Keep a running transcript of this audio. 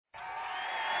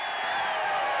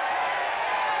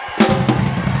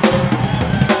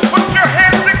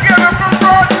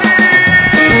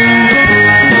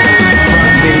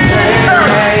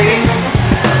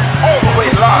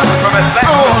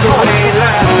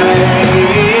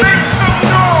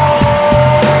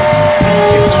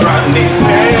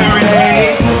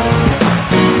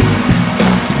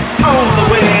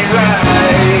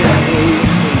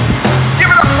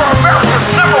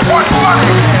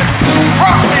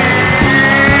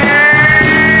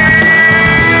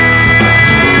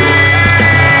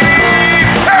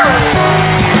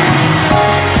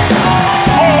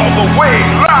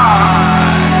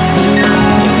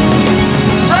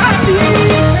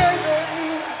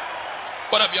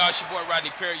What up, y'all? It's your boy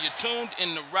Rodney Perry. You're tuned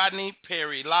in to Rodney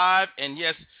Perry Live, and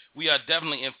yes, we are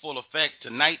definitely in full effect.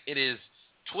 Tonight it is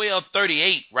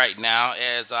 12:38 right now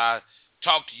as I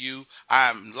talk to you.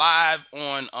 I'm live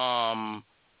on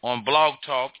Blog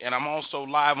Talk, and I'm also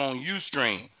live on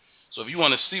Ustream. So if you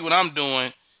want to see what I'm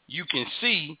doing, you can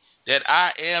see that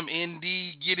I am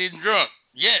indeed getting drunk.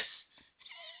 Yes.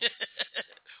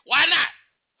 Why not?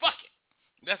 Fuck it.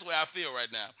 That's the way I feel right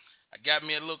now. I got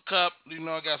me a little cup,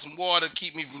 I got some water to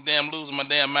keep me from losing my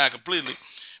damn mind completely.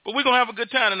 But we're going to have a good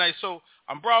time tonight. So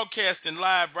I'm broadcasting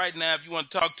live right now. If you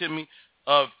want to talk to me,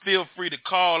 feel free to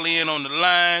call in on the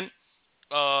line.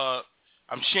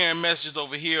 I'm sharing messages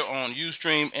over here on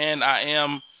Ustream, and I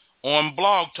am on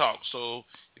Blog Talk. So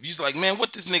if you're like, man,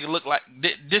 what this nigga look like,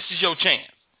 this is your chance.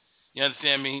 You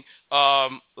understand me? A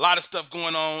lot of stuff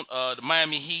going on. The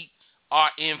Miami Heat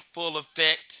are in full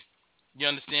effect. You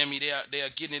understand me? They are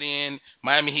getting it in.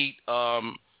 Miami Heat,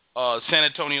 San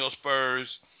Antonio Spurs.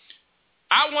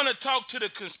 I want to talk to the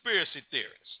conspiracy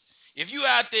theorists. If you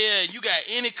out there and you got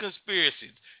any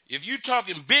conspiracies, if you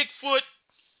talking Bigfoot,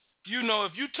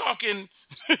 if you talking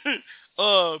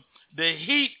the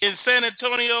Heat in San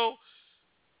Antonio,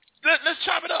 let's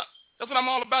chop it up. That's what I'm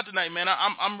all about tonight, man.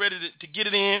 I'm ready to get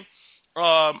it in.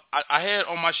 I had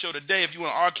on my show today, if you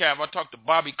want to archive, I talked to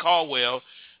Bobby Caldwell,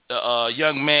 the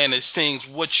young man that sings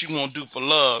What You Gonna Do for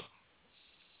Love.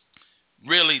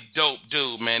 Really dope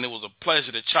dude, man. It was a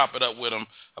pleasure to chop it up with him,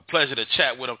 a pleasure to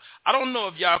chat with him. I don't know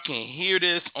if y'all can hear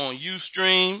this on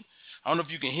Ustream. I don't know if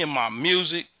you can hear my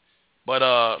music, but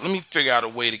let me figure out a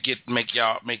way to make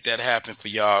that happen for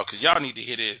y'all, because y'all need to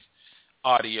hear this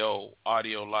audio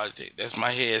logic. That's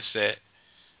my headset.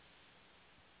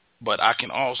 But I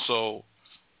can also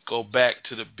go back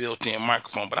to the built-in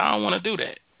microphone, but I don't want to do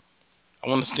that. I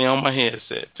want to stay on my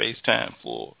headset, FaceTime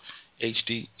full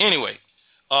HD. Anyway,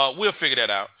 we'll figure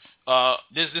that out.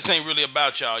 This ain't really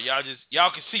about y'all. Y'all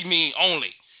can see me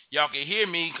only. Y'all can hear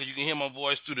me because you can hear my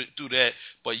voice through that,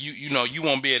 but you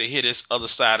won't be able to hear this other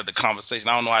side of the conversation.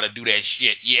 I don't know how to do that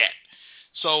shit yet.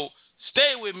 So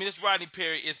stay with me. This is Rodney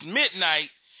Perry. It's midnight.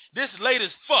 This is Late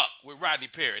as Fuck with Rodney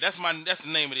Perry. That's the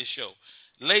name of this show.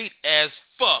 Late as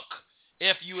Fuck.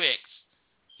 F-U-X.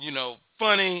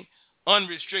 Funny,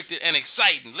 unrestricted, and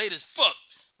exciting. Late as Fuck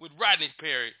with Rodney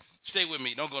Perry. Stay with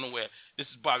me. Don't go nowhere. This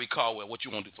is Bobby Caldwell. What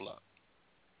you want to do for love?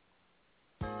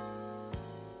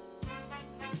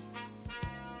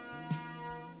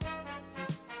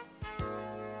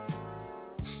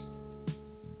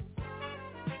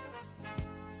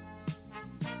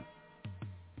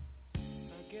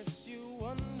 I guess you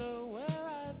wonder where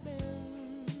I've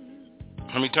been.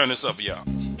 Let me turn this up for y'all.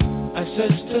 I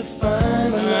searched to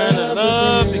find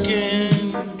love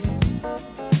again.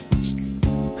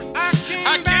 I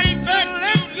came back to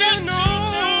let you know.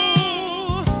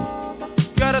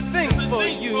 Got a thing for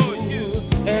you,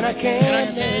 and I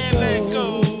can't let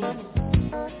go.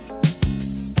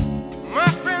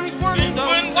 My friends wonder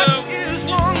what is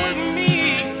wrong with me.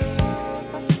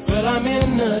 Well, I'm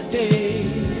in a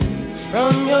daze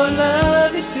from your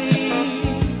love, you see.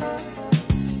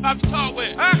 I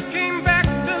came back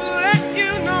to let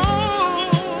you know.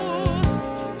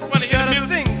 Got a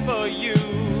thing for you,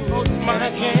 and I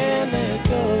can't let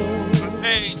go.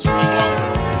 Hey,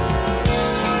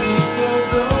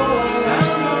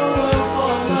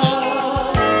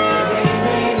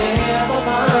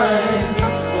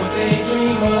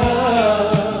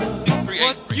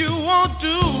 what you won't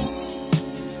do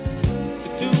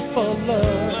for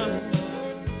love.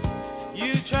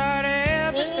 You tried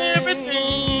everything, but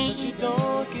you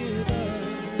don't give up.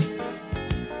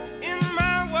 In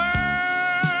my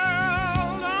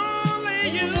world, only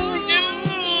you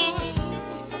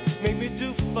make me do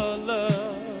for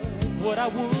love what I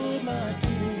would not do.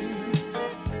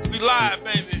 we live,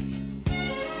 baby.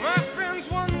 My friends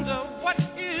wonder what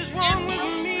is wrong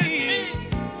with me.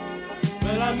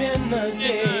 Well, I'm in the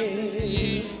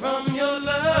daze from your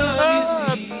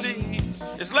love, you see.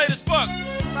 It's Late as Fuck.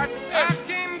 I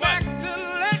came back to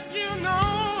let you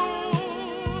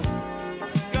know.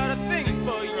 Got a thing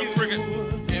for you.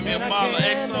 Give me a bottle of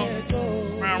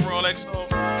XO, Brown Roll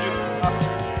XO.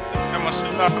 And my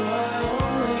cigar.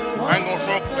 I ain't gonna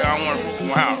smoke it. I don't want to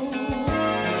smoke out.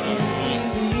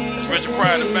 It's Richard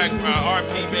Pryor in the background.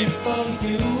 RP, baby.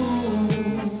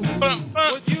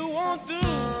 What you won't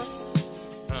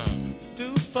do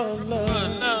for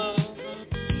love.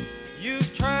 You've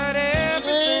tried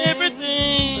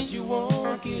everything, but you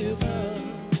won't give up.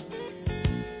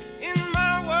 In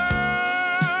my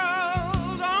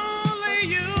world, only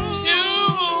you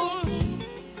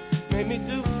made me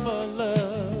do for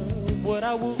love what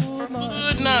I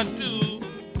would not do.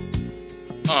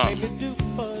 Make me do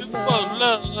for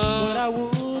love what I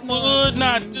would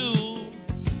not do.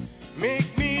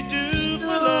 Make me do for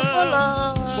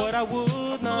love what I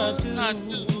would not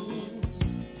do.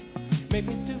 Make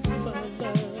me do for love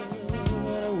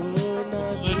what I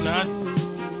would not do.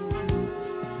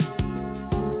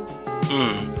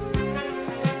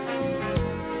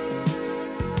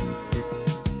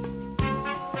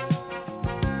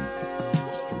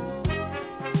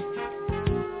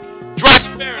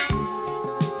 Rodney Perry.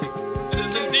 It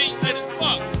is indeed late as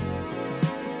fuck.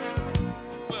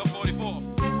 12:44.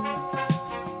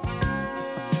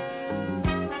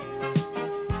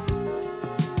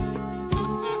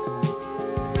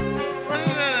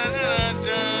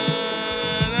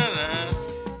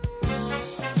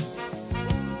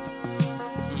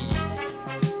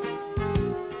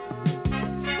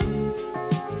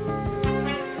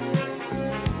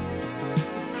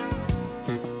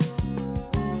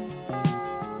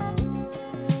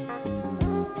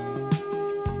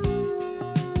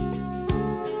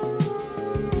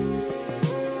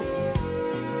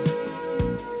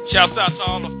 Shouts out to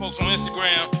all the folks on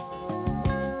Instagram.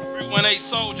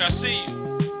 318 Soldier, I see you.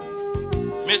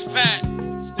 Miss Pat,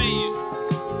 see you.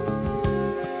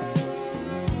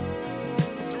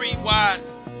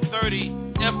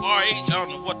 3Y30FRH, I don't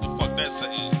know what the fuck that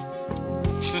says.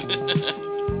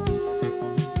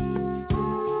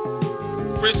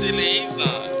 Prissy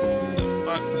Liaison. What the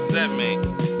fuck does that mean?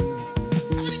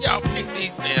 How do y'all pick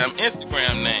these damn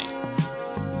Instagram names?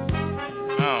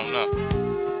 I don't know.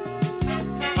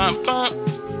 Pump, pump.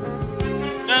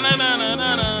 Da da da da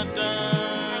da da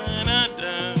da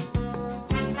da.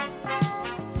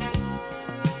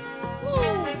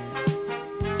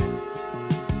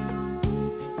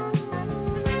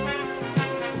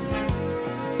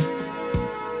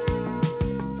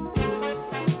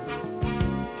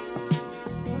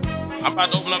 I'm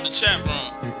about to open up the chat room.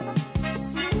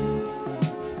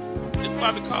 This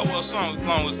Bobby Caldwell song as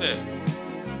long as that.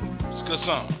 It's a good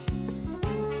song.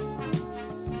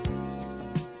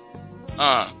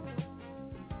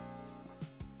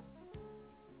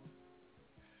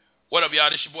 What up, y'all?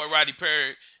 This your boy Rodney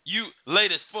Perry. You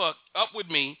late as fuck up with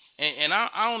me, and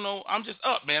I don't know. I'm just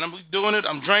up, man. I'm doing it.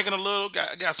 I'm drinking a little.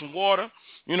 I got some water.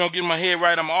 You know, getting my head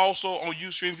right. I'm also on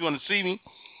Ustream if you want to see me.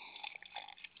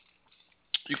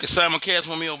 You can simulcast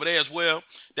with me over there as well.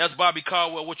 That's Bobby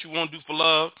Caldwell. What you want to do for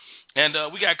love? And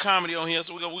we got comedy on here,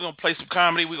 so we're gonna play some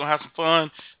comedy. We're gonna have some fun,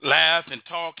 laugh, and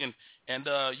talk, and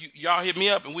y'all hit me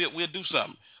up, and we'll do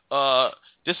something.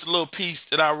 This is a little piece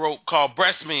that I wrote called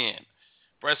Breast Men.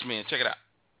 Breast Men, check it out.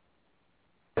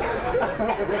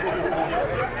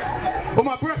 Well,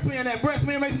 my breast man, that breast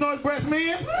man makes noise, breast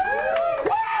man.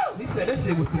 Woo! He said that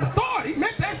shit was some authority. He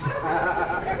meant that shit.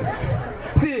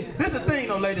 See, this is the thing,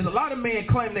 though, ladies. A lot of men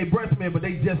claim they breast men, but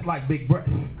they just like big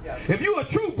breasts. If you a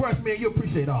true breast man, you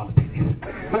appreciate all the titties.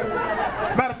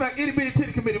 Matter of fact, itty bitty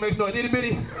titty committee makes noise. Itty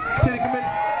bitty titty committee.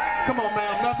 Come on,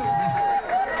 man. Nothing.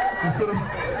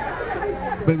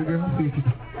 Baby girl, see what you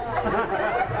do.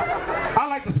 I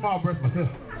like the small breast myself.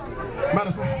 Matter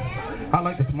of fact, I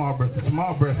like the small breast. The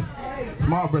small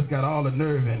breast got all the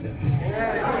nerve in it.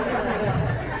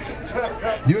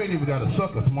 You ain't even got to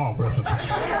suck a small breast.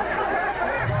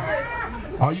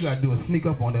 All you got to do is sneak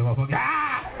up on that motherfucker. Ah!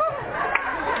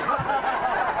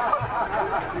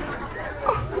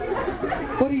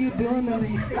 What are you doing to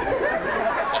me?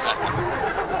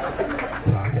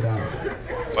 Knock it out.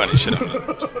 Funny shit.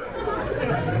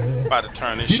 I'm about to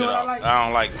turn this shit off. I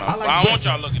don't like no. I don't want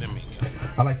y'all looking at me.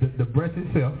 I like the breast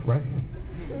itself, right?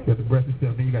 You got the breast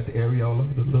itself, then you got the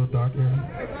areola, the little dark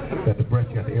area. You got the breast,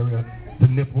 you got the areola, the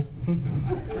nipple.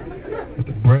 Got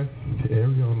the breast, the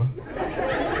areola,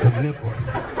 the nipple.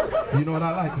 You know what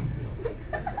I like?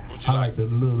 I like the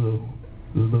little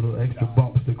extra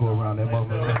bumps that go around that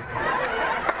motherfucker.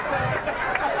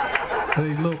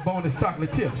 These little bonus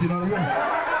chocolate chips, you know what I mean? I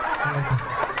like that.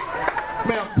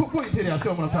 Man, put your titty out, show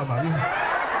them what I'm talking about. Yeah.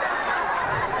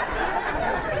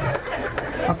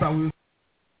 I thought we was...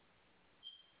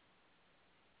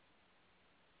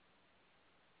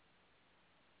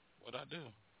 What'd I do?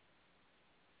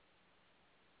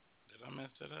 Did I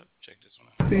mess it up? Check this one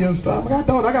out. See him stop. I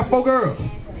got 4 girls.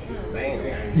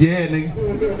 Yeah, nigga.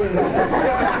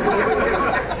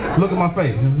 Look at my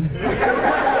face.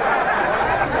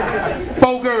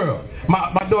 4 girls.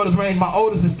 My daughter's range, my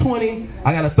oldest is 20.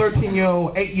 I got a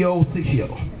 13-year-old, 8-year-old,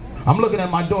 6-year-old. I'm looking at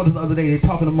my daughters the other day. They're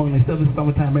talking among themselves. It's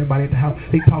summertime. Everybody at the house.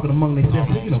 They talking among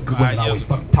themselves. You know, good women always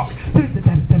fucking talk.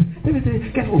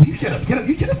 Guess what? You shut up. Get up.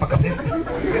 You shut the fuck up.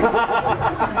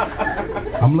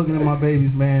 I'm looking at my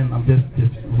babies, man. I'm just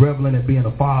reveling at being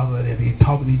a father. And they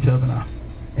talking to each other.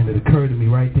 And it occurred to me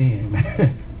right then,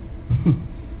 man.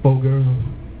 4 girls.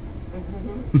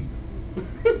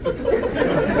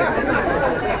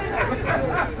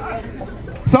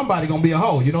 Somebody gonna be a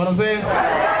hoe, you know what I'm saying?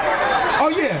 Oh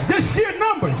yeah, just sheer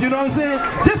numbers, you know what I'm saying?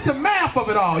 Just the math of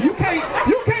it all. You can't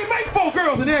make 4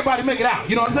 girls and everybody make it out,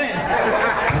 you know what I'm saying?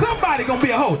 Somebody gonna be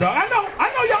a hoe, dog. I know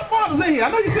y'all fathers in here. I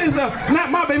know you saying stuff,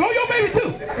 not my baby. Oh, your baby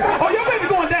too. Oh, your baby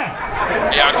going down.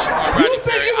 You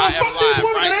think you gonna fuck this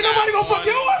woman and ain't nobody gonna fuck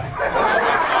yours?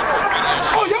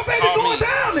 Oh, your baby going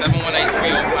down, nigga.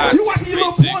 You watching your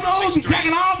little pornos, you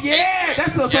jacking off? Yeah,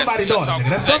 that's somebody's daughter, nigga.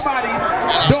 That's somebody's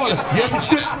daughter. Yes, it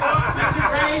should.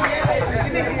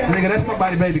 Nigga, that's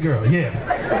somebody's baby girl, yeah.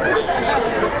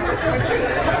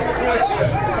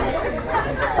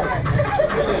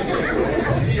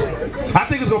 I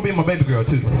think it's gonna be my baby girl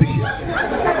too. 6 years.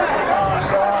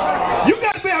 You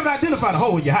gotta be able to identify the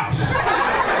hoe in your house.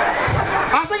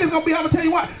 I think it's gonna be, I'm gonna tell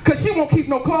you why, cause she won't keep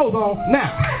no clothes on now.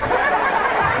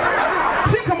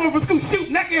 She come over from school,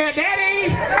 shoot naked, daddy,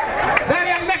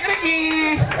 I'm naked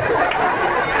again.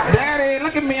 Daddy,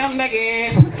 look at me, I'm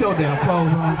naked. Put your damn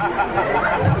clothes on.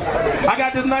 I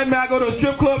got this nightmare, I go to a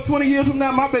strip club 20 years from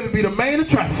now, my baby be the main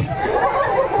attraction.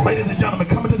 Ladies and gentlemen,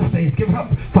 coming to the stage, give it up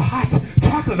for hot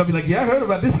chocolate. I'll be like, yeah, I heard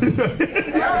about this.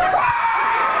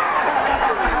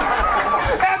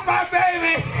 That's my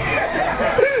baby.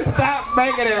 Stop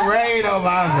making it rain on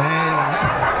my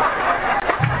baby.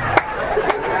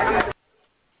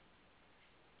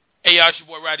 Hey, y'all, it's your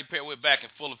boy Rodney Perry. We're back in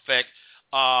full effect.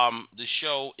 The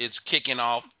show is kicking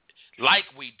off like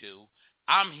we do.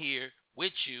 I'm here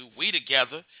with you. We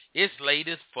together. It's Late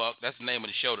as Fuck. That's the name of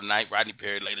the show tonight. Rodney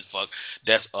Perry, Late as Fuck.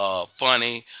 That's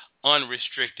funny,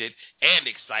 unrestricted, and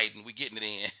exciting. We getting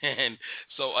it in.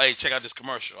 So, hey, check out this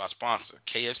commercial. Our sponsor,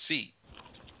 KFC.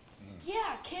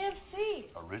 Yeah, KFC.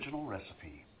 Original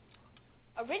recipe.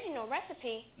 Original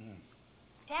recipe?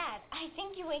 Dad, I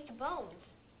think you ate the bones.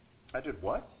 I did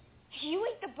what? You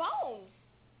ate the bones.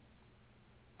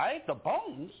 I ate the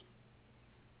bones?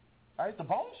 I ate the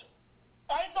bones?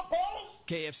 I ate the bones?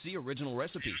 KFC Original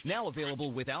Recipe, now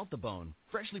available without the bone.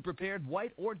 Freshly prepared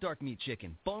white or dark meat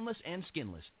chicken, boneless and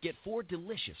skinless. Get 4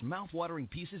 delicious, mouth-watering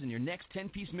pieces in your next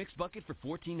 10-piece mixed bucket for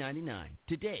 $14.99.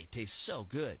 Today tastes so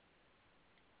good.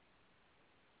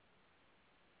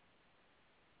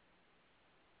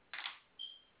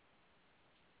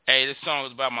 Hey, this song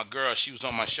is about my girl. She was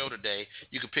on my show today.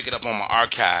 You can pick it up on my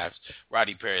archives,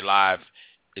 Rodney Perry Live.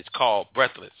 It's called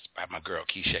Breathless by my girl,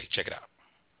 Keisha. Check it out.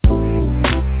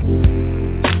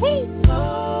 Woo!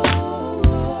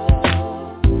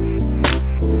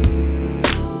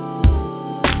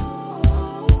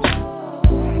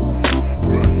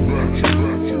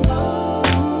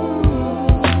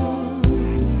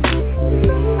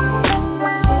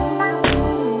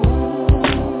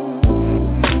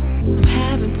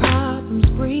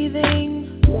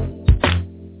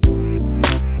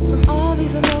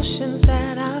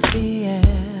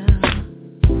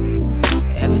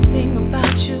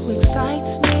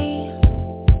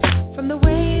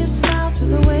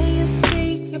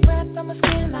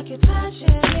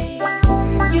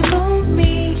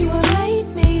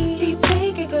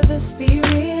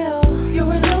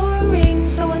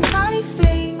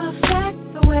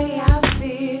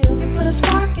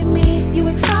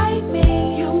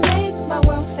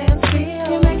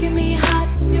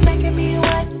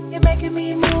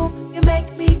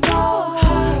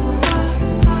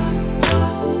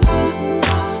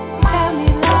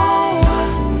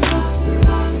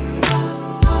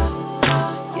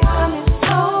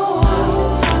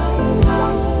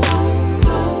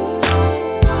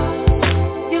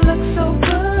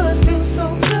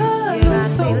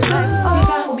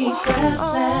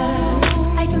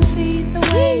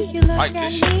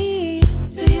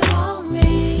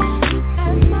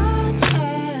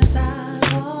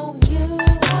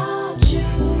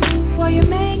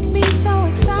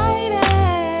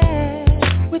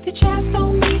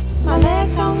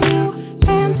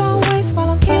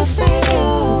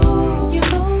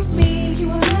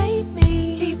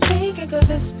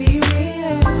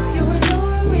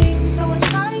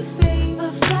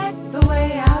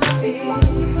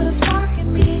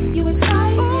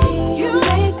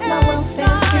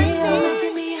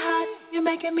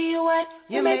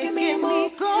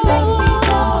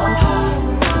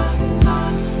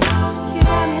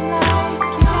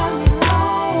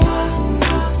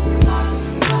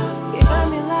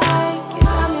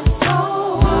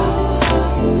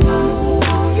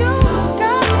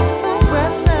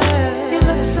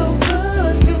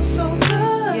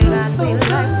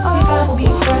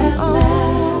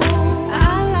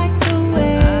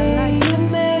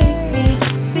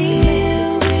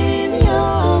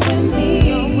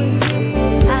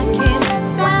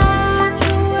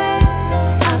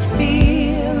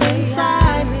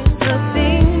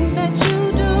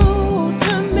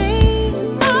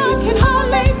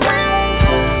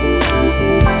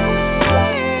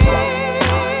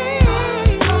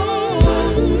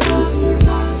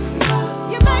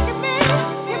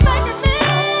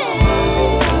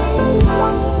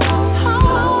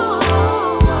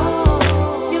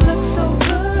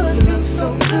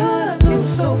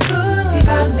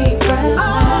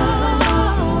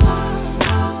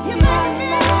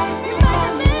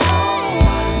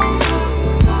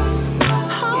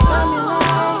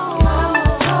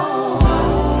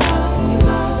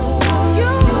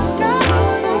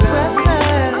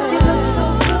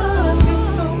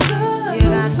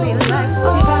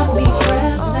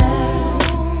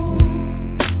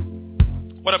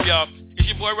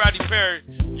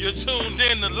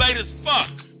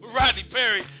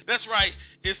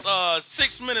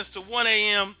 minutes to 1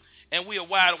 a.m., and we are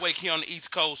wide awake here on the East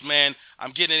Coast, man.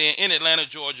 I'm getting it in Atlanta,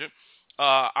 Georgia.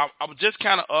 I was just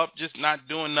kind of up, just not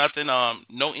doing nothing.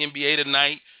 No NBA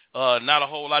tonight. Not a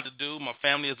whole lot to do. My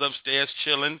family is upstairs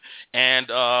chilling. And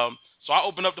so I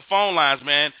opened up the phone lines,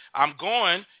 man. I'm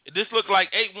going. This looked like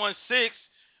 816.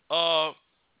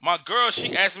 My girl,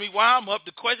 she asked me why I'm up.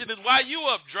 The question is, why you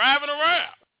up driving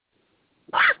around?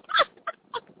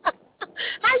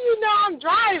 How you know I'm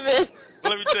driving?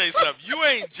 Let me tell you something. You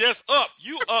ain't just up.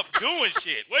 You up doing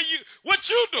shit. What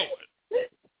you doing?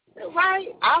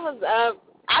 Right. I was up.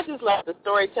 I just left the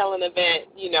storytelling event.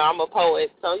 You know, I'm a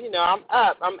poet. So, you know, I'm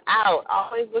up. I'm out.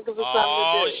 Always looking for something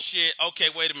to do. Oh, shit. Okay,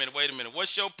 wait a minute.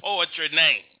 What's your poetry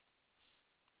name?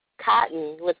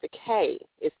 Cotton with the K.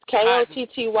 It's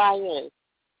Kottyn.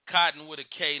 Cotton with a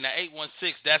K. Now,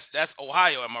 816, that's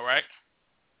Ohio, am I right?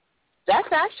 That's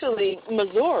actually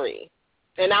Missouri.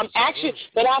 And I'm actually,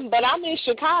 but I'm in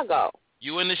Chicago.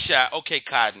 You in the shot. Okay,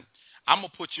 Cotton. I'm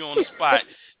going to put you on the spot.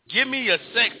 Give me a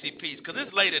sexy piece, because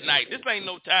it's late at night. This ain't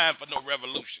no time for no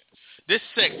revolution. This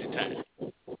sexy time.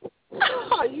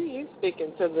 Oh, you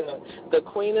speaking to the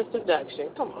queen of seduction.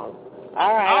 Come on.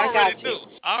 All right, I got you.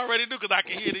 I already do, because I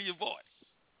can hear it in your voice.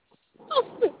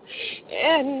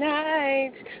 At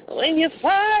night, when you're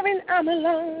far and I'm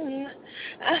alone,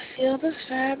 I feel the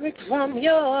fabric from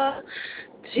your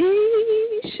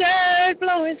T-shirt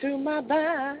blowing through my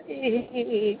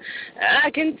body. I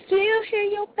can still hear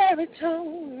your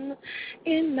baritone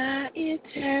in my ear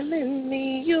telling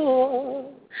me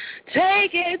you'll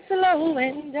take it slow,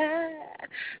 and I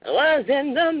was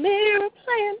in the mirror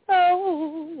playing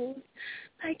pose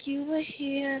like you were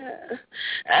here.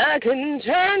 I couldn't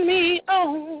turn me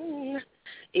on.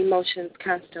 Emotions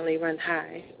constantly run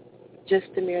high. Just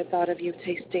the mere thought of you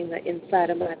tasting the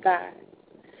inside of my thigh.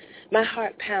 My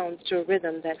heart pounds to a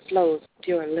rhythm that flows with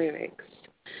your lyrics.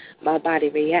 My body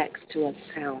reacts to a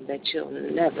sound that you'll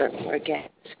never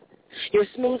forget. Your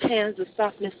smooth hands, the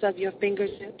softness of your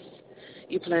fingertips.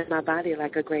 You play my body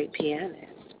like a great pianist.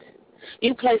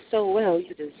 You play so well,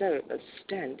 you deserve a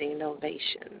standing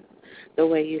ovation. The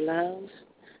way you love,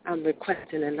 I'm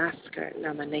requesting an Oscar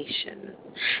nomination.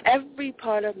 Every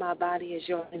part of my body is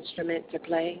your instrument to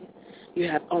play. You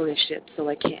have ownership, so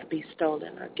it can't be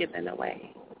stolen or given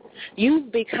away.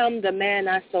 You've become the man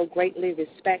I so greatly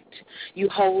respect. You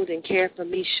hold and care for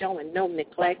me, showing no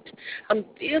neglect. I'm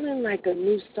feeling like a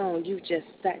new song you just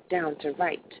sat down to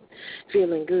write.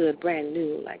 Feeling good, brand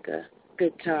new, like a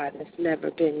guitar that's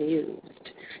never been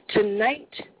used.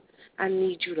 Tonight, I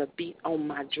need you to beat on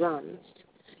my drums.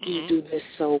 You do this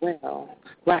so well.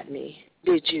 Rodney,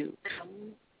 did you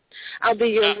come? I'll be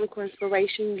your lyrical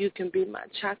inspiration. You can be my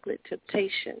chocolate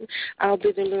temptation. I'll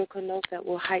be the lyrical note that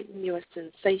will heighten your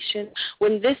sensation.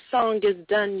 When this song is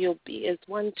done, you'll be as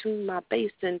one tune my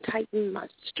bass and tighten my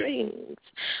strings.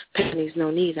 Pennies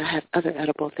no need. I have other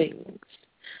edible things.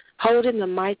 Holding the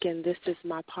mic, and this is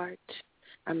my part.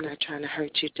 I'm not trying to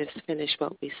hurt you. Just finish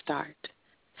what we start.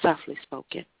 Softly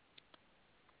spoken.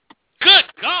 Good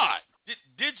God!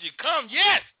 Did you come?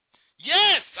 Yes!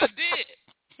 Yes, I did!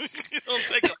 It don't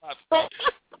take a lot.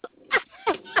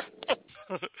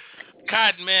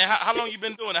 Cotton, man, how long you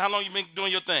been doing it? How long you been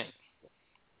doing your thing?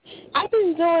 I've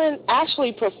been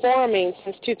actually performing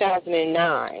since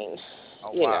 2009.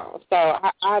 Oh, you know, so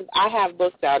I have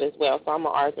books out as well. So I'm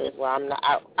an author as well.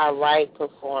 I write,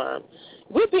 perform.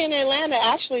 We'll be in Atlanta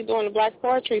actually doing the Black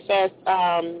Poetry Fest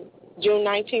June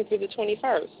 19th through the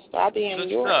 21st. So I'll be in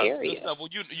your area. Good stuff. Well,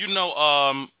 you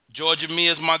know, Georgia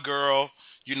Mia is my girl.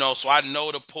 You know, so I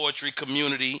know the poetry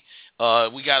community.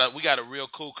 We got a real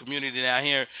cool community down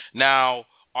here. Now,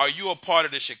 are you a part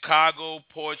of the Chicago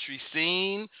poetry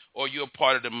scene, or are you a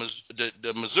part of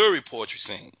the Missouri poetry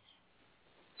scene?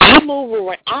 I move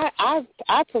around.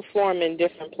 I perform in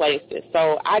different places.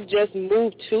 So I just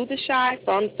moved to the Chi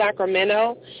from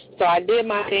Sacramento. So I did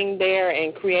my thing there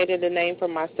and created a name for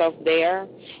myself there.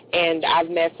 And I've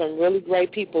met some really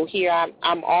great people here.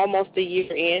 I'm almost a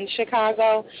year in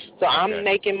Chicago. So I'm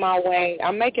making my way.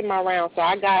 I'm making my round. So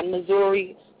I got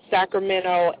Missouri,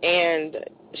 Sacramento, and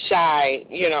Chi,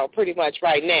 you know, pretty much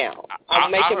right now.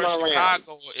 I'm making my round.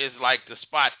 Chicago is like the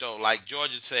spot, though. Like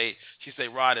Georgia she say,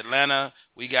 Rod, Atlanta,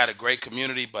 we got a great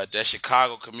community, but that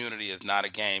Chicago community is not a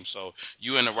game. So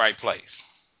you in the right place.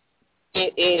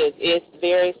 It is. It's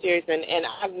very serious, and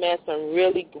I've met some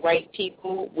really great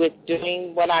people with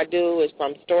doing what I do. Is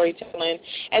from storytelling,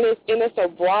 and it's a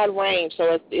broad range.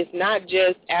 So it's not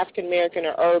just African American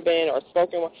or urban or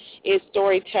spoken word. It's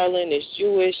storytelling. It's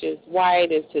Jewish. It's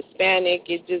white. It's Hispanic.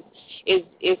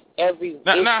 It's every.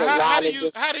 How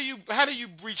do you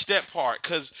breach that part?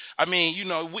 Because I mean,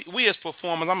 we as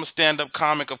performers, I'm a stand-up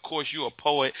comic. Of course, you're a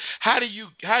poet. How do you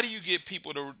get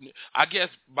people to? I guess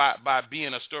by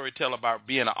being a storyteller, by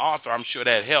being an author, I'm sure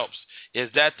that helps. Is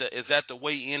that the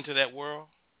way into that world?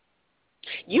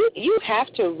 You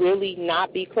have to really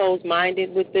not be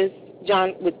closed-minded with this,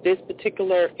 John, with this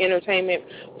particular entertainment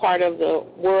part of the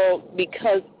world,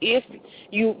 because if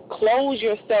you close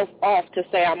yourself off to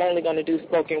say, I'm only going to do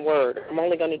spoken word, I'm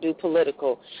only going to do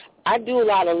political, I do a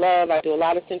lot of love, I do a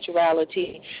lot of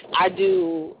sensuality, I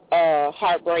do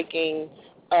heartbreaking,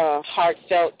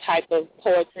 heartfelt type of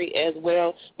poetry as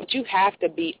well, but you have to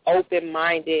be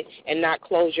open-minded and not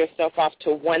close yourself off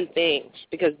to one thing,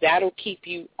 because that'll keep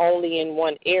you only in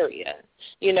one area,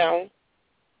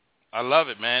 I love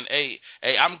it, man. Hey,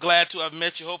 I'm glad to have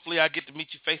met you. Hopefully I get to meet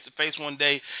you face-to-face one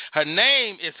day. Her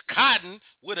name is Cotton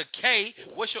with a K.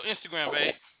 What's your Instagram,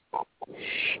 babe?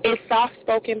 It's Soft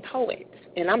Spoken Poets,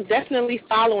 and I'm definitely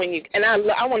following you. And I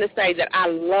want to say that I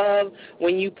love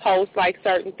when you post like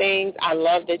certain things. I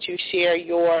love that you share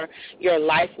your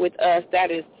life with us.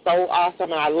 That is so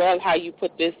awesome, and I love how you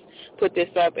put this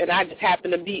up. And I just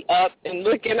happened to be up and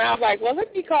looking. I was like, well,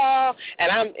 let me call.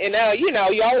 And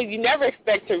you never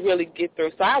expect to really get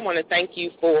through. So I want to thank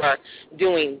you for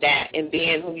doing that and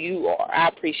being who you are. I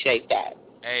appreciate that.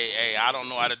 Hey, I don't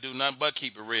know how to do nothing but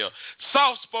keep it real.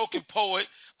 Soft-spoken poet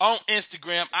on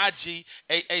Instagram, IG.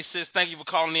 Hey, sis, thank you for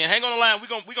calling in. Hang on the line.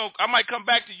 I might come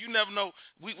back to you. You never know.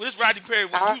 This Rodney Perry.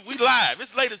 We live.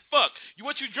 It's late as fuck.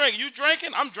 What you drinking? You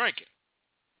drinking? I'm drinking.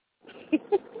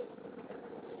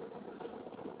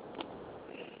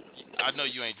 I know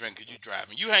you ain't drinking because you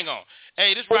driving. You hang on.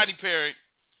 Hey, this Rodney Perry.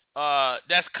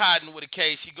 That's Cotton with a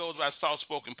K. She goes by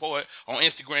Soft-spoken poet on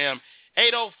Instagram.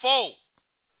 804.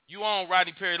 You on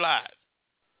Rodney Perry Live.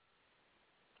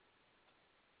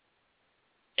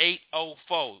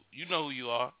 804. You know who you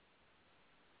are.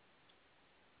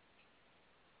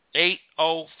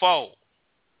 804.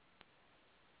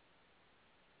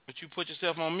 But you put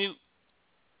yourself on mute.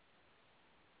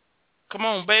 Come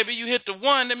on, baby. You hit the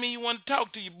 1. That means you want to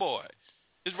talk to your boy.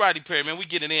 It's Rodney Perry, man. We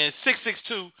get it in.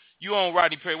 662. You on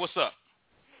Rodney Perry. What's up?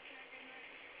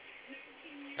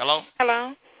 Hello?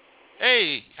 Hello.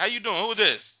 Hey, how you doing? Who is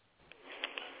this?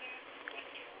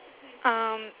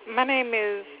 My name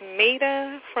is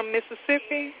Mita from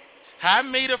Mississippi. Hi,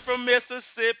 Mita from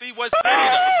Mississippi. What's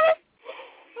Mita?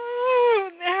 Oh,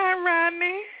 hi,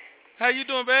 Rodney. How you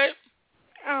doing, babe?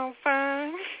 I'm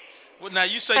fine. Well, now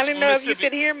you say I didn't know if you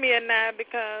could hear me or not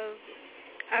because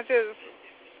I just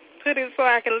put it so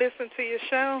I can listen to your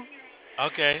show.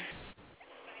 Okay.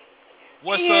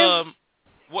 What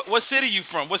city you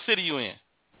from? What city you in?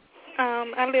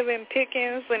 I live in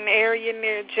Pickens, an area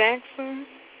near Jackson.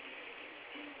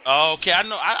 Okay, I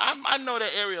know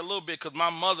that area a little bit because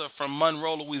my mother from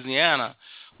Monroe, Louisiana,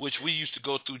 which we used to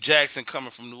go through Jackson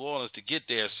coming from New Orleans to get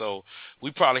there, so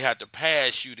we probably had to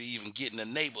pass you to even get in the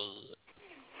neighborhood.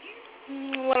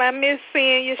 Well, I miss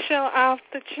seeing your show Off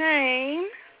the Chain.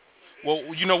 Well,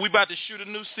 we about to shoot a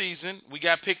new season. We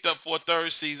got picked up for a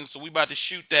third season, so we about to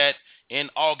shoot that in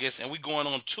August, and we going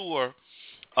on tour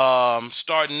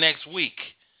starting next week.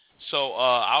 So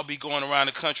I'll be going around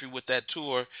the country with that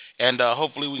tour, and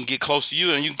hopefully we can get close to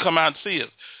you, and you can come out and see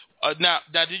us. Now,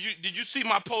 did you see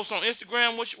my post on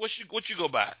Instagram? What you go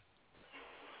by?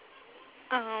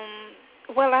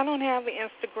 Well, I don't have an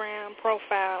Instagram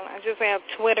profile. I just have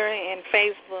Twitter and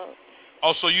Facebook.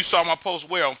 Oh, so you saw my post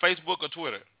where, on Facebook or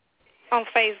Twitter? On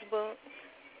Facebook.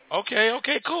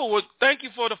 Okay, cool. Well, thank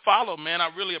you for the follow, man. I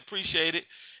really appreciate it.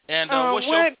 And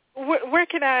where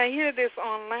can I hear this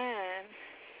online?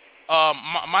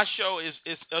 My show is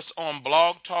on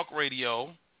Blog Talk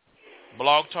Radio,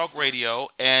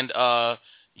 and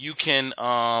you can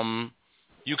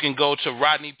go to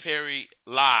Rodney Perry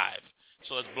Live.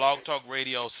 So it's Blog Talk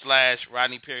Radio /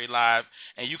 Rodney Perry Live,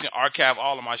 and you can archive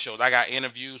all of my shows. I got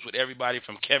interviews with everybody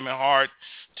from Kevin Hart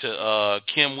to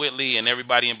Kim Whitley and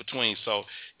everybody in between. So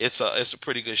it's a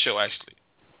pretty good show, actually.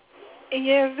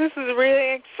 Yes, this is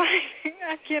really exciting.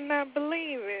 I cannot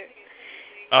believe it.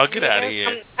 Oh, get out of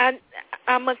here.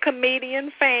 I'm a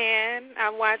comedian fan. I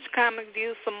watched Comic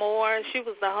View some more. She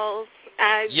was the host.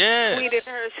 I tweeted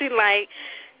her. She like,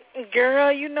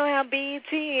 girl, you know how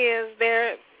BET is.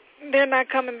 They're not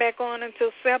coming back on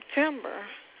until September.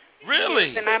 Really?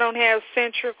 Yes, and I don't have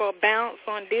Centric or Bounce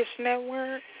on Dish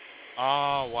Network.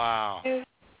 Oh, wow.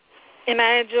 And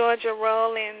I enjoyed your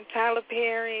role in Tyler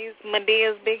Perry's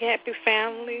Medea's Big Happy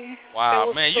Family.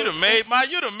 Wow, man, you done made my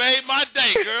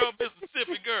day, girl,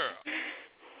 Mississippi girl.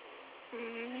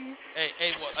 Mm-hmm.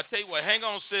 Hey, well, I tell you what, hang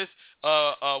on, sis.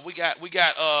 We got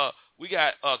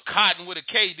Cotton with a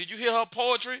K. Did you hear her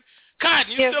poetry?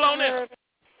 Cotton, you still on there?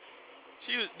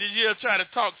 Did you try to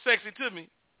talk sexy to me?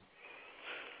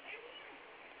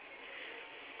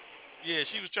 Yeah,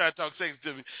 she was trying to talk sexy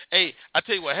to me. Hey, I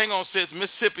tell you what, hang on, sis.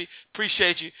 Mississippi,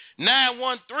 appreciate you.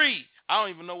 913. I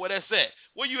don't even know where that's at.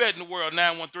 Where you at in the world,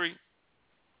 913?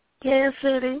 Kansas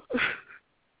City.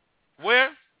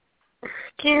 Where?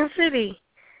 Kansas City.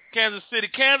 Kansas City,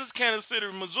 Kansas, Kansas City,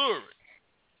 Missouri.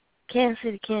 Kansas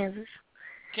City, Kansas.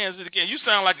 Kansas City, Kansas. You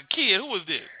sound like a kid. Who is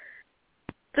this?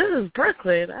 This is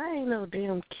Brooklyn. I ain't no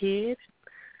damn kid.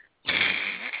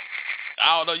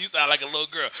 I don't know. You sound like a little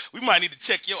girl. We might need to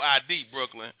check your ID,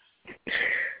 Brooklyn.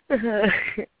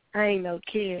 I ain't no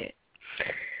kid.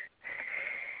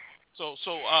 So,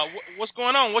 what's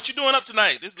going on? What you doing up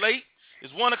tonight? It's late.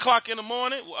 It's 1 o'clock in the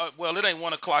morning. Well, it ain't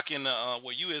 1 o'clock in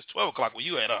where you is. 12 o'clock where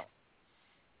you at, huh?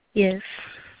 Yes.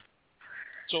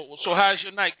 So how's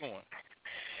your night going?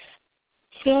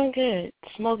 Feeling good.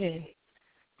 Smoking.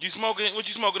 You smoking? What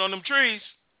you smoking on them trees?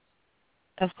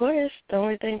 Of course, the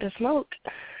only thing to smoke.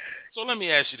 So let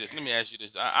me ask you this.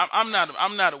 I'm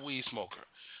not a weed smoker.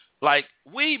 Like,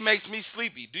 weed makes me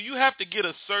sleepy. Do you have to get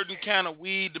a certain kind of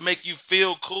weed to make you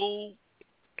feel cool?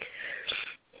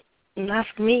 Not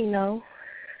for me, no.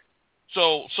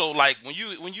 So like when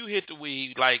you hit the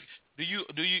weed, like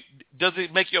does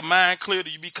it make your mind clear? Do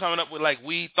you be coming up with like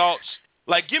weed thoughts?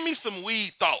 Like, give me some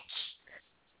weed thoughts.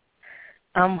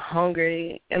 I'm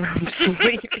hungry and I'm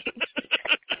sleepy.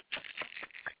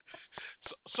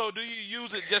 So do you use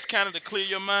it just kind of to clear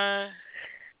your mind?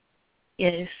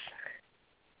 Yes.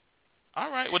 All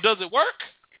right. Well, does it work?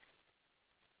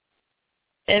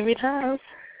 Every time.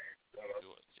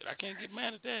 I can't get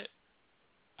mad at that.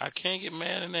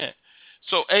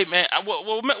 So, hey, man,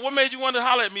 what made you want to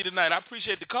holler at me tonight? I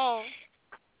appreciate the call.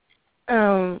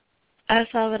 I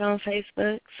saw it on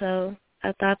Facebook, so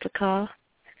I thought to call.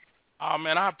 Oh,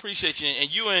 man, I appreciate you. And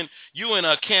you in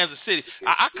Kansas City.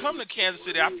 I come to Kansas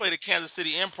City. I play the Kansas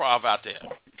City Improv out there.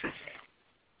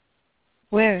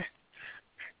 Where?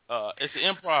 It's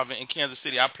an Improv in Kansas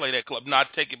City. I play that club. No, I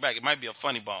take it back. It might be a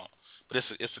funny bone, but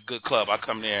it's a good club. I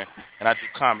come there, and I do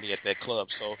comedy at that club.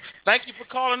 So thank you for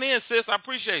calling in, sis. I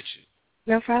appreciate you.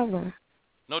 No problem.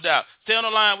 No doubt. Stay on the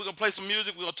line. We're going to play some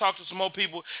music. We're going to talk to some more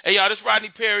people. Hey, y'all, this is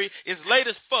Rodney Perry. It's late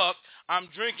as fuck. I'm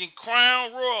drinking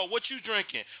Crown Royal. What you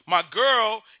drinking? My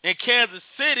girl in Kansas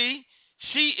City,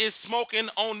 she is smoking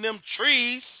on them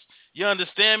trees. You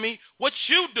understand me? What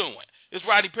you doing? It's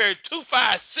Rodney Perry,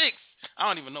 256. I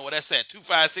don't even know where that's at.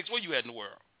 256. Where you at in the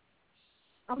world?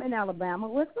 I'm in Alabama.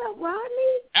 What's up,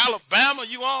 Rodney? Alabama,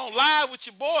 you on live with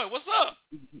your boy. What's up?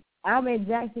 I'm in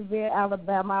Jacksonville,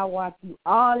 Alabama. I watch you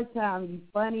all the time. You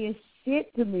funny as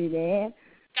shit to me, man.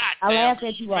 God damn, I laugh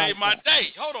at you all made my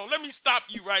day. Hold on, let me stop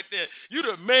you right there. You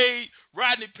done made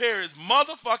Rodney Perry's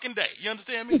motherfucking day. You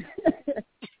understand me?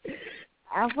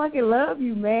 I fucking love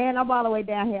you, man. I'm all the way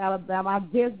down here, Alabama. I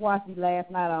just watched you last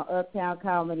night on Uptown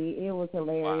Comedy. It was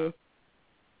hilarious.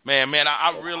 Wow. Man,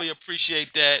 I really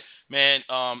appreciate that, man.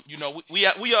 You know, we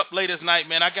up late as night,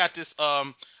 man. I got this.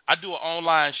 I do an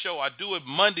online show. I do it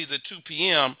Mondays at 2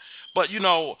 p.m. But you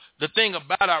know, the thing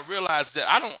about it, I realized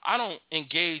that I don't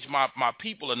engage my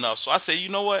people enough. So I say, you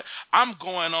know what? I'm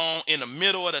going on in the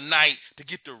middle of the night to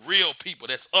get the real people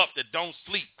that's up that don't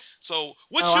sleep. So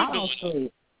what you doing? Don't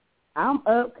sleep. I'm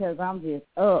up because I'm just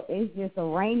up. It's just a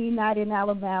rainy night in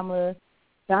Alabama,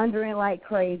 thundering like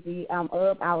crazy. I'm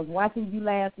up. I was watching you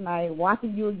last night,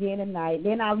 watching you again tonight.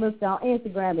 Then I looked on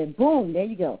Instagram and boom, there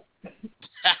you go.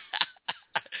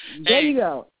 There you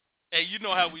go. Hey, you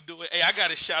know how we do it. Hey, I got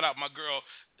to shout out my girl.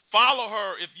 Follow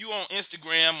her if you on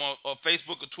Instagram or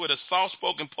Facebook or Twitter, Soft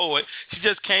Spoken Poet. She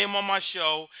just came on my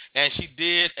show, and she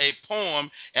did a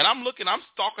poem. And I'm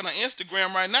stalking her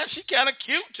Instagram right now. She kind of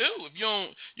cute, too. If you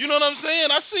don't, you know what I'm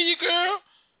saying? I see you, girl.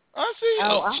 I see you.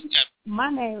 Oh, my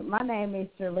name is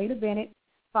Sherlita Bennett.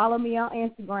 Follow me on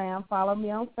Instagram. Follow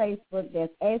me on Facebook.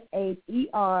 That's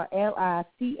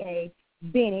SHERLITA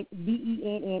Bennett,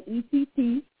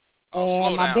 BENNETT.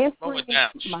 And my best friend,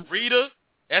 Rita,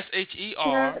 SHER.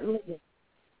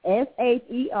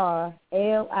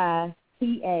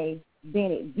 SHERLITA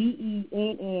Bennett,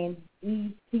 BENNETT.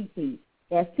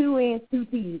 That's 2 N's, 2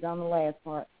 T's on the last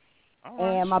part. Right.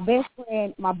 And my best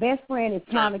friend is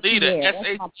Tommy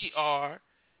Kier.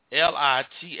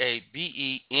 SHERLITA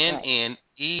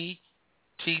BENNETTE.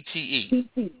 TT.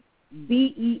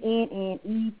 BENNETT.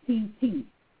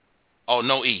 Oh,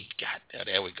 no E. God,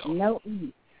 there we go. No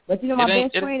E. But my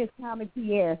best friend is Common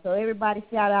Pierre, so everybody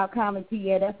shout out Common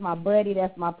Pierre. That's my buddy.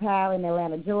 That's my pal in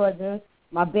Atlanta, Georgia.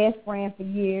 My best friend for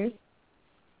years.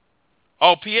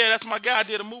 Oh, Pierre, that's my guy. I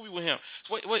did a movie with him.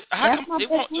 Wait. How come it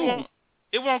won't come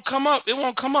up? It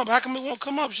won't come up. How come it won't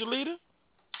come up, Shalita?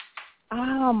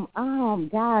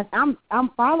 Guys, I'm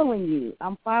following you.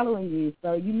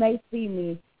 So you may see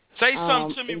me. Say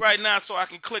something to me right now so I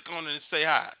can click on it and say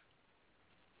hi.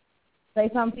 Say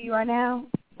something to you right now?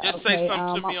 Just say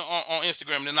something to me on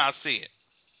Instagram, then I'll see it.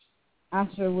 I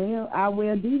sure will. I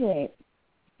will do that.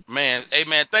 Man, hey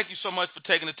man, thank you so much for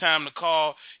taking the time to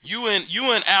call. You in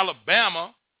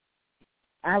Alabama.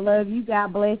 I love you.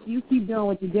 God bless you. Keep doing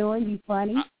what you're doing. You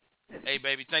funny. Hey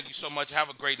baby, thank you so much. Have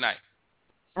a great night.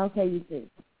 Okay, you too.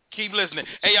 Keep listening.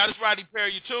 Hey y'all, this is Rodney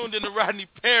Perry. You tuned in to Rodney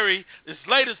Perry. This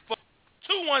latest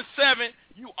 217.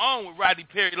 You on with Rodney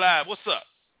Perry Live. What's up?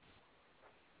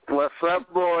 What's up,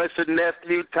 boy? It's your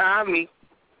nephew, Tommy.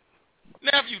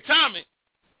 Nephew, Tommy?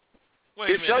 Wait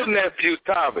it's your nephew,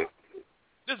 Tommy.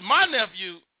 This is my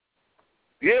nephew?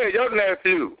 Yeah, your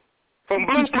nephew. From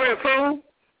Blueprint, fool.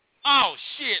 Oh,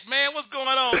 shit, man. What's going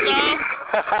on, Tom?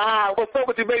 What's up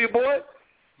with you, baby boy?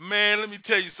 Man, let me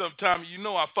tell you something, Tommy. You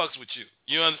know I fucks with you.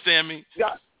 You understand me?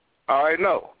 Yeah. I already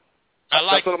know. I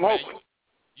like That's what I'm hoping.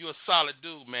 You a solid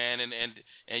dude, man, and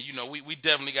we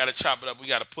definitely got to chop it up. We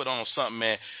got to put on something,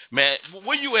 man. Man,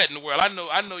 where you at in the world? I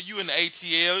know you in the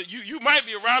ATL. You might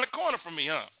be around the corner from me,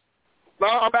 huh? No,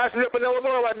 I'm actually up in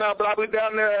Illinois right now, but I'll be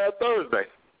down there Thursday.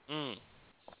 All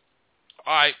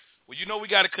right. Well, we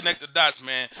got to connect the dots,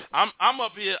 man. I'm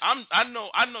up here. I know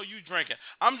you drinking.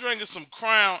 I'm drinking some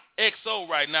Crown XO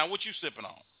right now. What you sipping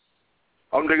on?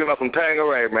 I'm drinking up some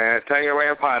Tanqueray, man. Tanqueray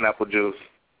and pineapple juice.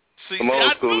 See, some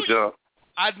old school junk.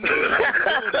 I knew you were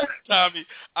doing it, Tommy.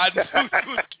 I knew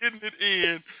you was getting it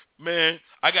in, man.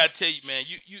 I gotta tell you, man,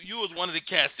 you was one of the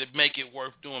cats that make it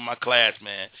worth doing my class,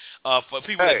 man. For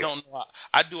people that don't know,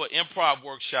 I do an improv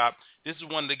workshop. This is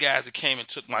one of the guys that came and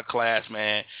took my class,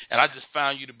 man, and I just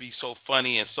found you to be so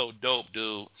funny and so dope,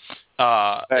 dude.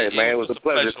 Hey, man, it was a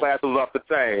pleasure. The class was off the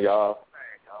chain, y'all.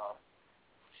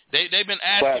 They've been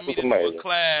asking me to do a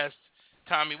class,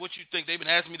 Tommy. What you think? They've been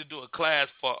asking me to do a class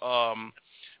for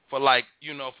like,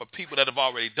 for people that have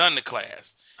already done the class.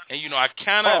 And, I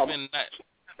kind of been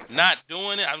not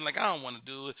doing it. I'm like, I don't want to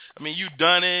do it. I mean, you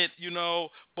done it,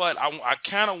 but I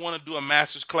kind of want to do a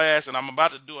master's class, and I'm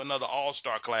about to do another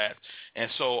all-star class.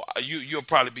 And so you'll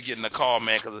probably be getting a call,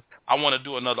 man, because I want to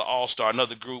do another all-star,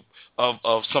 another group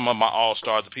of some of my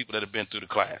all-stars, the people that have been through the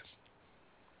class.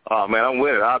 Oh, man, I'm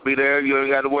with it. I'll be there. You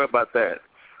ain't got to worry about that.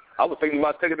 I was thinking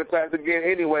about taking the class again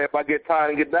anyway if I get time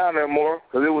and get down there more,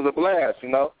 because it was a blast,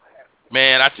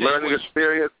 Man, I tell learning you,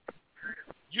 experience.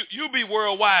 You be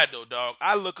worldwide though, dog.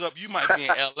 I look up. You might be in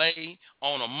L.A.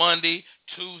 on a Monday,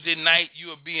 Tuesday night you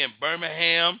will be in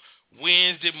Birmingham,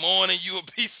 Wednesday morning you will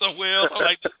be somewhere else. I'm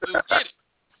like, this dude, get it.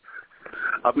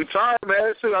 I'll be trying,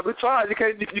 man. Shoot, I'll be trying.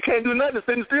 You can't do nothing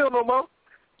sitting still no more.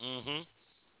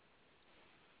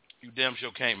 You damn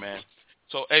sure can't, man.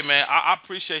 So, hey, man, I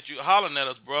appreciate you hollering at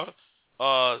us, bro.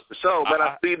 So, man,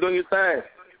 I see you doing your thing.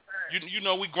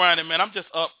 We grinding, man. I'm just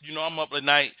up. I'm up at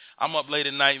night. I'm up late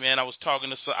at night, man. I was talking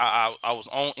to I was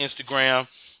on Instagram,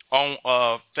 on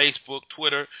Facebook,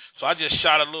 Twitter. So I just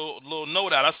shot a little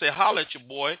note out. I said, holler at your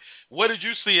boy. Where did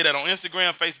you see it at? On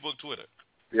Instagram, Facebook, Twitter?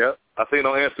 Yep. I seen it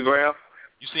on Instagram.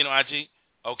 You seen it on IG?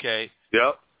 Okay.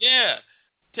 Yep. Yeah.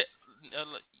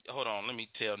 Hold on. Let me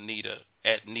tell Nita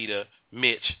at Nita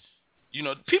Mitch.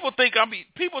 People think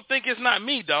it's not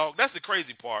me, dog. That's the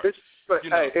crazy part. Hey,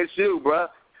 it's you, bro.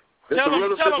 It's one of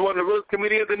the realest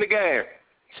comedians in the game.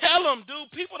 Tell them, dude.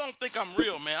 People don't think I'm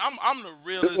real, man. I'm the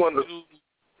realest dude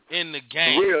in the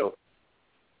game. Real.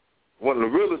 One of the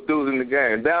realest dudes in the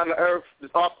game. Down to earth,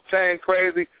 just off the chain,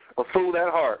 crazy, a fool at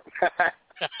heart.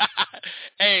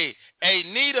 Hey,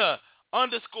 Nita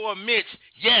 _Mitch.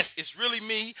 Yes, it's really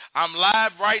me. I'm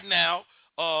live right now.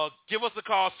 Give us a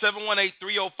call,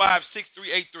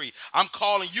 718-305-6383. I'm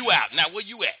calling you out. Now, where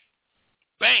you at?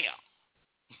 Bam.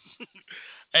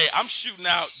 Hey, I'm shooting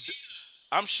out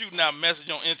message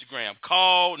on Instagram.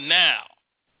 Call now.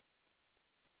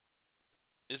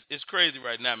 It's crazy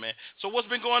right now, man. So what's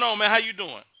been going on, man? How you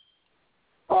doing?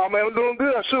 Oh, man, we're doing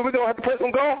good. Sure, we're going to have to play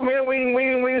some golf, man. We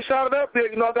ain't shot it up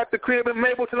there. I got the crib in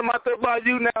Mapleton. I'm out there by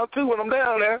you now, too, when I'm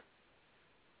down there.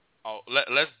 Oh,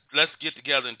 let's get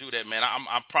together and do that, man.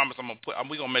 I promise we're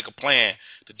going to make a plan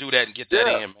to do that and get that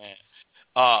in, man.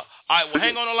 All right, well,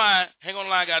 hang on the line.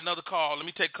 I got another call. Let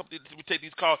me take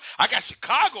these calls. I got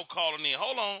Chicago calling in.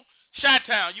 Hold on.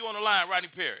 Chi-Town, you on the line, Rodney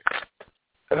Perry.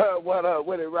 What up?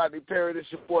 What it, Rodney Perry? This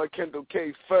your boy Kendall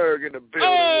K. Ferg in the building.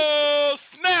 Oh,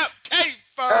 snap! K.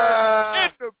 Ferg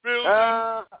in the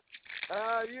building.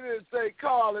 You didn't say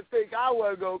call and think I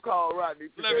wasn't going to call Rodney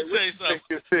today. Let me tell you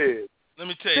something. Let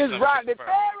me tell you something. This Rodney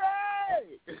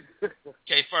Perry!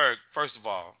 K. Ferg, first of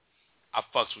all, I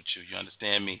fucks with you. You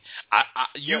understand me?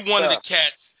 You yes, one sir. of the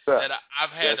cats sir. that I've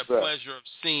had the pleasure of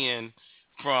seeing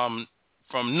from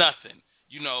nothing.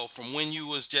 You know, from when you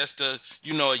was just a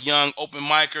young open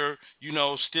micer,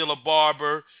 still a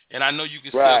barber, and I know you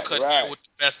can still cut hair with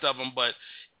the best of them, but,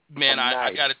 man,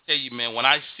 I got to tell you, man, when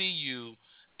I see you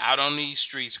out on these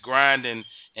streets grinding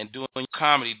and doing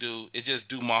comedy, dude, it just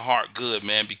do my heart good,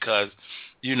 man, because,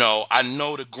 I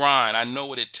know the grind. I know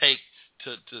what it takes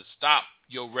to stop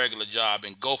your regular job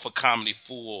and go for comedy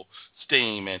full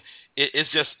steam, and it's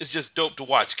just dope to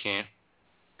watch, Ken.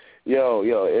 Yo,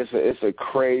 it's a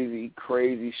crazy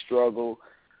struggle,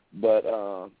 but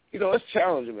it's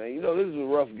challenging, man. This is a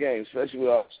rough game, especially with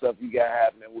all the stuff you got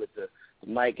happening with the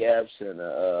Mike Epps and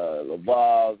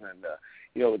Lavals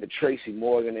and with the Tracy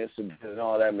Morgan incident and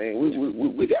all that, man.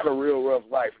 We got a real rough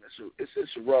life, and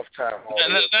it's a rough time.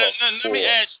 Let me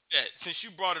ask you that, since you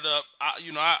brought it up.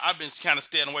 I've been kind of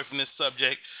staying away from this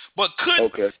subject, but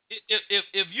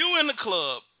if you in the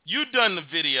club, you done the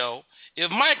video. If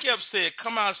Mike Epps said,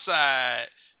 "Come outside,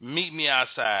 meet me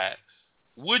outside,"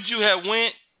 would you have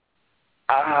went?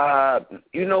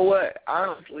 You know what?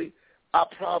 Honestly, I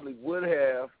probably would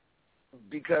have,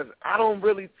 because I don't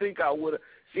really think I would have.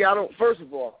 See, first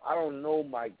of all, I don't know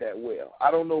Mike that well. I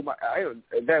don't know I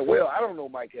don't know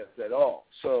Mike Epps at all.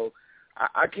 So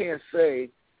I can't say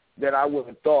that I would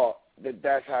have thought that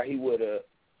that's how he would have,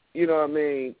 you know what I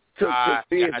mean, took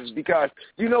business. Because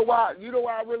you know why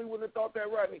I really wouldn't have thought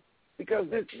that, Rodney? Because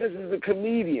this is a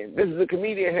comedian. This is a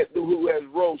comedian who has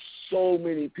roast so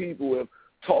many people, have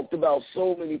talked about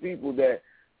so many people, that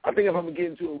I think if I'm going to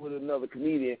get into it with another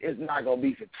comedian, it's not going to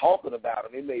be for talking about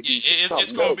him. It may be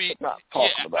something else, but not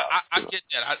talking about him. I get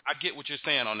that. I get what you're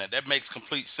saying on that. That makes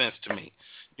complete sense to me.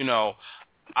 This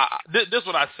is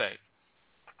what I say.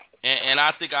 And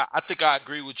I think I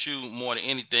agree with you more than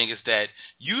anything, is that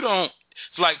you don't.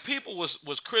 It's like people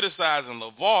was criticizing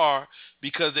LeVar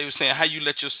because they were saying, how you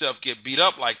let yourself get beat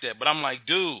up like that. But I'm like,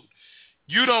 dude,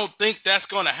 you don't think that's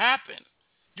going to happen.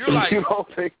 You're like, you don't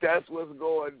think that's what's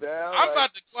going down? I'm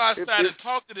about to go outside and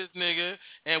talk to this nigga,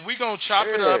 and we're going to chop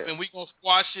it up, and we're going to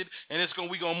squash it, and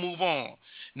we're going to move on.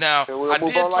 Now, I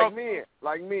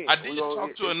did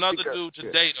talk to another dude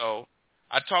today, though.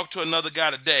 I talked to another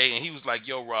guy today, and he was like,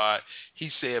 yo, Rod, he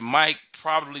said Mike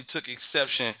probably took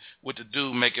exception with the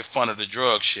dude making fun of the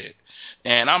drug shit.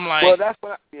 And I'm like, well, that's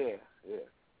what yeah.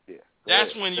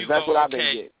 That's when you that's go, what I've been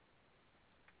okay, getting.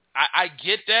 I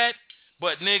get that,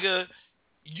 but, nigga,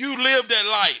 you live that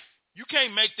life. You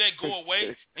can't make that go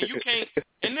away, and you can't.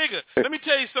 And, nigga, let me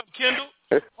tell you something, Kendall.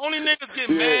 Only niggas get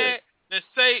mad that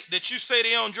you say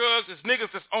they on drugs is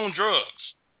niggas that's on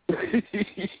drugs.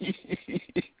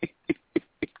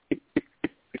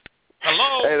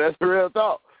 Hello? Hey, that's the real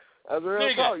talk. That's the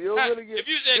real talk. You don't really get, if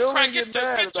you say crack, you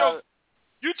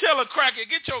tell a crackhead,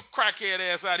 get your crackhead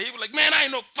ass out of here. He was like, man, I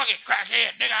ain't no fucking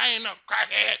crackhead, nigga. I ain't no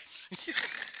crackhead.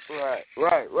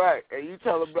 Right. And you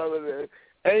tell a brother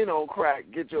that ain't on crack,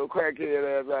 get your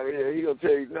crackhead ass out of here. He gonna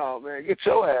tell you, no, man, get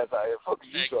your ass out of here. Fuck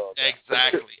you talking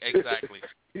about. Exactly.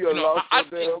 You lost your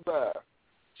damn mind.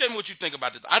 Tell me what you think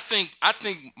about this. I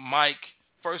think Mike,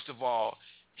 first of all,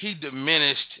 he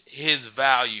diminished his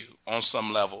value on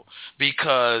some level,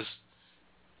 because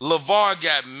LeVar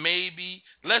got maybe,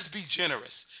 let's be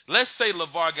generous, let's say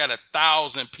LeVar got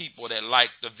 1,000 people that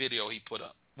liked the video he put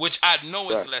up, which I know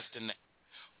is less than that.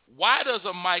 Why does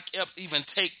a Mike Epps even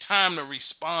take time to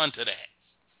respond to that?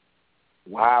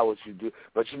 Why would you do?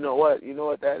 But you know what? You know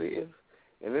what that is?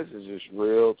 And this is just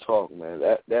real talk, man.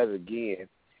 That again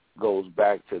goes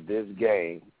back to this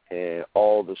game and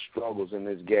all the struggles in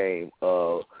this game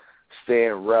of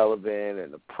staying relevant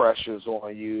and the pressures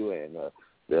on you and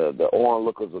the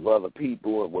onlookers of other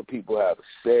people and what people have to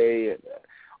say and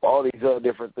all these other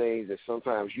different things that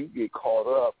sometimes you get caught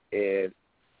up in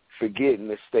forgetting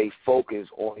to stay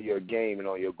focused on your game and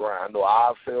on your grind. I know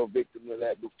I fell victim to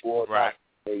that before. Right.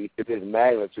 Maybe to this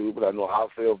magnitude, but I know I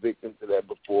fell victim to that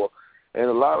before, and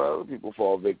a lot of other people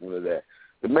fall victim to that.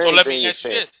 The main thing is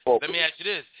staying focused. Let me ask you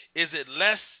this.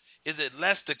 Is it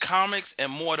less the comics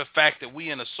and more the fact that we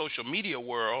in a social media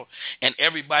world and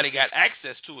everybody got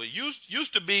access to it?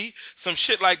 Used to be some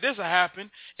shit like this will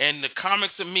happen and the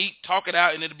comics will meet, talk it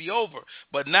out, and it'll be over.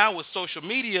 But now with social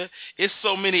media, it's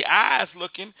so many eyes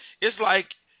looking. It's like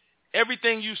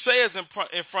everything you say is in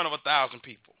front of 1,000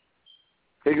 people.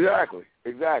 Exactly.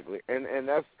 And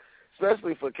that's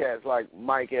especially for cats like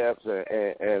Mike Epps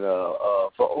and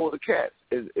for older cats,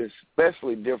 it's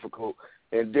especially difficult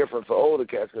and different for older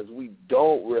cats because we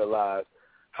don't realize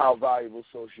how valuable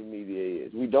social media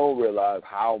is. We don't realize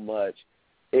how much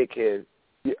it can.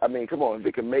 I mean, come on, if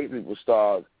it can make people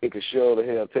stars, it can show the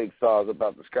hell take stars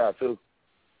about the sky too.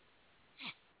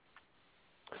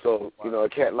 So, a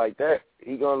cat like that,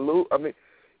 he gonna lose. I mean,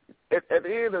 at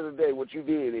the end of the day, what you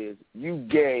did is you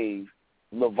gave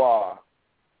LeVar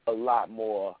a lot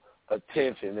more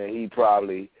attention than he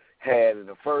probably had in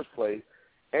the first place.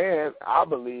 And I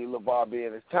believe LeVar,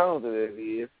 being as talented as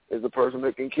he is a person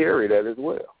that can carry that as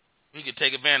well. He could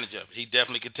take advantage of it. He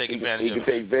definitely could take advantage of it. He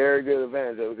could take very good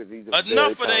advantage of it because he's a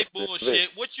Enough very of that bullshit.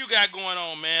 What you got going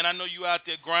on, man? I know you out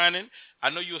there grinding. I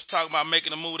know you was talking about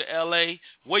making a move to L.A.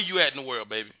 Where you at in the world,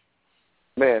 baby?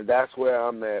 Man, that's where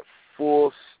I'm at.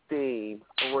 Full steam.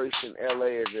 Operation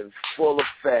L.A. is in full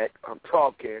effect. I'm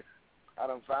talking. I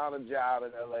done found a job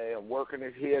in L.A. I'm working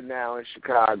it here now in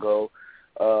Chicago.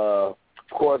 Of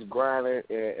course, grinding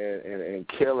and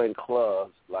killing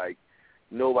clubs like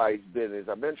nobody's business.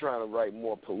 I've been trying to write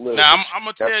more political. Now I'm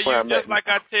gonna tell you just like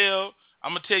I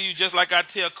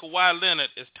tell Kawhi Leonard,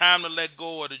 it's time to let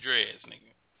go of the dreads,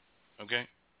 nigga. Okay.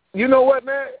 You know what,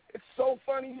 man? It's so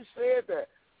funny you said that.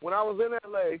 When I was in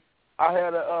L.A., I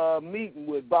had a meeting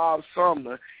with Bob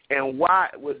Sumner, and why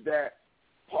was that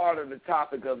part of the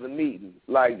topic of the meeting?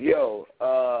 Like, we're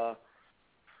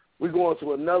going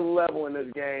to another level in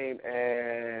this game,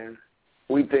 and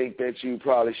we think that you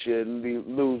probably should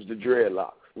lose the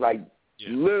dreadlocks. Like,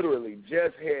 literally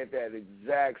just had that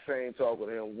exact same talk with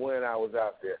him when I was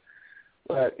out there.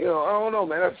 But, I don't know,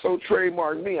 man. That's so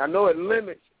trademark me. I know it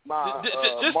limits my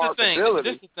marketability.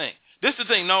 This is the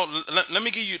thing. No, let me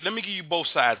give you both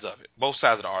sides of it, both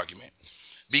sides of the argument.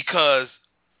 Because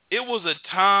it was a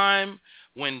time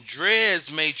when dreads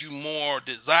made you more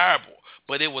desirable,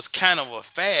 but it was kind of a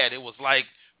fad. It was like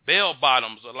bell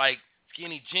bottoms or like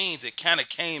skinny jeans. It kind of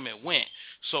came and went.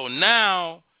 So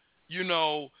now,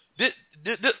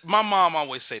 my mom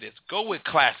always say this: go with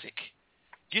classic.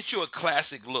 Get you a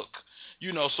classic look.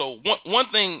 So one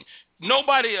thing,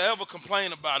 nobody will ever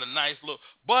complain about a nice look,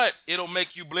 but it'll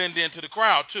make you blend into the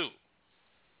crowd too.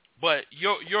 But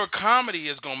your comedy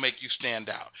is gonna make you stand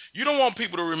out. You don't want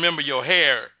people to remember your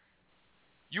hair.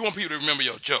 You want people to remember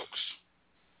your jokes.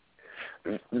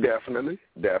 Definitely.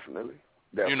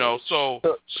 So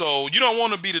you don't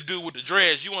want to be the dude with the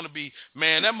dreads. You want to be,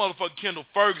 man, that motherfucker Kendall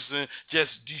Ferguson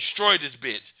just destroyed this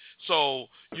bitch. So,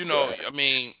 I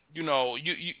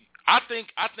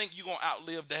think you're going to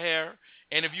outlive the hair.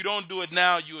 And if you don't do it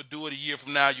now, you'll do it a year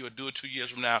from now. You'll do it 2 years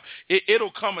from now.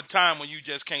 It'll come a time when you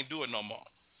just can't do it no more.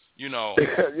 Yeah.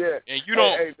 And you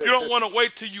don't want to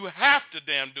wait till you have to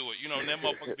damn do it. That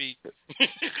motherfucker be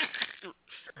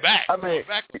back. I mean,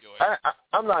 back with your ass.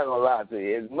 I'm not gonna lie to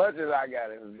you. As much as I got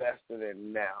invested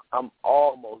in now, I'm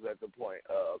almost at the point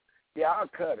of I'll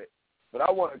cut it, but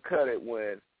I want to cut it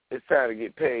when it's time to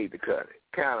get paid to cut it.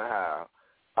 Kind of how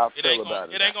I feel about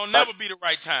it. It ain't gonna never be the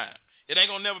right time. It ain't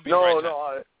gonna never be the right time.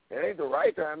 No, it ain't the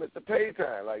right time. It's the pay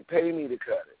time. Like, pay me to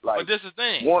cut it. Like, but this is the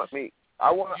thing. Want me?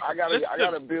 I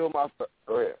gotta build my stuff.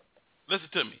 Go ahead. Listen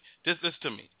to me. Listen to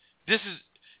me.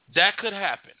 That could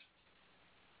happen.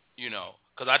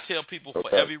 Because I tell people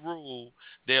for every rule,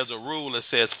 there's a rule that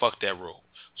says fuck that rule.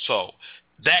 So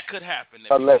that could happen.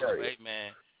 Say,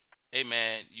 hey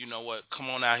man, you know what?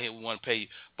 Come on out here. We want to pay you.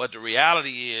 But the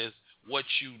reality is, what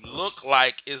you look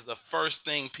like is the first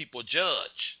thing people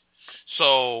judge.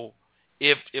 So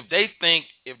if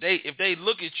they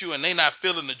look at you and they not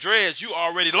feeling the dreads, you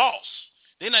already lost.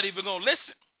 They're not even gonna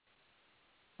listen.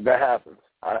 That happens.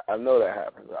 I know that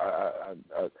happens.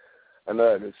 I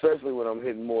know that, especially when I'm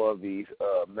hitting more of these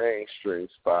mainstream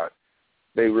spots.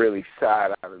 They really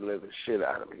side out and live the shit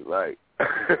out of me, like.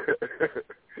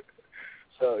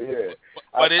 So yeah,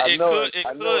 but I know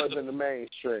it's in the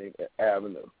mainstream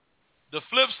avenue. The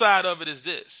flip side of it is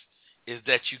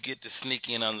that you get to sneak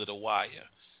in under the wire.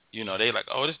 They like,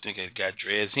 oh, this nigga got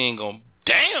dreads. He ain't gonna.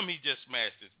 Damn, he just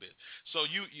smashed this bitch. So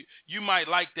you might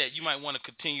like that. You might want to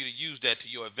continue to use that to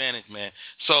your advantage, man.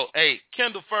 So, hey,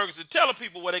 Kendall Ferguson, tell the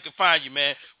people where they can find you,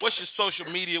 man. What's your social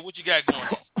media? What you got going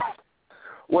on?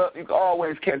 Well, you can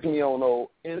always catch me on old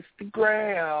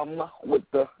Instagram with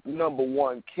the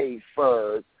 #1 K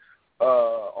Ferg.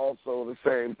 Also the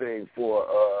same thing for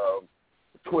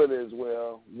Twitter as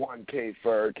well, 1K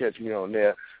Ferg. Catch me on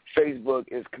there. Facebook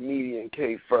is Comedian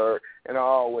K Ferg, and I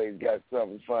always got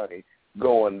something funny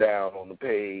going down on the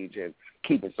page and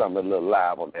keeping something a little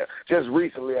live on there. Just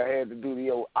recently, I had to do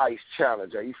the old ice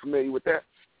challenge. Are you familiar with that?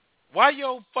 Why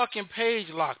your fucking page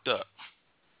locked up?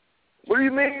 What do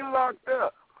you mean locked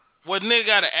up? What nigga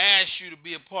gotta ask you to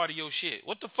be a part of your shit?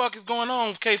 What the fuck is going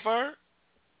on, K-Ferg?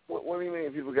 What do you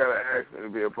mean people gotta ask me to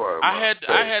be a part of I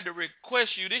had to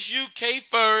request you. This you,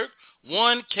 K-Ferg,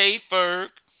 one K-Ferg.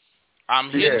 I'm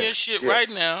hitting your shit right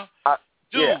now. I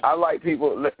like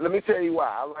people. Let me tell you why.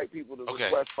 I like people to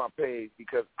request my page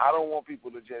because I don't want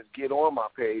people to just get on my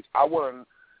page. I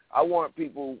want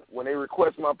people, when they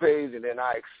request my page and then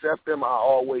I accept them, I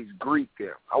always greet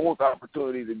them. I want the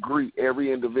opportunity to greet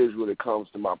every individual that comes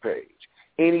to my page.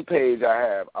 Any page I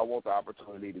have, I want the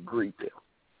opportunity to greet them.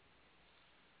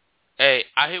 Hey,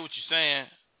 I hear what you're saying,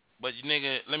 but you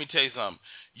nigga, let me tell you something.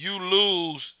 You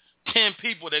lose 10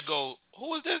 people that go,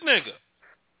 who is this nigga?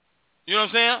 You know what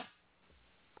I'm saying?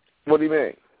 What do you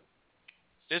mean?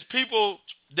 There's people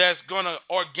that's going to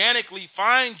organically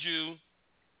find you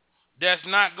that's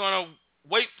not going to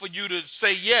wait for you to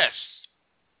say yes.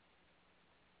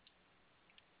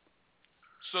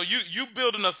 So you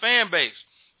building a fan base.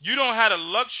 You don't have the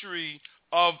luxury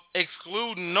of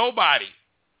excluding nobody.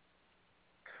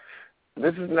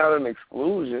 This is not an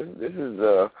exclusion. This is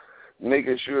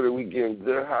making sure that we give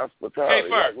good hospitality. Hey,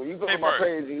 like when you go to my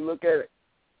page and you look at it,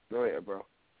 go ahead, bro.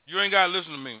 You ain't got to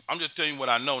listen to me. I'm just telling you what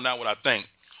I know, not what I think.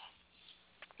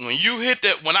 When you hit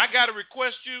that, when I got to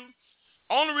request you,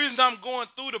 only reason I'm going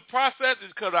through the process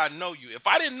is because I know you. If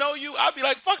I didn't know you, I'd be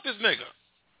like, fuck this nigga.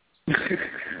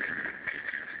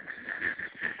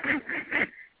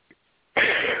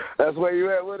 That's where you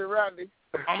at with it, Rodney.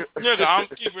 I'm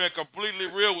keeping it completely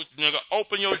real with you, nigga.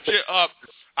 Open your shit up.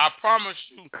 I promise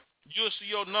you'll see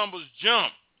your numbers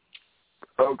jump.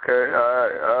 Okay, all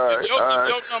right.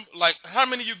 Your number, like, how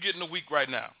many you getting a week right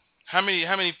now? How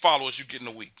many followers you getting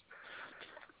a week?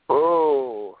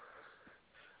 Oh,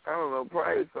 I don't know,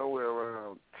 probably somewhere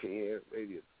around 10,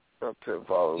 maybe about 10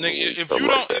 followers. Nigga,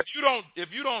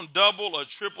 if you don't double or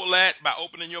triple that by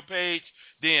opening your page,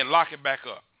 then lock it back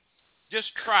up.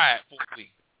 Just try it for a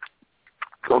week.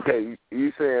 Okay,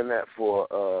 you saying that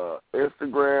for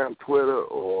Instagram, Twitter,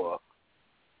 or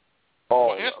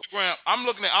all? For Instagram, I'm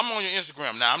on your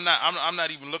Instagram now. I'm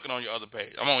not even looking on your other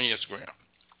page. I'm on your Instagram.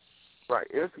 Right,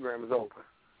 Instagram is open,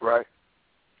 right?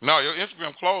 No, your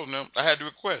Instagram closed now. I had to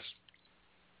request.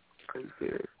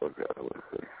 Okay.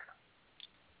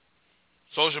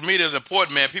 Social media is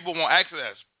important, man. People want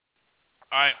access.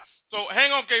 All right. So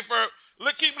hang on, K-Ferg.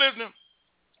 Keep listening.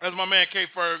 That's my man,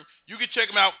 K-Ferg. You can check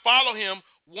him out. Follow him,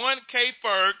 one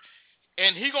K-Ferg,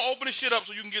 and he going to open the shit up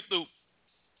so you can get through.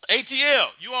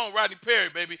 ATL, you on Rodney Perry,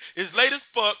 baby. It's late as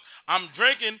fuck. I'm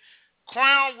drinking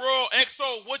Crown Royal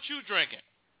XO. What you drinking?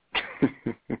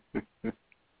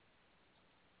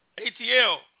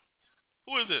 ATL.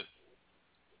 Who is this?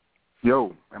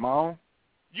 Yo, am I on?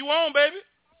 You on, baby?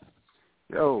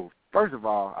 Yo, first of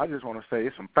all, I just want to say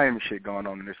it's some famous shit going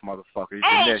on in this motherfucker. It's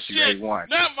oh, your nephew, shit. A1.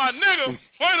 Now, my nigga,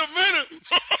 wait a minute.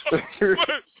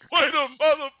 wait a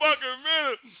motherfucking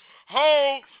minute.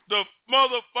 Hold the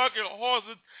motherfucking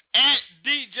horses at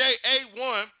DJ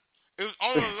A1 is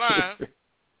on the line.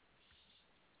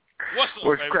 What's up,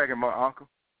 What's baby? cracking, my uncle?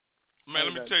 Man,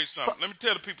 let me tell you something. Let me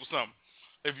tell the people something.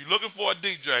 If you're looking for a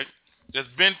DJ that's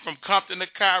been from Compton to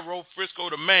Cairo, Frisco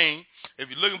to Maine, if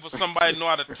you're looking for somebody know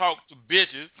how to talk to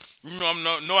bitches, know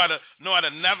how to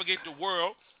navigate the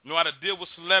world, know how to deal with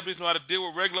celebrities, know how to deal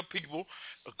with regular people,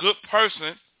 a good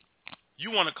person, you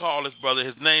want to call this brother.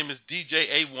 His name is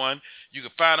DJ A1. You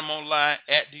can find him online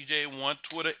at DJ A1,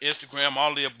 Twitter, Instagram,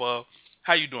 all the above.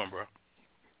 How you doing, bro?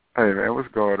 Hey, man, what's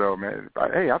going on, man?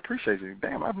 Hey, I appreciate you.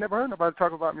 Damn, I've never heard nobody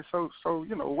talk about me so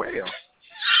well.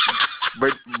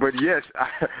 But yes,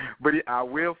 I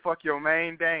will fuck your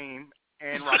main dame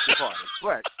and rock your party.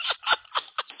 What?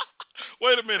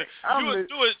 Wait a minute. You would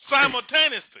do it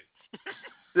simultaneously.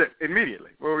 Yeah,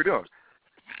 immediately. What are we doing?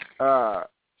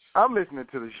 I'm listening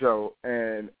to the show,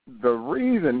 and the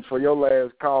reason for your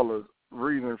last caller's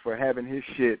reason for having his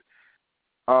shit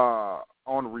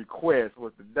on request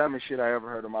was the dumbest shit I ever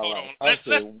heard in my life. Let's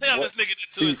tell this nigga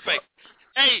to his face.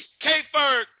 Hey,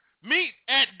 K-Ferg, meet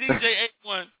at DJ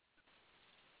A1.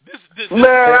 Man,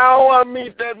 I don't want to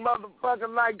meet that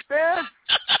motherfucker like that.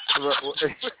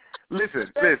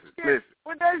 Listen.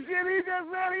 With that shit he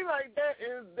just said, he like, that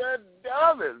is the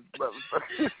dumbest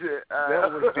motherfucker shit.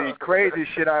 That was the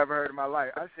craziest shit I ever heard in my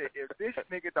life. I said, if this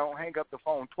nigga don't hang up the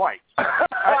phone twice,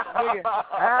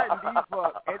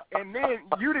 and then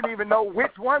you didn't even know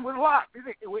which one was locked. It's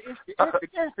the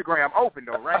Instagram open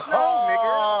though, right? No,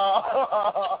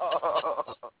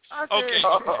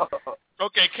 nigga.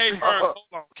 Okay,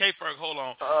 K-Ferg, hold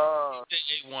on.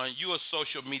 A1, you a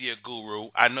social media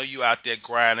guru. I know you out there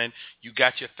grinding. You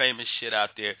got your famous shit out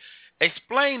there.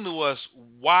 Explain to us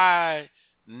why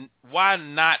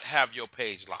not have your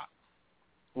page locked?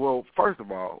 Well, first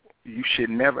of all, you should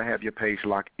never have your page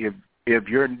locked if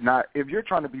you're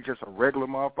trying to be just a regular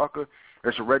motherfucker,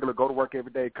 that's a regular go to work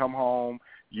every day, come home,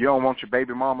 you don't want your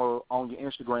baby mama on your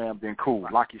Instagram, then cool,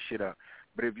 lock your shit up.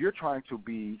 But if you're trying to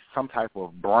be some type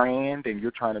of brand and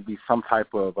you're trying to be some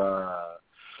type of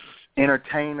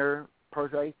entertainer per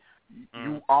se,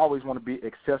 you always want to be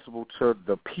accessible to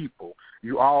the people.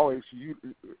 You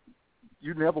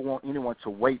never want anyone to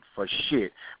wait for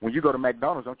shit. When you go to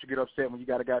McDonald's, don't you get upset when you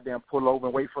got to goddamn pull over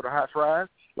and wait for the hot fries?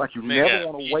 Like you never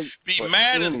want to wait for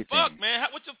mad anything. As fuck, man.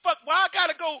 What the fuck? Why I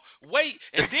gotta go wait?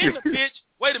 And then the bitch,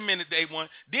 wait a minute, day one.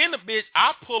 Then the bitch,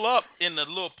 I pull up in the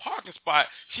little parking spot.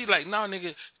 She like, no,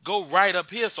 nigga, go right up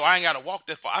here so I ain't gotta walk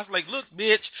that far. I was like, look,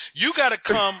 bitch, you gotta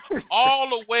come all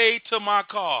the way to my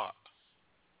car.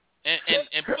 And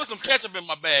put some ketchup in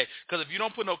my bag. Because if you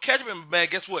don't put no ketchup in my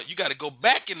bag, guess what? You got to go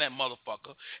back in that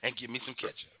motherfucker and give me some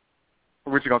ketchup.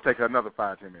 Which is going to take another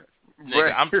 5-10 minutes.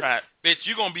 Nigga, I'm trying. Bitch,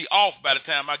 you're going to be off by the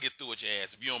time I get through with your ass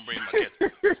if you don't bring my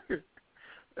ketchup.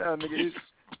 Nigga,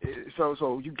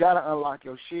 so you got to unlock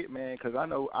your shit, man, because I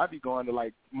know I be going to,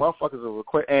 like, motherfuckers will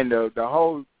request, and the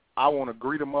whole, I want to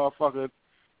greet a motherfucker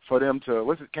for them to,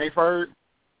 what's it, K-Ferg?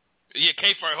 Yeah,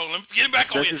 K-Ferg, hold on. Let me get him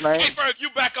back on here. K-Ferg, you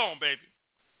back on, baby.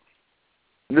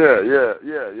 Yeah.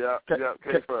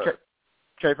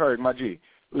 K-Ferg, my G.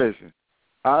 Listen,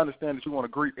 I understand that you want to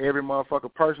greet every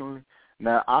motherfucker personally.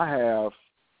 Now, I have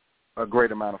a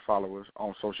great amount of followers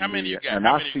on social media, and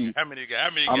I see. How many you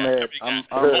got?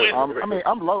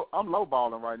 I'm low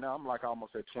balling right now. I'm like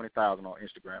almost at 20,000 on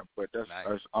Instagram, but that's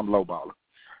I'm low balling.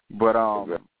 But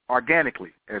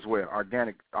organically as well,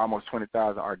 almost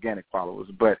 20,000 organic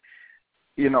followers. But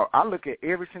you know, I look at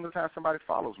every single time somebody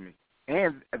follows me.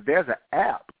 And there's an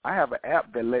app. I have an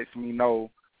app that lets me know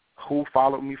who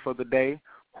followed me for the day,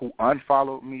 who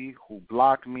unfollowed me, who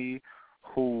blocked me,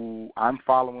 who I'm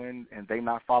following and they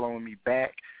not following me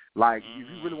back. Like, if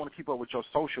you really want to keep up with your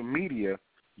social media,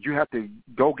 you have to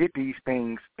go get these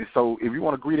things. And so if you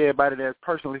want to greet everybody that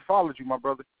personally followed you, my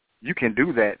brother, you can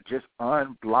do that. Just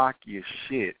unblock your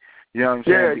shit. You know what I'm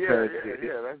saying?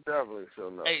 Yeah, that's definitely so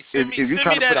nice. Hey, send me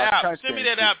that app. Send me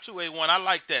that app too, A1. I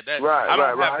like that. Right.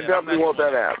 I definitely want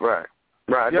that app. Right.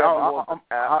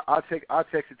 I'll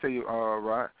text it to you,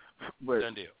 Rod. But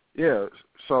done deal. Yeah.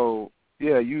 So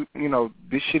you know,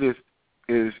 this shit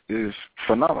is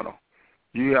phenomenal.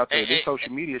 You out there, this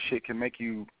social media shit can make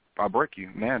you or break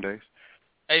you nowadays.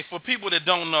 Hey, for people that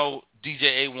don't know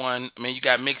DJ A1, man, you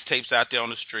got mixtapes out there on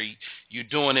the street. You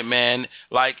doing it, man.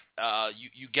 Like,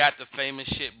 you got the famous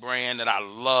shit brand that I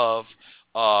love.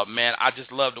 Man, I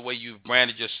just love the way you've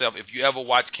branded yourself. If you ever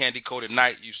watch Candy Coated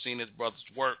Night, you've seen his brother's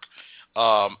work.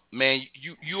 Man,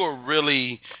 you are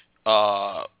really,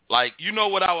 like, you know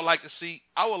what I would like to see?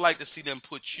 I would like to see them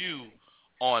put you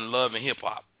on Love and Hip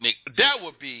Hop. Nick, that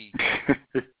would be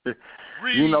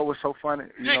You know what's so funny?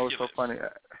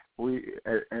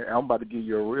 I'm about to give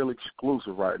you a real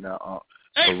exclusive right now.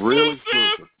 A real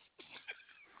exclusive.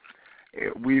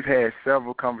 We've had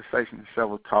several conversations,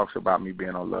 several talks about me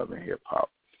being on Love and Hip Hop.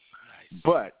 Nice.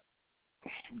 But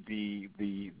the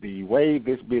way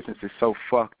this business is so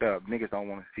fucked up, niggas don't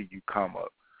want to see you come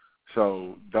up.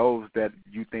 So those that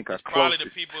you think are closest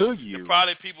to you,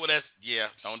 probably people that's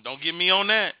don't get me on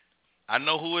that. I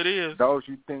know who it is. Those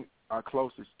you think are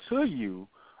closest to you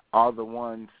are the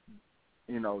ones,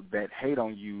 you know, that hate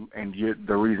on you, and you're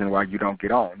the reason why you don't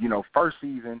get on. You know, first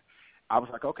season, I was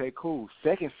like, okay, cool.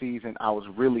 Second season, I was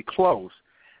really close.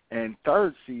 And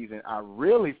third season, I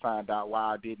really found out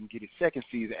why I didn't get it second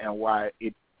season and why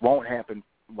it won't happen,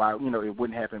 why, you know, it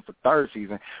wouldn't happen for third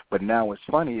season. But now what's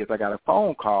funny is I got a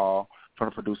phone call from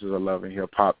the producers of Love and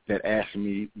Hip Hop that asked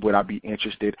me would I be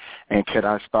interested and could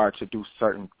I start to do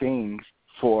certain things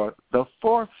for the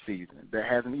fourth season that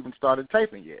hasn't even started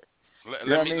taping yet.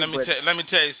 Let me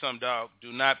tell you something, dog.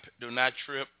 Do not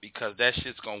trip, because that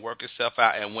shit's gonna work itself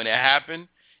out, and when it happens,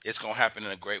 it's gonna happen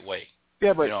in a great way.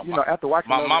 Yeah, but you know after watching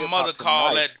my mother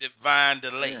called that divine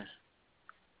delay. Yeah.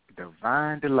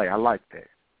 Divine delay. I like that.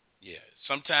 Yeah.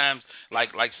 Sometimes,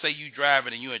 like say you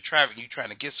driving and you in traffic, and you trying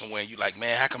to get somewhere, and you like,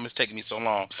 man, how come it's taking me so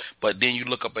long? But then you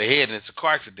look up ahead and it's a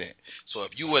car accident. So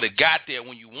if you would have got there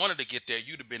when you wanted to get there,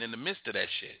 you'd have been in the midst of that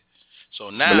shit. So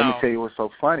now, but let me tell you what's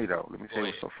so funny though.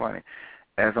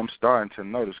 As I'm starting to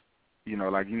notice, you know,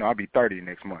 like, you know, I'll be 30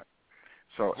 next month.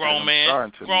 So grown man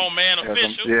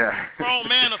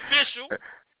official.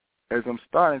 As I'm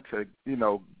starting to, you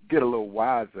know, get a little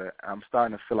wiser, I'm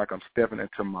starting to feel like I'm stepping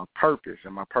into my purpose,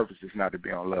 and my purpose is not to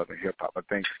be on Love and Hip Hop. I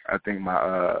think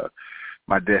my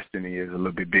destiny is a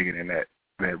little bit bigger than that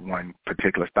one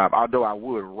particular stop. Although I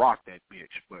would rock that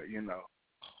bitch, but you know,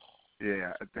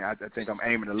 Yeah, I think I'm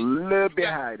aiming a little bit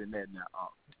higher than that now.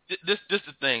 This the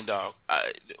thing, dog.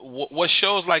 What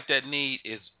shows like that need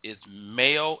is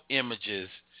male images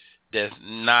that's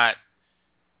not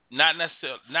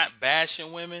necessarily not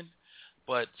bashing women,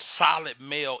 but solid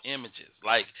male images.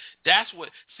 Like that's what.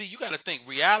 See, you got to think.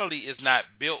 Reality is not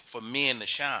built for men to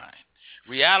shine.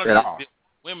 Reality is built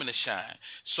for women to shine.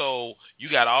 So you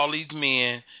got all these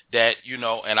men that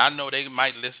and I know they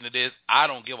might listen to this. I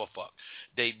don't give a fuck.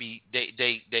 They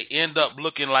end up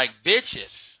looking like bitches.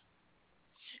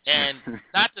 And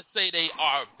not to say they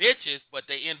are bitches, but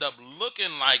they end up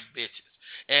looking like bitches.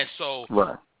 And so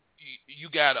you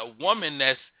got a woman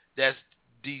that's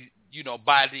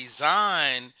by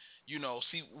design,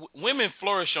 see, women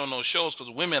flourish on those shows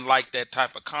because women like that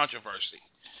type of controversy,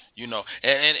 and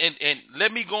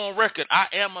let me go on record, I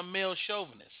am a male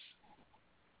chauvinist.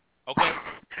 Okay?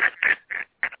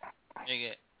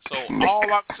 So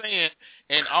all I'm saying,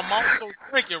 and I'm also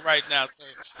drinking right now, so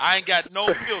I ain't got no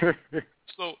filter.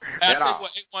 So I tell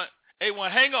you what,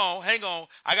 A1, hang on.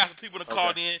 I got some people that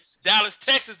called in. Dallas,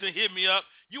 Texas, to hit me up.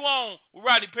 You on with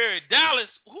Rodney Perry? Dallas,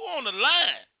 who on the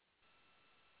line?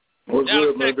 What's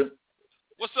Dallas, good, baby?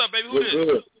 What's up, baby? Who What's this?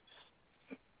 good?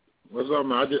 What's up,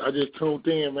 man? I just tuned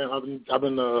in, man. I've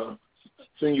been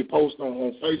seeing you post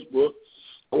on Facebook.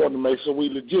 I wanted to make sure we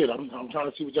legit. I'm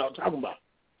trying to see what y'all talking about.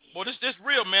 Well, this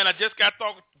real, man. I just got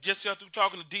through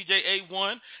talking to DJ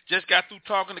A1. Just got through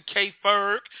talking to K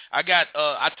Ferg. I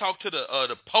talked to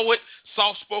the poet,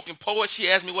 soft-spoken poet. She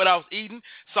asked me what I was eating.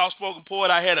 Soft-spoken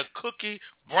poet. I had a cookie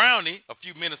brownie a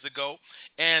few minutes ago,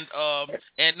 and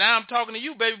now I'm talking to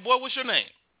you, baby boy. What's your name?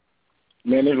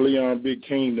 Man, it's Leon Big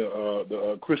King,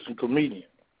 the Christian comedian.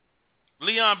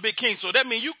 Leon Big King. So that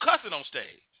means you cussing on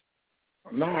stage.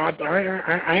 No, I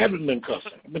haven't been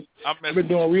cussing. I've been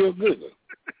doing real good.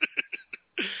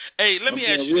 Hey, let me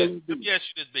ask you this,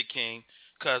 Big King,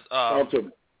 because I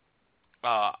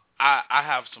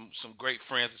have some great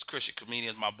friends as Christian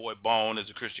comedians. My boy Bone is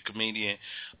a Christian comedian.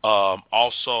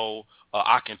 Also,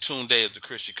 Akintunde is a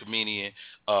Christian comedian.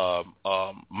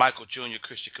 Michael Jr.,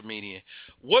 Christian comedian.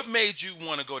 What made you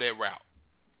want to go that route?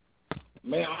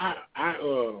 Man, I I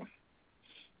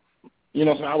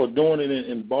was doing it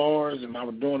in bars and I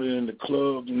was doing it in the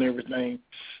clubs and everything.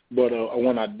 But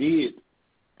when I did,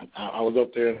 I was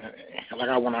up there,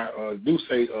 and when I do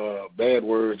say bad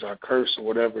words, I curse or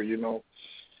whatever, I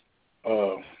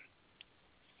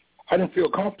didn't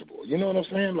feel comfortable. You know what I'm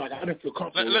saying? Like, I didn't feel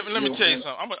comfortable. Let me tell you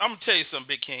something. I'm going to tell you something,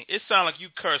 Big King. It sounds like you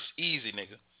curse easy,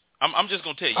 nigga. I'm just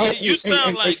going to tell you. You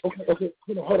sound like... Okay.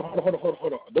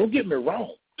 Hold on. Don't get me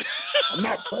wrong. I'm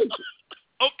not perfect.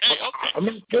 Okay.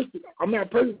 I'm not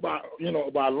perfect by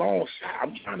a long shot.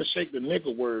 I'm trying to shake the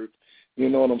nigga word. You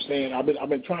know what I'm saying? I've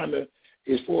been trying to,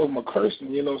 as far as my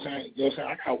cursing, you know what I'm saying?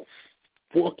 I got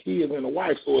 4 kids and a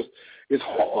wife, so it's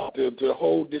hard to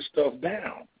hold this stuff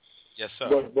down. Yes,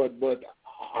 sir. But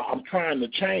I'm trying to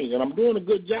change, and I'm doing a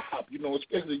good job,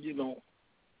 especially,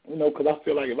 because I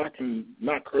feel like if I can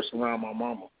not curse around my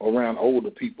mama, around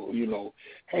older people,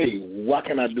 hey, why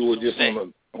can't I do it just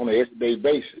on an everyday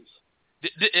basis?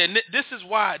 And this is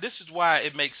why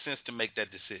it makes sense to make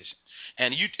that decision.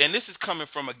 And this is coming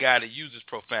from a guy that uses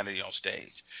profanity on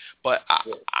stage. But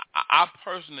I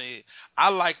personally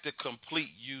like the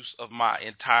complete use of my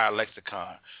entire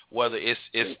lexicon, whether it's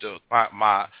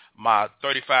my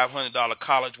 $3,500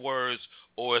 college words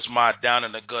or it's my down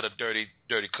in the gutter dirty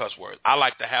cuss words. I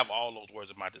like to have all those words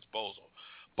at my disposal.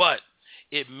 But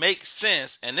it makes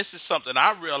sense, and this is something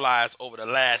I realized over the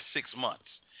last 6 months.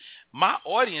 My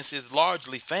audience is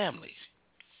largely families,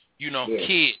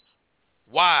 kids,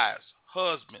 wives,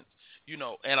 husbands,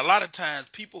 and a lot of times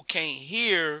people can't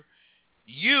hear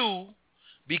you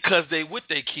because they with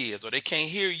their kids, or they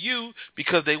can't hear you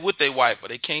because they with their wife, or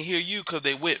they can't hear you because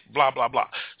they with blah, blah, blah.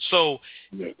 So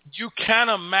you kind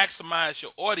of maximize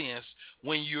your audience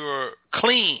when you're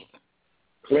clean.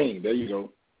 Clean, there you go.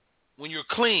 When you're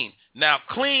clean. Now,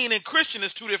 clean and Christian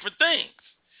is 2 different things.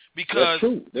 Because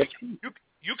That's true.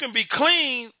 You can be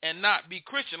clean and not be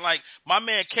Christian. Like my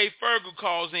man K Ferg who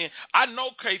calls in. I know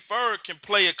K Ferg can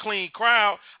play a clean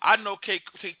crowd. I know K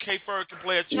Ferg can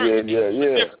play a church.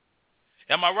 Yeah.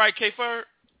 Am I right, K Ferg?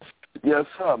 Yes,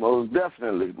 sir. Most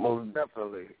definitely.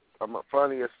 I'm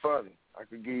funny as funny. I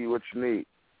can give you what you need.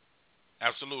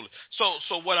 Absolutely.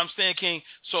 So what I'm saying, King.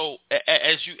 So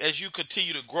as you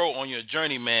continue to grow on your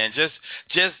journey, man, just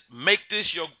make this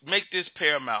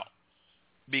paramount.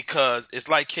 Because it's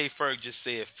like K Ferg just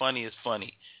said, funny is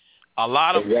funny. A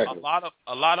lot of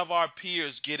our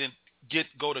peers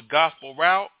go the gospel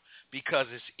route because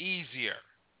it's easier.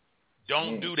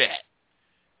 Don't do that.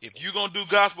 If you're gonna do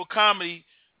gospel comedy,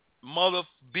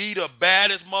 be the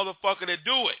baddest motherfucker that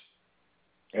do it.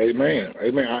 Amen.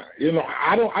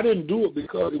 I didn't do it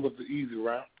because it was the easy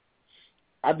route.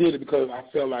 I did it because I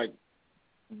felt like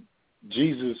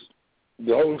Jesus,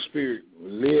 the Holy Spirit,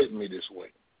 led me this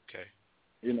way. Okay.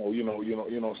 You know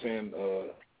what I'm saying?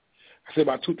 I said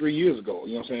about 2-3 years ago.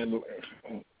 You know what I'm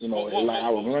saying? I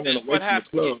was running away from the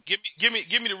club. Give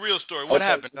me the real story. What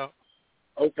happened, though?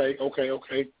 Okay.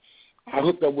 I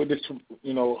hooked up with this,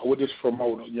 with this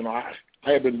promoter. I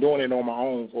had been doing it on my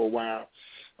own for a while.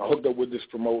 I hooked up with this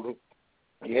promoter.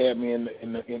 He had me in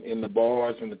the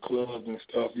bars and the clubs and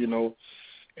stuff,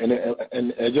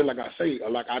 and just like I say,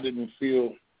 like I didn't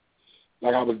feel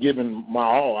like I was giving my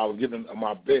all. I was giving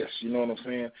my best, you know what I'm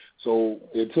saying? So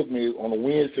it took me on a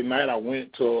Wednesday night. I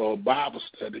went to a Bible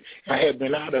study. I had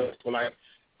been out of it for like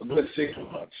a good 6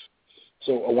 months.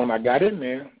 So when I got in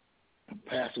there, the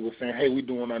pastor was saying, "Hey, we're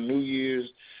doing our New Year's,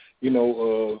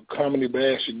 comedy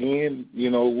bash again,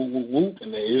 whoop, whoop, whoop."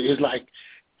 And it was like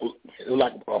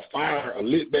a fire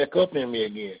lit back up in me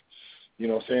again. You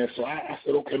know what I'm saying? So I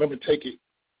said, okay, let me take it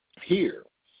here.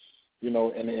 And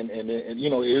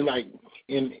it's like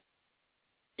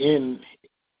in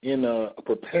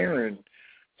preparing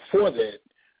for that,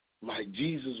 like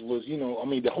Jesus was,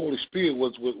 the Holy Spirit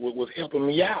was helping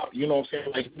me out. You know what I'm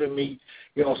saying? Like giving me,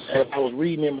 as I was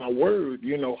reading in my word,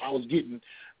 I was getting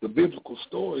the biblical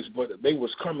stories, but they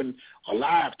was coming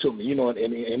alive to me, and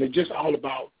it's just all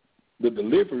about the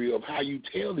delivery of how you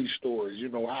tell these stories,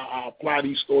 how I apply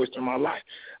these stories to my life.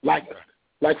 Like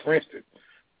for instance,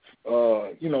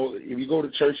 if you go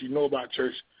to church, you know about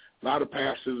church, a lot of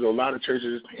pastors or a lot of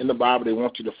churches in the Bible, they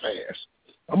want you to fast.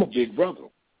 I'm a big brother.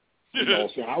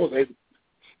 So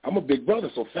I'm a big brother,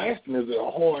 so fasting is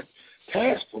a hard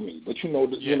task for me. But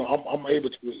I'm able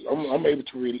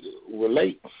to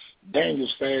relate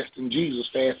Daniel's fasting, Jesus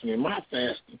fasting, and my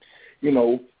fasting,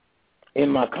 in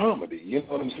my comedy. You know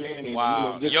what I'm saying? And,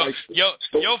 wow. Your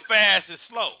fast is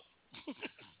slow.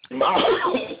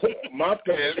 My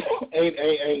fast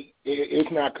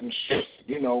it's not consistent.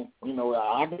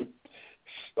 I can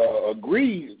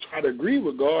try to agree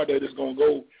with God that it's gonna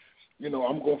go.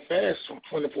 I'm gonna fast for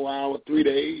 24 hours, 3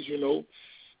 days.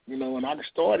 And I can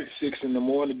start at 6 in the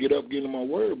morning, get up, get in my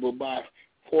word, but by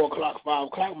 4 o'clock, 5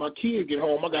 o'clock, my kids get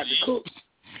home. I got to cook.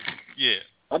 Yeah.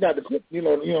 I got to cook. You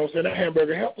know what I'm saying? That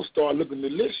hamburger helper start looking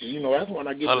delicious. That's when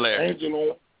I get the angel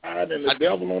on side and the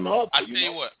devil on the other.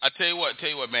 I tell you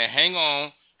what, man. Hang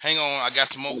on. I got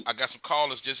some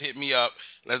callers just hit me up.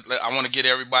 I want to get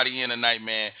everybody in tonight,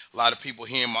 man. A lot of people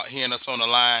hearing us on the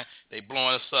line. They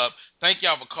blowing us up. Thank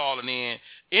y'all for calling in.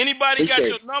 Anybody got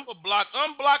your number blocked?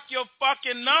 Unblock your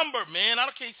fucking number, man. I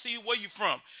can't see where you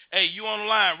from. Hey, you on the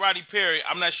line, Rodney Perry.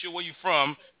 I'm not sure where you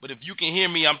from, but if you can hear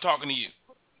me, I'm talking to you.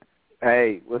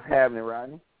 Hey, what's happening,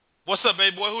 Rodney? What's up,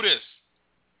 baby boy? Who this?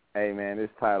 Hey, man, this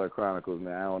Tyler Chronicles,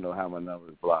 man. I don't know how my number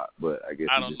is blocked, but I guess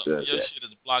I don't know. Your shit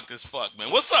is blocked as fuck,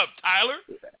 man. What's up, Tyler?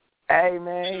 Hey,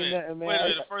 man. Wait a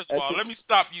minute. First of all, let me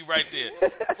stop you right there.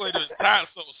 Wait a minute. Tyler,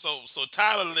 so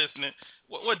Tyler listening.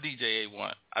 What DJ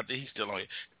A1? I think he's still on here.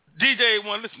 DJ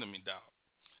A1, listen to me, dog.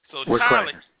 So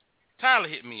Tyler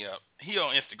hit me up. He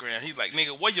on Instagram. He's like,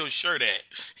 nigga, where your shirt at?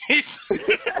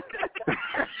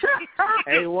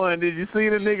 A1, did you see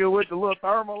the nigga with the little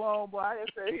thermal on, boy? I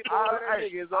just said,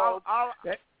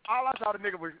 all I saw the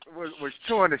nigga was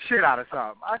chewing the shit out of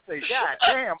something. I say, God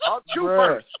damn, I'll chew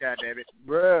first, God damn it.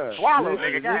 Bruh. Swallow,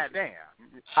 nigga, God damn.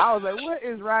 I was like, what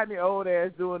is Rodney old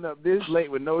ass doing up this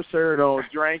late with no shirt on,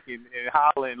 drinking and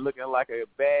hollering, looking like a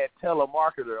bad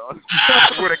telemarketer on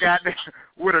with a goddamn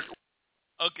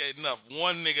Okay, enough.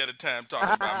 One nigga at a time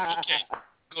talking about me. Okay,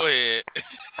 go ahead.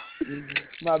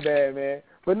 My bad, man.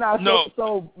 But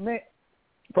so man,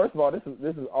 first of all, this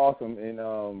is awesome.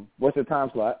 And what's your time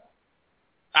slot?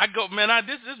 I go, man.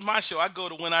 This is my show. I go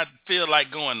to when I feel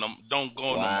like going. Don't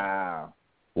go no more.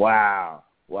 Wow,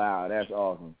 that's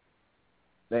awesome.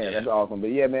 Man, that's awesome.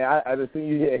 But yeah, man, I just seen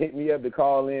you hit me up to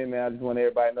call in, man. I just want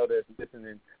everybody to know that's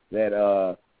listening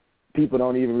that people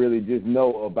don't even really just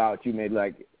know about you, man.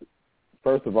 Like,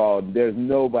 first of all, there's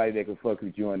nobody that can fuck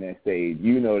with you on that stage.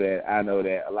 You know that. I know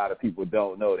that. A lot of people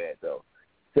don't know that, though.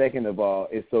 Second of all,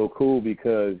 it's so cool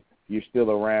because you're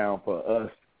still around for us,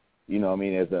 you know what I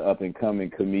mean, as the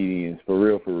up-and-coming comedians, for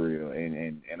real.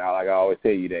 And like I always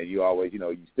tell you that you always,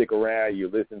 you stick around, you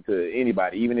listen to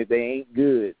anybody, even if they ain't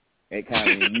good, and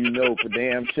kind of, for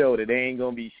damn sure that they ain't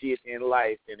going to be shit in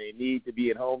life and they need to be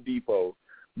at Home Depot,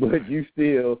 but you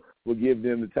still will give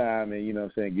them the time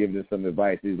and, give them some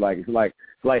advice. It's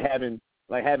like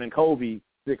having Kobe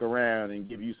stick around and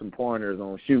give you some pointers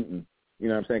on shooting. You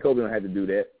know what I'm saying? Kobe don't have to do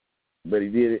that, but he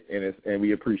did it, and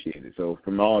we appreciate it. So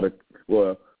from all the,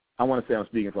 I want to say I'm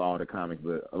speaking for all the comics,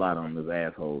 but a lot of them is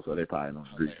assholes, so they probably don't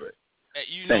agree. But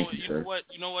thank you, sir.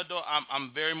 You know what though?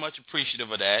 I'm very much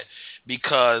appreciative of that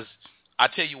because I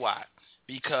tell you why.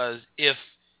 Because if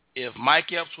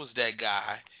Mike Epps was that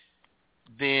guy,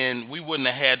 then we wouldn't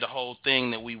have had the whole thing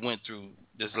that we went through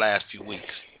this last few weeks.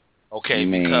 Okay,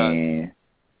 man.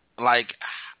 Because like,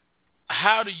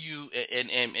 how do you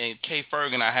and Kay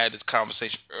Ferg and I had this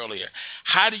conversation earlier.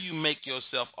 How do you make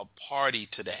yourself a party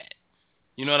to that?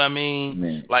 You know what I mean?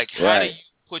 Man. Like, how do you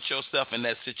put yourself in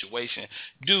that situation,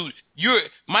 dude?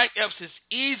 Mike Epps is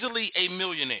easily a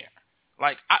millionaire.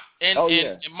 Like, and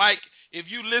Mike,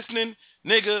 if you listening,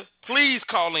 nigga, please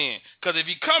call in. Because if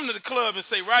you come to the club and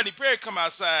say, Rodney Perry, come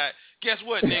outside, guess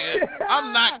what, nigga?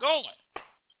 I'm not going.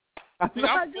 I'm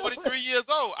 43 years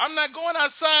old. I'm not going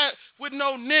outside with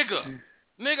no nigga.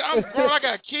 Nigga, I'm grown. I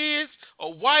got kids, a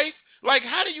wife. Like,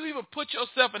 how do you even put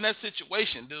yourself in that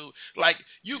situation, dude? Like,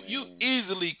 you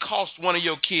easily cost one of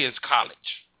your kids college.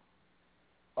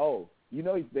 Oh,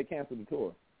 they canceled the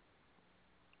tour.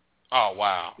 Oh,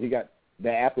 wow. He got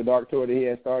the After Dark tour that he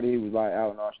had started. He was like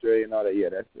out in Australia and all that. Yeah,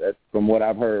 that's from what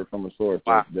I've heard from a source.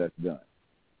 Wow. That's done.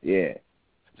 Yeah.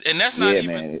 And that's not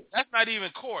that's not even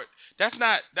court. That's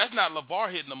not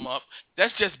LeVar hitting them up.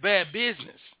 That's just bad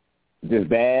business. Just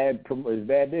bad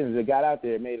business. It got out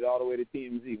there. It made it all the way to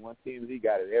TMZ. Once TMZ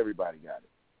got it, everybody got it.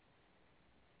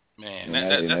 Man,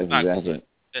 that's not exactly.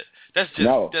 That's just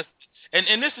no.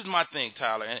 And this is my thing,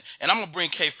 Tyler. And I'm gonna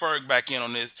bring Kay Ferg back in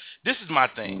on this. This is my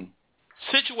thing.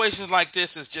 Situations like this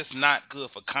is just not good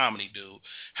for comedy, dude.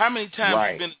 How many times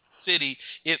have you been in the city?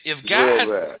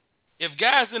 If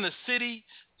guys in the city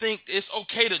think it's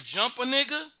okay to jump a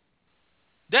nigga,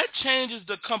 that changes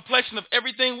the complexion of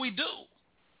everything we do.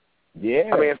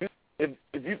 Yeah. I mean,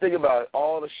 if you think about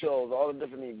all the shows, all the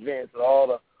different events, and all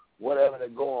the whatever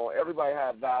that go on, everybody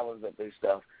has violence at their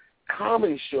stuff.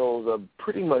 Comedy shows are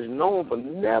pretty much known for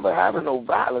never having no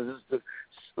violence.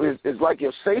 It's like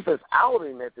your safest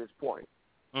outing at this point.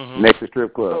 Mm-hmm. Next to a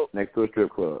strip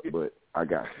club, but I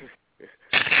got you.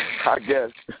 I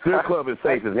guess. Strip club is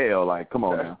safe as hell. Like, come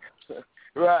on now.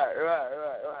 Right.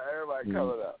 Everybody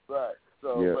coming up. Right.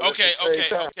 So yeah. Okay.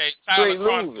 Tyler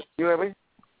Chronicles. You know what I mean?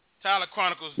 Tyler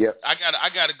Chronicles. Yep. I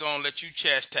gotta go and let you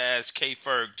chastise Kay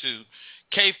Ferg too.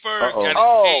 Kay Ferg got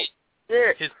his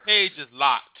page. His page is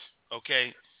locked.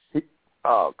 Okay.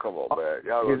 Oh, come on, man.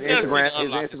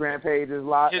 His Instagram page is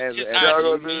locked. Y'all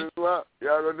gonna do this live?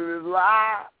 Y'all gonna do this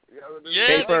live?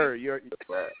 Kay Ferg, you're a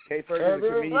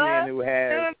comedian who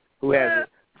has it.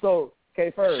 So,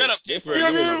 Kay Ferg. Shut up, Kay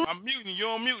Ferg. I'm muting. You're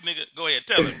on mute, nigga. Go ahead.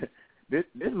 Tell him. This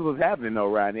is what's happening,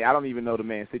 though, Rodney. I don't even know the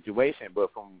man's situation,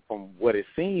 but from what it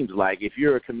seems like, if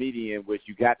you're a comedian, which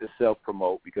you got to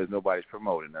self-promote because nobody's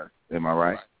promoting us, am I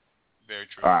right? Very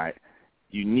true. All right.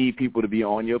 You need people to be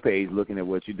on your page looking at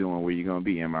what you're doing, where you're going to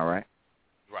be, am I right?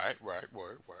 Word.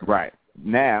 Right.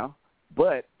 Now,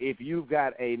 but if you've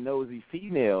got a nosy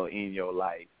female in your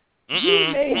life, you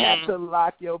may have to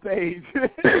lock your page.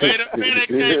 Wait a minute,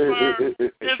 Kay Ferg.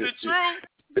 Is it true?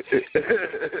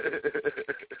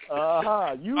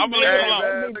 You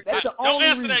that's the only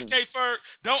reason. That, Kay Ferg.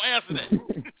 Don't answer that.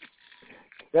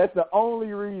 That's the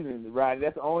only reason, right?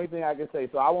 That's the only thing I can say.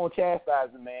 So I won't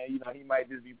chastise the man. He might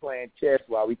just be playing chess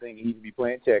while we think he should be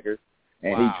playing checkers,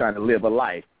 and he's trying to live a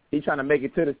life. He's trying to make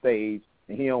it to the stage,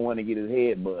 and he don't want to get his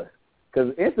head bust.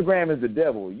 Because Instagram is the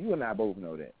devil. You and I both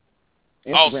know that.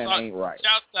 Instagram ain't right.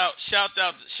 Shout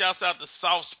out to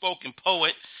Soft Spoken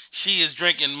Poet. She is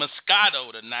drinking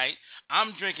Moscato tonight.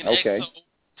 I'm drinking XO.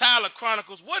 Tyler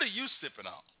Chronicles, what are you sipping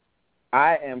on?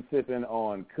 I am sipping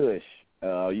on Kush.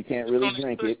 You can't really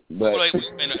drink it, but wait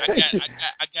a minute.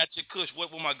 I got your Kush. Where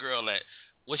my girl at?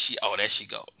 What's she? Oh, there she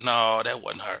go. No, that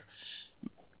wasn't her.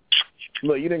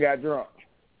 Look, you done got drunk.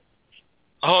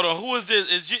 Hold on. Who is this?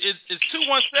 Is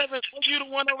 217? Was you the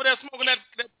one over there smoking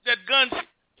that gun?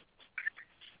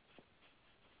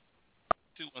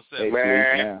 217.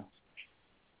 Man.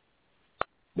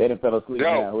 They done fell asleep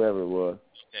now, whoever it was.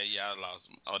 Okay, yeah, I lost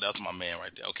him. Oh, that's my man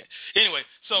right there. Okay. Anyway,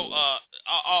 so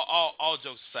all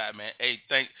jokes aside, man. Hey,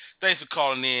 thanks for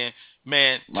calling in,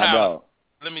 man. My Tyler, dog.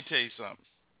 let me tell you something.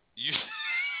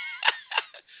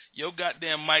 Your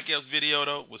goddamn Mike Epps video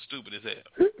though was stupid as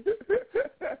hell.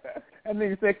 That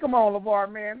nigga said, "Come on,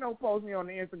 LeVar, man, don't post me on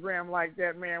the Instagram like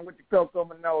that, man, with the coke on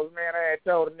my nose, man. I had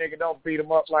told the nigga don't beat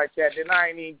him up like that. Then I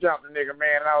ain't even jumped the nigga,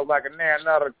 man. And I was like, a now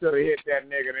nutter could have hit that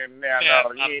nigga, then now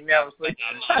nutter. You ain't never seen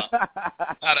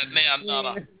Not a now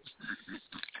nutter.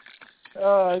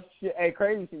 Oh shit! Hey,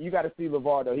 crazy shit. You got to see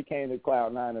LeVar though. He came to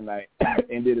Cloud9 tonight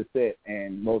and did a set,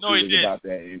 and most people was about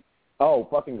that. And,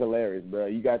 fucking hilarious, bro.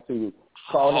 You got to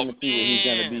call him and see what he's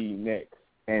gonna be next.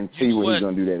 and see what he's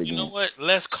gonna do that again. You know what?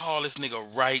 Let's call this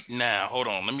nigga right now. Hold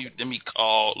on. Let me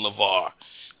call LeVar.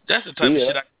 That's the type of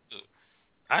shit I can do.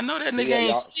 I know that nigga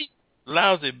ain't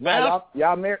lousy bastard.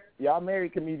 Y'all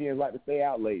married comedians like to stay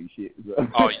out late and shit. So.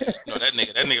 Oh yeah, no, that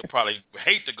nigga probably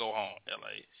hate to go home.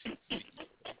 LA.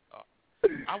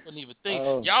 I wouldn't even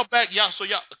think y'all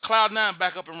Cloud9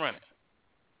 back up and running.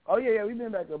 Oh yeah, we've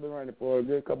been back up and running for a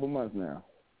good couple months now.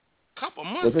 Couple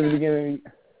months. Since the beginning.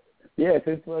 Yeah,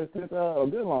 since a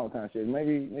good long time. Shit,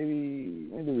 maybe.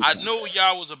 I knew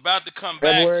y'all was about to come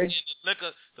February. back.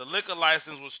 The liquor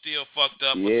license was still fucked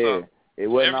up. Yeah, it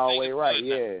wasn't all the way right.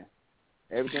 Now. Yeah,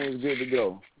 everything was good to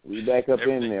go. We back up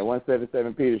in there,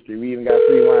 177 Peter Street. We even got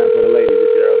free wine for the ladies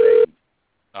at your old age.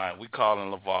 All right, we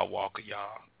calling LeVar Walker,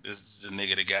 y'all. This is the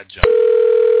nigga that got jumped.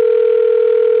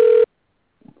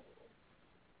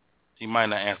 He might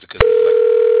not answer because it's like.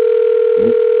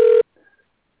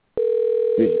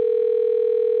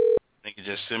 Nigga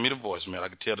just send me the voicemail. I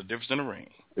can tell the difference in the ring.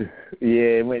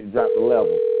 Yeah, it went and dropped the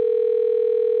level.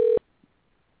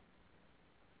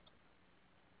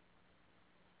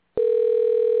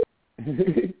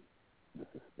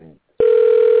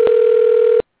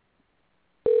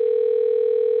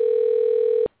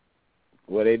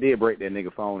 Well, they did break that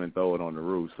nigga phone and throw it on the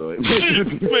roof, so it that's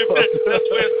the way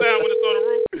it sounds when it's on the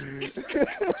roof.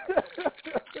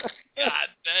 God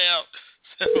damn.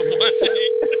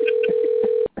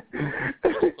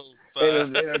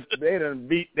 They done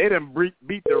beat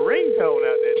the ringtone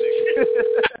out that nigga.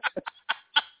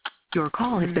 Your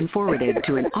call has been forwarded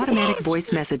to an automatic voice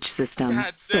message system.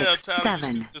 God damn,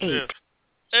 678.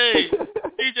 Hey,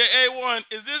 DJ A1,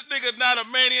 is this nigga not a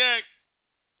maniac?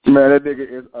 Man, that nigga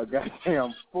is a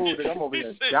goddamn fool. I'm over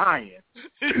here dying.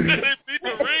 He said they beat the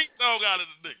ringtone out of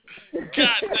the nigga.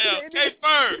 Goddamn. Hey,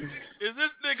 Bird, is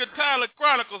this nigga Tyler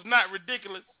Chronicles not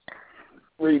ridiculous?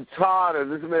 Retarded.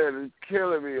 This man is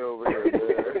killing me over here,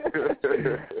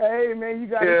 man. Hey, man, you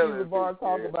got to see LeVar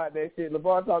talk about that shit.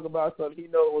 LeVar talk about something. He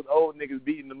know it was old niggas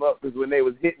beating them up because when they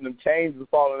was hitting them, chains was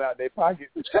falling out their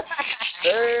pockets.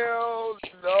 Hell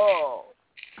no.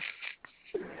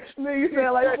 Nigga said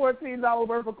like $14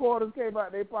 worth of quarters came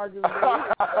out their pockets.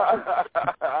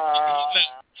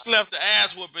 He left the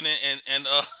ass whooping and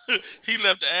he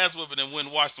left the ass whooping and went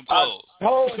and washed some clothes. I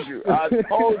told you. I said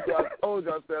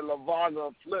LeVar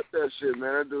gonna flip that shit,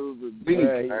 man. That dude's a beast,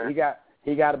 man.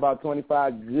 He got about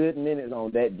 25 good minutes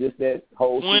on that, just that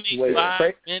whole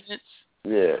 25 minutes?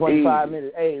 Yeah. 25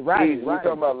 minutes. Hey, Rodney. We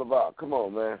talking about LeVar. Come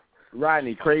on, man.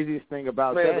 Rodney, craziest thing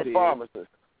about that is pharmacist.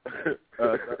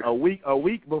 a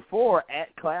week before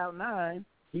at Cloud9,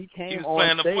 he came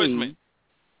on stage. Voicemail.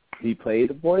 He played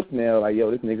the voicemail like, "Yo,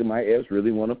 this nigga my ex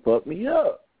really want to fuck me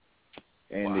up,"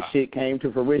 and the shit came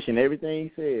to fruition. Everything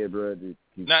he said, bro.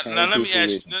 Now let me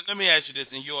ask you this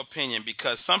in your opinion,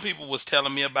 because some people was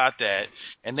telling me about that,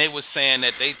 and they was saying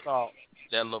that they thought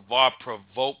that LeVar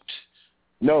provoked.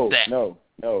 No. That. No.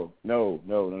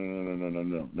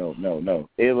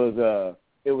 It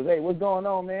was hey, what's going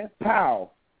on, man? Pow.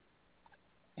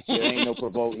 There ain't no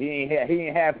provoke. He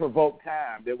ain't had provoke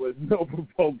time. There was no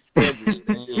provoke schedule.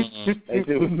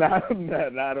 It was not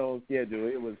on schedule.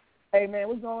 It was, hey man,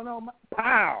 what's going on?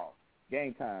 Pow,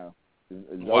 game time.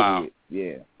 It's wow. over with.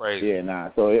 Yeah, crazy. Yeah, nah.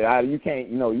 So you can't.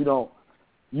 You don't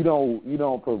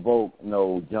provoke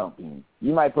no jumping.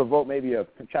 You might provoke maybe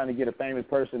trying to get a famous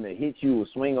person to hit you or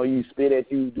swing on you, spit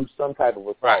at you, do some type of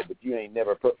assault. But you ain't no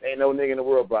nigga in the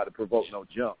world about to provoke no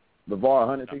jump. LeVar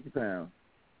 160 pounds.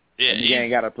 Yeah, he ain't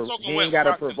got a provoke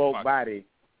body.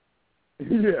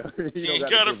 Yeah, he ain't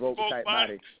got a provoke type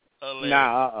body.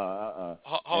 Nah,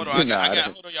 Hold on, hold on,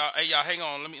 y'all. Hey, y'all, hang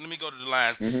on. Let me go to the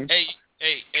lines. Mm-hmm.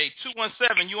 Hey,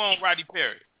 217, you on Rodney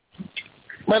Perry?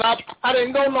 Man, I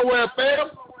didn't go nowhere, fam.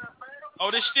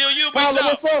 Oh, this still you, Tyler, big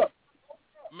dog? what's up?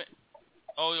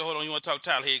 Oh, hold on. You want to talk to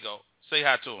Tyler? Here you go. Say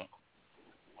hi to him.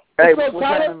 Hey, what's up,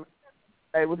 Tyler?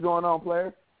 Hey, what's going on,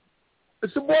 player?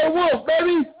 It's your boy Wolf,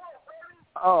 baby.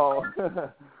 Oh,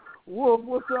 Wolf,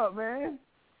 what's up, man?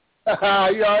 You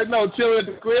already know, chilling at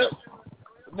the crib.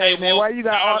 Hey, man, why you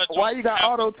got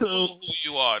auto tune? Who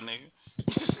you are, nigga?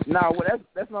 Nah, well,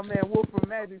 that's my man Wolf from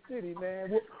Magic City,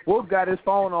 man. Wolf got his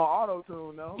phone on auto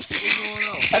tune, though. What's going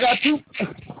on?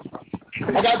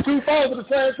 I got two phones at the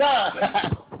same time.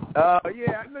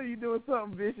 Yeah, I know you doing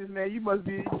something vicious, man. You must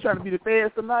be trying to be the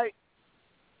feds tonight.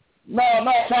 No, I'm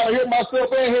not trying to hit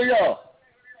myself in here, y'all.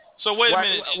 So wait a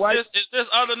minute. Is this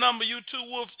other number you two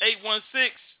Wolf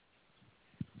 816?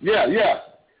 Yeah.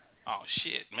 Oh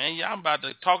shit, man! Yeah, I'm about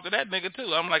to talk to that nigga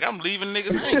too. I'm leaving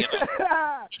niggas hanging.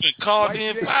 You been called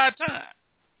in 5 times.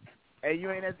 Hey,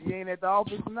 you ain't at the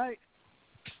office tonight?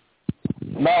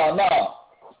 No.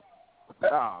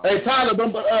 Hey, Tyler,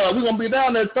 we're going to be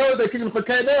down there Thursday kicking for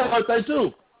K-Dell's birthday,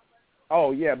 too.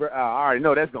 Oh, yeah, bro. I already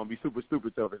know that's going to be super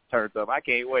stupid tough. It's turned up. I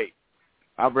can't wait.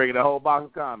 I'm bringing a whole box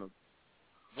of condoms.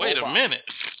 Wait a minute.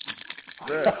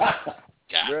 Bruh.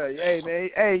 Hey, man.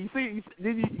 Hey,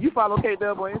 you follow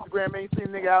K-Dub on Instagram, man? You see a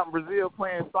nigga out in Brazil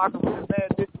playing soccer with his bad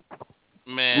bitch?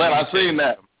 Man, I seen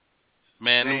that.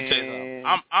 Man, let me tell you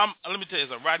something. Let me tell you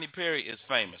something. Rodney Perry is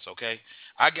famous, okay?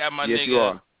 I got my yes,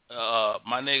 nigga,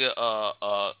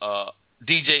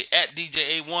 DJ at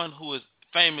DJ A1, who is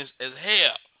famous as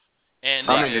hell. And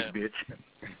I'm in this bitch.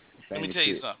 Let me tell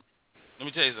you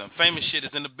something. Famous shit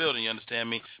is in the building, you understand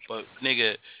me? But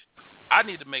nigga, I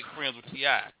need to make friends with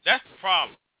T.I. That's the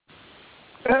problem.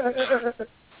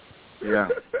 Yeah.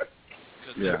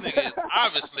 Because this nigga is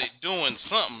obviously doing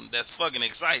something that's fucking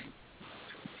exciting.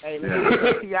 Hey,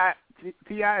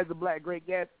 T.I. is the Black Great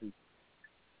Gatsby.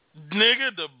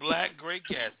 Nigga, the Black Great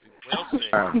Gatsby. Well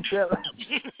said.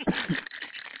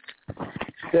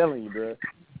 Telling you, bro.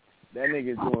 That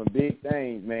nigga's doing big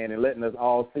things, man, and letting us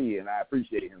all see it, and I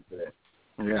appreciate him for that.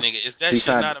 Yeah. Nigga, is that shit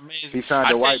not amazing? He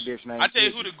signed a white bitch named I tell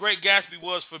you who the Great Gatsby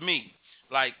was for me.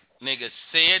 Like, nigga,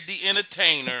 Said the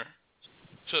Entertainer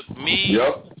took me,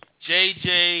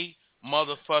 JJ,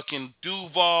 motherfucking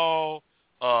Duval,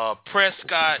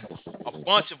 Prescott, a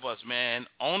bunch of us, man,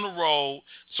 on the road.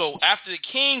 So after the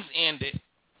Kings ended,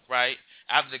 right,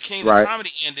 after the Kings of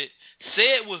Comedy ended,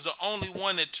 Said was the only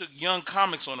one that took young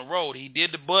comics on the road. He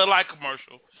did the Bud Light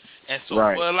commercial, and so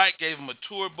Bud Light gave him a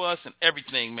tour bus and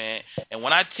everything, man. And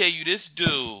when I tell you this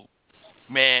dude,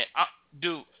 man,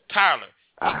 Tyler,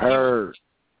 I heard.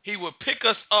 He would pick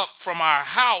us up from our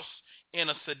house in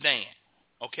a sedan,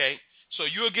 okay? So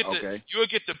you'll get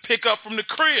to pick up from the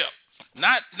crib,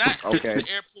 not get to the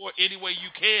airport any way you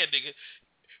can, nigga.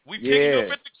 We pick you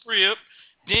up at the crib,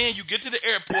 then you get to the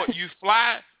airport, you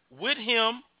fly with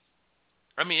him.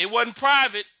 I mean, it wasn't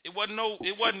private, it wasn't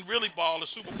really baller,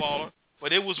 super baller,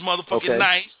 but it was motherfucking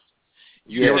nice.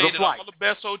 You stayed at all the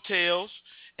best hotels,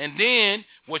 and then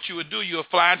what you would do, you would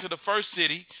fly into the first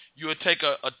city, you would take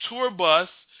a tour bus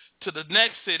to the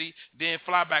next city, then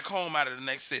fly back home out of the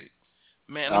next city.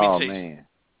 Man, let me tell you,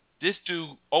 this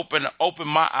dude opened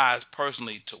my eyes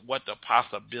personally to what the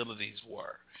possibilities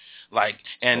were. Like,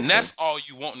 and that's all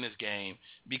you want in this game,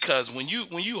 because when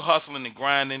you hustling and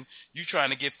grinding, you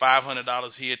trying to get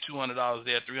 $500 here, $200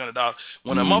 there, $300.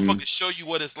 When a motherfucker show you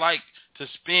what it's like to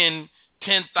spend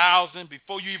 $10,000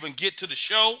 before you even get to the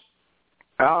show.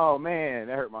 Oh man,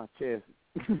 that hurt my chest.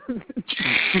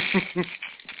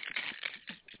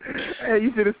 Hey,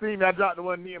 you should have seen me. I dropped the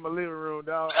one knee in my living room,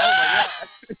 dog. Oh my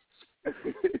god.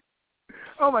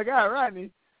 Oh my god,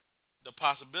 Rodney. The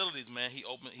possibilities, man. He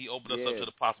opened us up to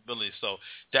the possibilities. So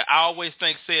that I always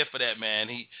thank Said for that, man.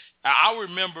 I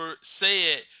remember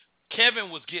Said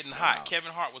Kevin was getting hot.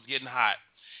 Kevin Hart was getting hot,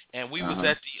 and we was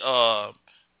at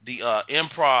the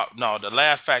Improv, the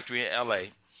Laugh Factory in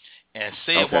L.A. And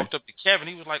Said walked up to Kevin.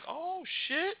 He was like, "Oh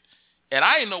shit." And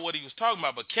I didn't know what he was talking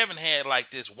about, but Kevin had like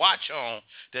this watch on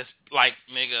that's like,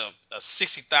 nigga, a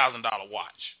 $60,000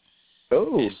 watch.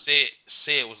 Oh. And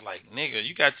said was like, nigga,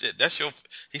 he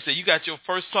said, you got your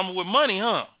first summer with money,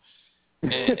 huh?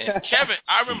 And Kevin,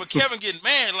 I remember Kevin getting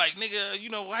mad, like, nigga,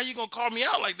 how you gonna call me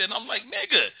out like that? And I'm like,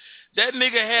 nigga, that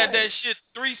nigga had that shit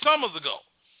 3 summers ago.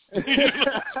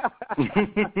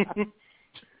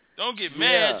 Don't get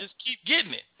mad, just keep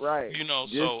getting it. Right.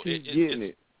 So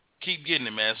keep getting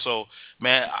it, man. So,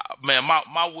 man,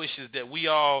 my wish is that we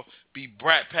all be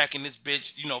brat packing this bitch,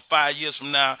 5 years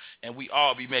from now, and we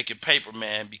all be making paper,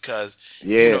 man, because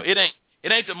it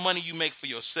ain't the money you make for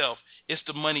yourself. It's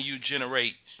the money you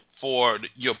generate for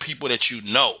your people that you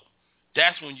know.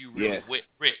 That's when you really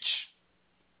rich.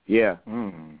 Yeah.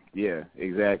 Yeah,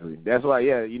 exactly. That's why,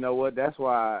 you know what? That's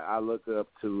why I look up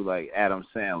to, like, Adam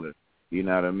Sandler, you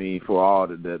know what I mean, for all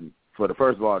for the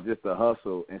first of all, just the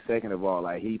hustle, and second of all,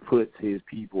 like, he puts his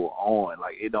people on.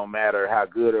 Like, it don't matter how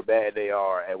good or bad they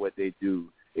are at what they do.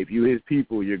 If you his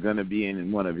people, you're gonna be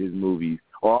in one of his movies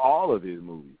or all of his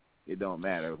movies. It don't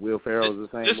matter. Will Ferrell's the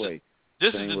same way.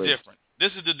 This is the difference.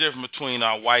 This is the difference between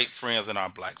our white friends and our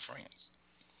black friends.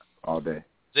 All day.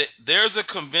 There's a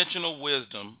conventional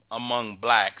wisdom among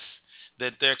blacks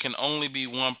that there can only be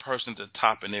one person at the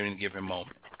top in any given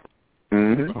moment.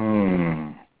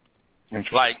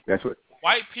 Like, that's what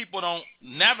white people don't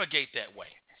navigate that way.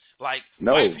 Like,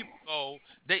 no. White people go,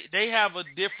 they have a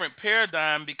different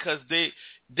paradigm because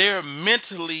they're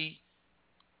mentally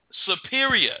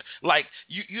superior. Like,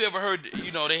 you ever heard,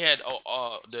 they had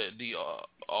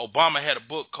Obama had a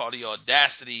book called The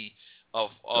Audacity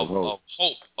of Hope.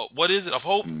 What is it? Of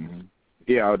Hope?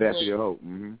 Yeah, audacity of hope.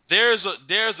 Mm-hmm. There's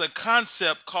a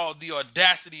concept called the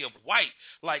audacity of white.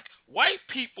 Like, white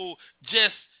people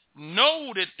just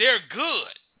know that they're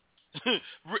good.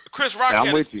 Chris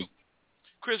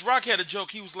Rock had a joke.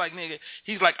 He was like, nigga,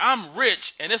 he's like, I'm rich,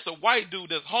 and it's a white dude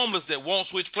that's homeless that won't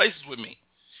switch places with me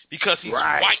because he's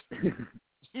white.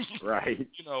 Right.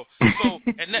 You know, so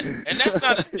and that's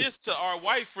not a diss to our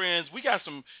white friends. We got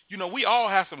some, you know, we all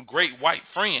have some great white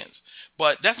friends,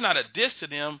 but that's not a diss to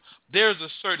them. There's a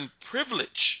certain privilege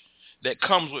that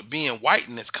comes with being white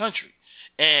in this country,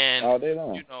 and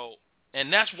you know,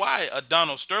 and that's why a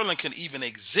Donald Sterling can even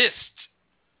exist,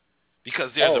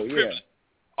 because there's a privilege. Yeah.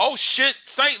 Oh shit,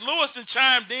 St. Louis done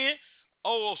chimed in.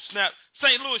 Oh snap,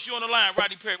 St. Louis, you on the line?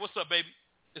 Rodney Perry, what's up, baby?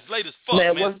 It's late as fuck,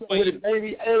 man. What's up with it,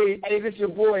 baby? Hey, this your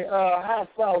boy, Hot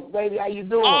Sauce, baby. How you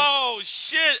doing? Oh,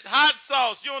 shit. Hot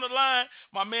Sauce. You on the line?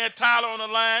 My man Tyler on the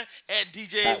line at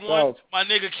DJ1. My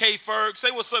nigga K-Ferg.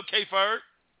 Say what's up, K-Ferg.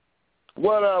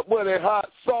 What up with it,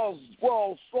 Hot Sauce?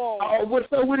 Whoa, sauce. Oh,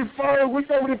 what's up with it, Ferg? What's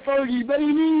up with it, Fergie,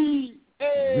 baby?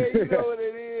 Hey, you know what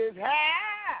it is.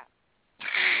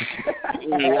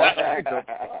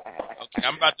 Okay,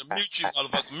 I'm about to mute you,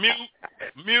 motherfucker.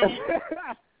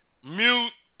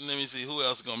 Mute. Let me see who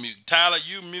else is gonna mute. Tyler,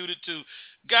 you muted too.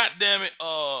 God damn it.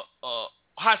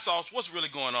 Hot Sauce, what's really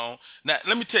going on? Now,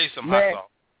 let me tell you something, Hot Sauce.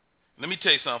 Let me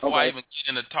tell you something before I even get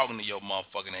into talking to your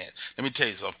motherfucking ass. Let me tell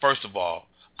you something. First of all,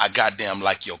 I goddamn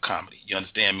like your comedy. You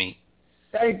understand me?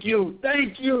 Thank you,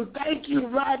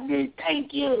 Rodney.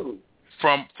 Thank you.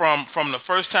 From the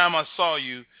first time I saw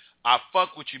you, I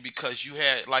fuck with you because you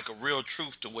had like a real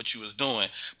truth to what you was doing.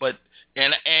 But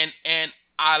and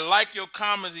I like your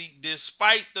comedy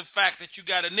despite the fact that you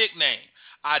got a nickname.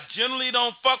 I generally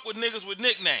don't fuck with niggas with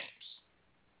nicknames.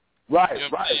 Right, you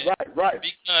know right.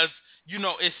 Because, you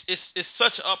know, it's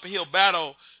such an uphill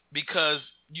battle because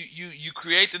you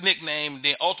create the nickname, and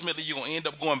then ultimately you're going to end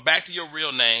up going back to your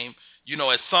real name, you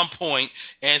know, at some point.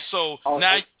 And so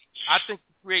now I think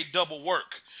you create double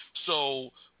work.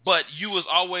 So, but you was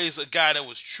always a guy that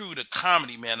was true to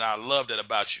comedy, man, and I love that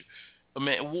about you.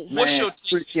 Man, what's your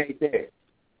appreciate that.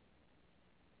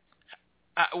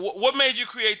 What made you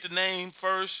create the name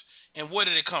first, and where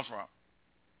did it come from?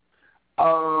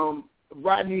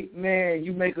 Rodney, man,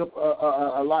 you make up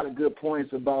a lot of good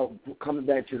points about coming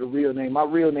back to the real name. My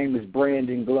real name is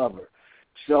Brandon Glover.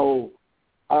 So,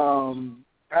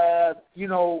 you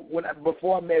know,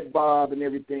 before I met Bob and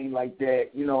everything like that,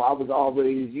 you know, I was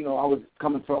always, you know, I was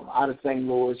coming from out of St.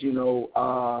 Louis, you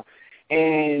know,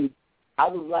 and I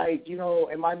was like, you know,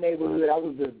 in my neighborhood, I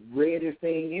was the reddest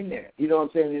thing in there. You know what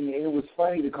I'm saying? And it was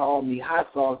funny to call me Hot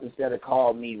Sauce instead of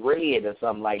call me Red or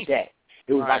something like that.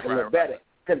 It was a little better.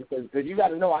 Because you got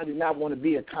to know I did not want to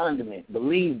be a condiment.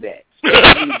 Believe that. You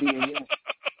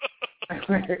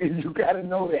got to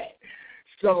know that.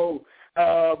 So,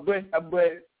 but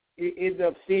it ended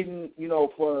up fitting, you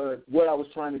know, for what I was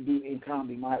trying to do in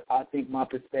comedy. I think my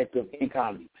perspective in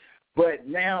comedy. But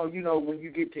now, you know, when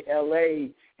you get to L.A.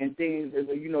 and things,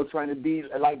 you know, trying to be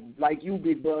like you,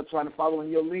 Big Bud, trying to follow in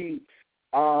your lead,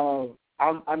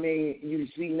 I mean, you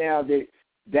see now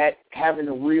that having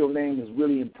a real name is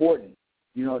really important.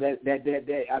 You know, that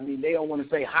I mean, they don't want to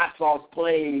say Hot Sauce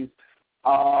plays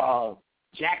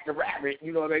Jack the Rabbit.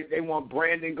 You know, they want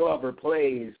Brandon Glover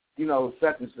plays, you know,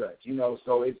 such and such. You know,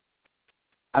 so it's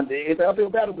an uphill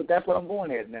battle, but that's what I'm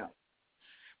going at now.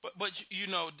 But you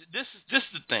know, this is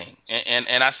the thing,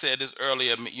 and I said this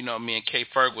earlier. You know, me and K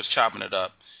Ferg was chopping it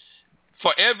up.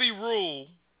 For every rule,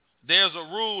 there's a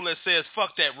rule that says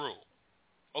 "fuck that rule."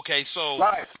 Okay, so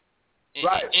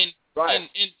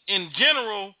in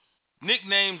general,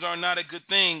 nicknames are not a good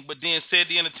thing. But then Said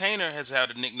the Entertainer has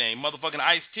had a nickname. Motherfucking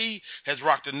Ice-T has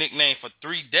rocked a nickname for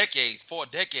 4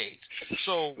 decades.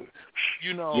 So,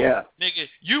 you know, nigga,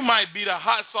 you might be the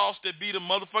hot sauce that be the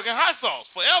motherfucking hot sauce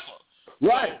forever.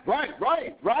 Right.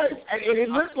 And it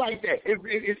looks like that.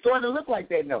 It's starting to look like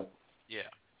that, no. Yeah.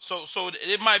 So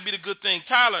it might be the good thing.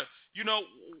 Tyler, you know,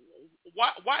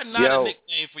 why not a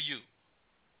nickname for you?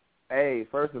 Hey,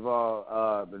 first of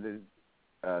all, the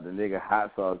nigga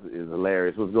Hot Sauce is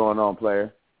hilarious. What's going on,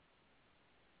 player?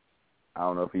 I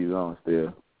don't know if he's on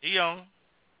still. He on.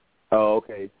 Oh,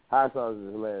 okay. Hot Sauce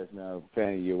is hilarious now.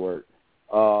 Fan of your work.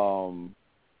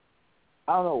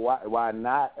 I don't know why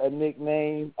not a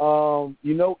nickname. You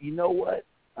know what?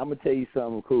 I'm gonna tell you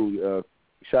something cool.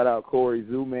 Shout out Corey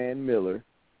Zooman Miller.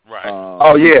 Right.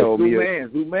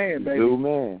 Zooman,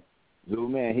 baby.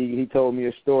 Zooman. He told me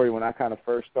a story when I kind of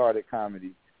first started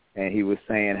comedy, and he was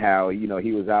saying how, you know,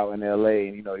 he was out in L.A.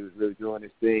 and, you know, he was really doing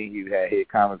his thing. He had hit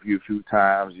Comic View a few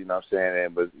times, you know what I'm saying,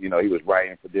 but, you know, he was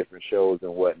writing for different shows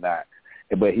and whatnot.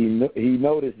 But he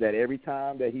noticed that every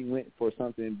time that he went for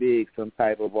something big, some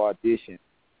type of audition,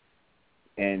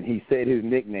 and he said his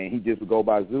nickname, he just would go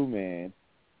by Zoo Man.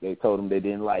 They told him they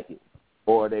didn't like it,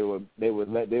 or they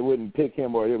wouldn't pick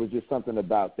him, or it was just something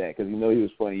about that because he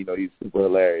was funny, he's super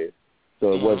hilarious.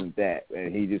 So it wasn't that,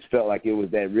 and he just felt like it was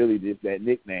that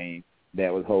nickname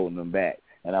that was holding him back.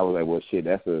 And I was like, well, shit,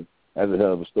 that's a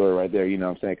hell of a story right there. You know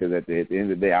what I'm saying? Because at the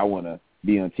end of the day, I want to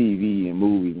be on TV and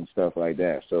movies and stuff like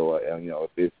that. So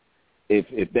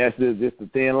if that's just the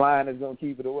thin line that's gonna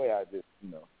keep it away, I just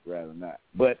rather not.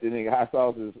 But the nigga Hot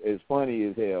Sauce is funny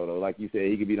as hell though. Like you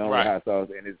said, he could be the only Hot Sauce,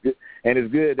 and it's good. And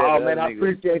it's good that I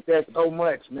appreciate that so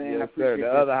much, man. Yes, sir. The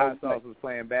other Hot Sauce was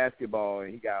playing basketball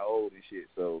and he got old and shit.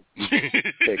 So you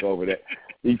take over that.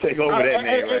 You take over that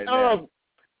name right now.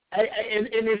 And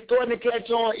it's starting to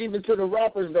catch on even to the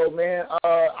rappers though, man.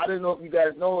 I don't know if you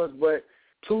guys know us, but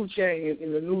 2 Chainz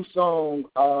in the new song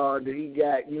that he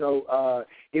got,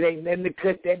 it ain't nothing to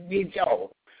cut that bitch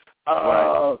off.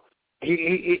 Right.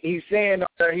 He's saying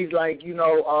he's like,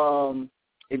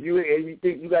 if you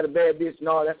think you got a bad bitch,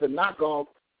 no, that's a knockoff.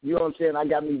 You know what I'm saying? I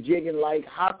got me jigging like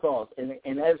Hot Sauce,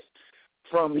 and that's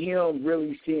from him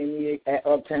really seeing me at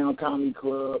Uptown Comedy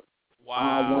Club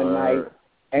one night.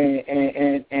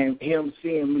 And him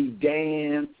seeing me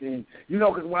dance, and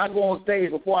because when I go on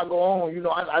stage before I go on,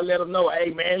 I let him know,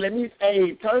 hey man,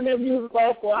 turn that music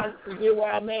off so I forget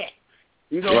where I'm at.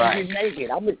 Right. Get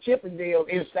naked. I'm a Chippendale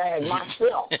inside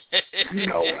myself.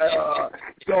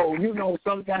 So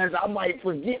sometimes I might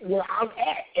forget where I'm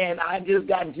at, and I just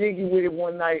got jiggy with it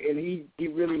one night, and he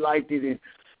really liked it, and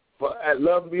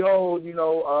lo and behold,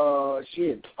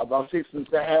 about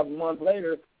 6.5 months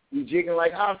later, we jigging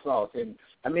like Hot Sauce, and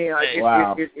I mean,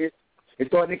 it's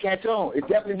starting to catch on. It's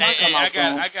definitely my come out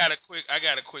song. I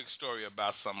got a quick story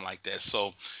about something like that.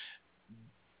 So,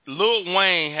 Lil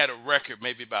Wayne had a record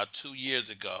maybe about 2 years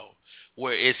ago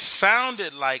where it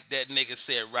sounded like that nigga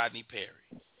said Rodney Perry.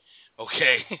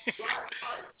 Okay,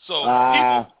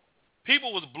 so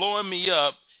people was blowing me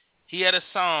up. He had a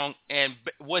song, and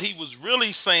what he was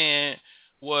really saying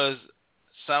was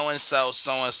so and so,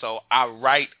 I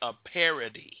write a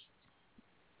parody.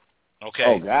 Okay.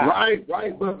 Oh, God. Right.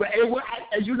 But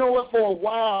you know what? For a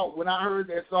while, when I heard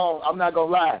that song, I'm not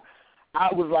gonna lie,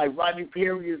 I was like, Rodney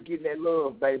Perry is getting that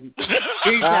love, baby.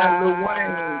 He's got Lil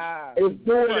Wayne is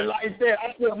doing it like that.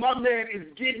 I said, my man is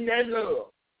getting that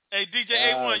love. Hey,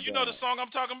 DJ A1, you know the song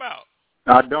I'm talking about?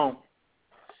 I don't.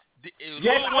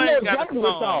 Yes, I know exactly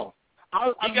what song. I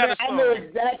know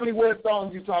exactly what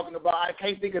song you're talking about. I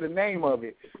can't think of the name of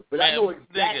it, but I know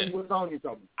exactly what song you're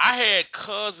talking about. I had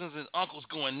cousins and uncles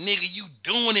going, nigga, you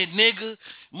doing it, nigga.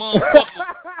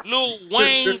 Motherfucker, Lil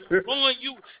Wayne blowing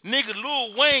you. Nigga,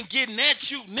 Lil Wayne getting at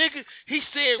you, nigga. He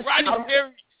said Rodney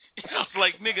Perry. I was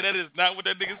like, nigga, that is not what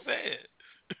that nigga said.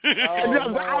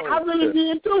 I really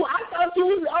did, too. I thought you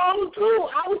was on, too.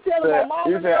 I was telling my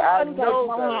mom. You said, I know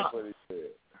that's what he said.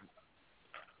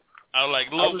 I was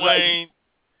like, Lil Wayne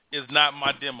is not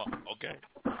my demo, okay?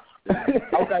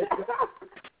 Okay.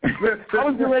 I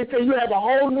was going to say you have a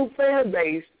whole new fan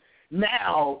base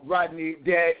now, Rodney,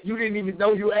 that you didn't even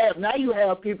know you have. Now you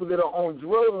have people that are on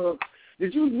drugs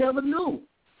that you never knew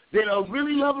that are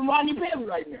really loving Rodney Perry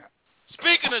right now.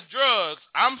 Speaking of drugs,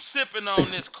 I'm sipping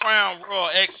on this Crown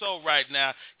Royal XO right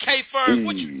now. K-Ferg,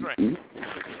 what you drink?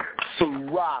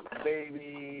 Ciroc,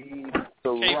 baby.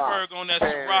 K-Ferg on that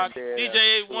Ciroc.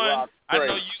 DJ A1,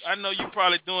 I know you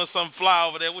probably doing some fly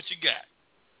over there. What you got?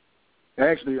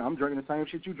 Actually, I'm drinking the same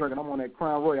shit you drinking. I'm on that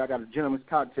Crown Royal. I got a gentleman's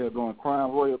cocktail going.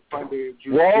 Crown Royal cranberry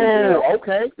juice. Whoa,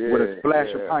 okay. With a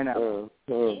splash of pineapple.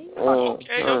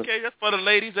 Okay. That's for the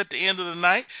ladies at the end of the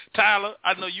night. Tyler,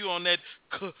 I know you on that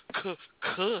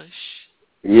kush.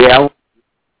 Yeah.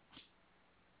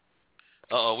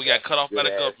 Uh-oh, we got cut off by the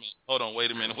government. Hold on,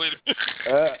 wait a minute. We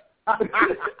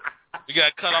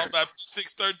got cut off by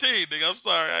 613, nigga. I'm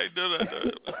sorry, I ain't doing that.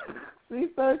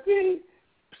 613?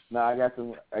 No, I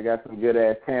got some good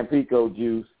ass Tampico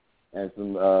juice and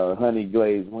some honey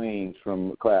glazed wings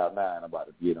from Cloud 9 I'm about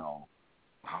to get on.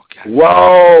 Oh, God.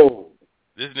 Whoa!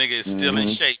 This nigga is still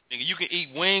in shape, nigga. You can eat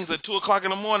wings at 2 o'clock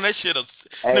in the morning. That shit'll.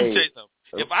 Let me tell you something.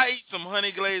 If I eat some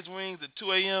honey glazed wings at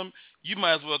 2 a.m., you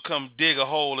might as well come dig a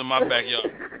hole in my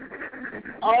backyard.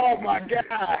 Oh my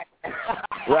God.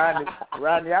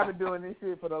 Rodney, I've been doing this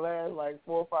shit for the last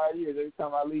 4 or 5 years. Every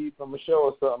time I leave from a show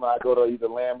or something, I go to either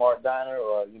Landmark Diner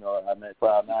or, I'm at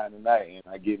Cloud 9 tonight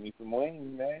and I get me some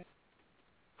wings, man.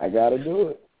 I gotta do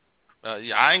it.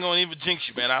 Yeah, I ain't gonna even jinx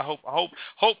you, man. I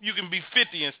hope you can be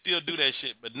 50 and still do that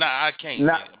shit, but nah, I can't.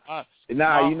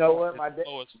 Nah, you know what?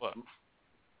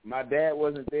 My dad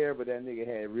wasn't there, but that nigga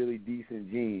had really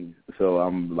decent genes. So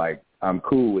I'm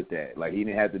cool with that. Like, he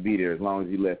didn't have to be there as long as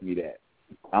he left me that.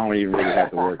 I don't even really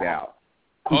have to work out.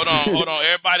 Hold on.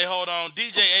 Everybody hold on.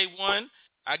 DJ A1,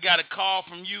 I got a call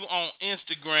from you on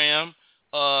Instagram.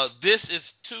 This is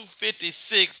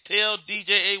 256. Tell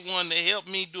DJ A1 to help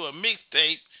me do a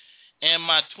mixtape. And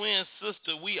my twin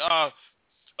sister, we are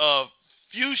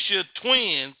fuchsia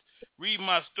twins. Read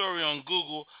my story on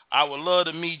Google. I would love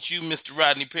to meet you, Mr.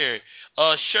 Rodney Perry.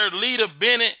 Shirlita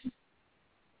Bennett.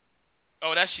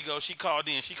 Oh, there she goes. She called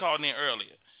in. She called in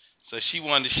earlier. So she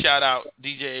wanted to shout out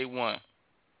DJ A1.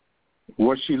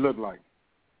 What she look like?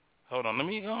 Hold on. Let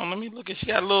me look at. She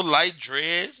got a little light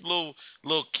dreads, little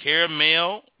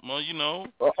caramel. Well, you know.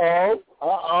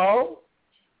 Uh-oh.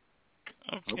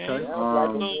 Okay.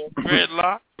 Little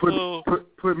dreadlock.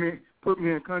 Put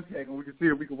me in contact, and we can see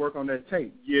if we can work on that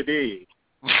tape. You dig?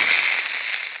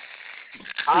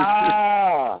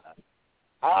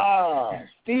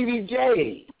 Stevie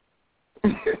J.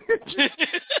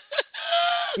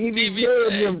 Stevie J,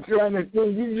 you trying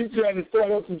to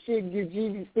start up some shit and get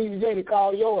Stevie J to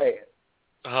call your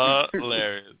ass.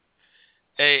 Hilarious.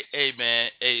 Hey, man.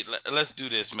 Hey, let's do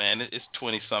this, man. It's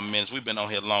 20-something minutes. We've been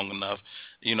on here long enough.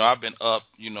 You know, I've been up.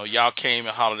 You know, y'all came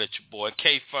and hollered at your boy,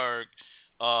 K-Ferg.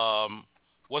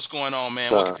 What's going on,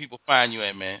 man? Where can people find you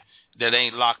at, man, that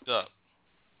ain't locked up?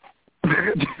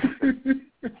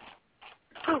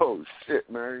 Oh, shit,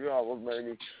 man. You almost made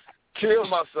me kill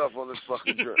myself on this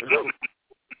fucking journey.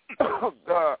 Oh,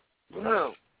 God.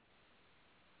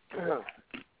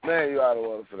 Man, you out of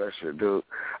order for that shit, dude.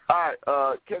 All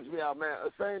right, catch me out, man.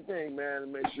 Same thing,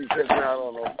 man. Make sure you catch me out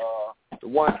on the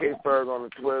 1K Ferg on the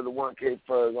Twitter, the 1K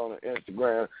Ferg on the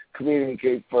Instagram, Comedian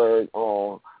K Ferg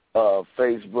on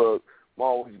Facebook. I'm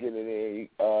always getting it in.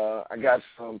 I got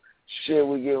some shit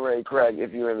we getting ready to crack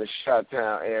if you're in the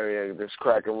Chi-Town area. That's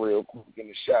cracking real quick in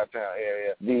the Chi-Town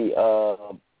area. The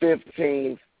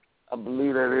 15th, I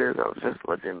believe that is. I was just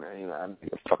looking, you know, I need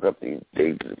to fuck up these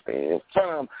dates and things.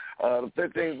 The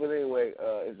 15th, but anyway,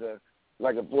 is a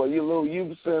boy,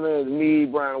 youth center, me,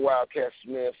 Brian Wildcat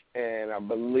Smith, and I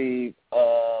believe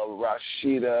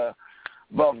Rashida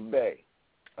Buffet.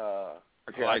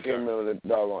 I can't remember the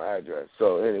doggone address.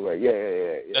 So anyway,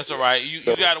 yeah. That's all right. You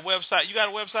got a website? You got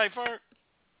a website, Ferg?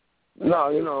 No,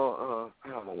 you know, I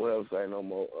don't have a website no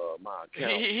more. My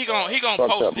account. He gonna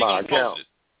post. He gonna post it.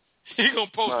 He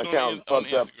gonna post my it account on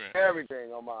Instagram.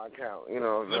 Everything on my account. You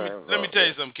know what I'm saying? Let me tell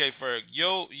you something, K Ferg.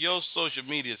 Your social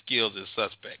media skills is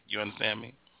suspect. You understand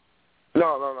me?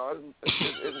 No.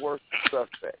 It's worse than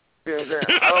suspect. You know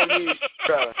what I'm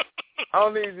saying? I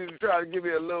don't need you to try to give me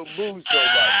a little boost so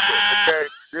much, okay?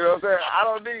 You know what I'm saying? I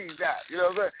don't need that. You know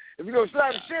what I'm saying? If you're going to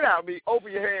slap the shit out of me,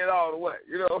 open your hand all the way.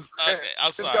 You know what I'm saying? Okay,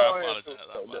 I'm sorry.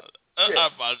 I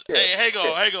apologize. Hey, hang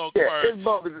on,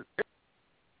 Ferg.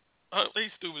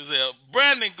 He's stupid as hell.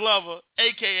 Brandon Glover,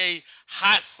 a.k.a.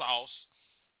 Hot Sauce.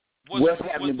 What's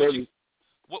happening, baby?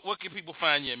 What can people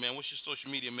find you at, man? What's your social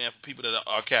media, man, for people that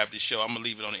archive this show? I'm going to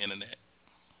leave it on the internet.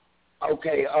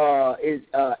 Okay, it's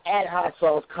at Hot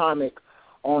Sauce Comic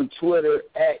on Twitter,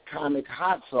 at Comic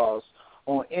Hot Sauce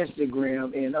on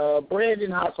Instagram, and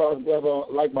Brandon Hot Sauce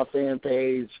Glover, like my fan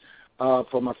page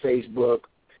for my Facebook.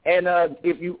 And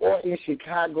if you are in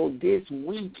Chicago this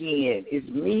weekend, it's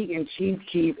me and Chief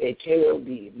Keef at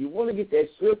KLD. If you want to get that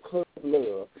strip club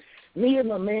love, me and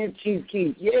my man Chief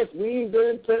Keef, yes, we ain't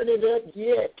done turn it up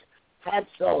yet. Hot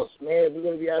Sauce, man, we're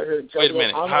going to be out here. Wait a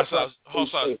minute, Hot Sauce.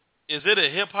 Is it a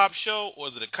hip-hop show or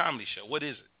is it a comedy show? What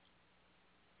is it?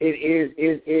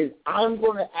 It is. I'm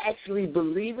going to actually,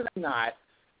 believe it or not,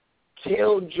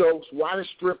 tell jokes while the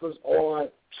strippers are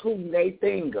tooting their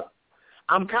finger.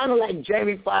 I'm kind of like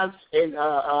Jamie Foxx and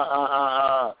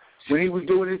when he was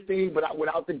doing his thing, but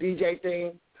without the DJ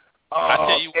thing. I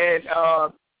tell you,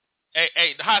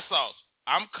 hey, the Hot Sauce.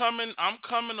 I'm coming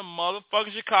to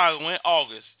motherfucking Chicago in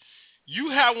August. You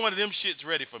have one of them shits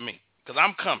ready for me, because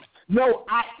I'm coming. No,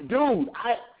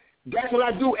 that's what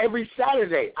I do every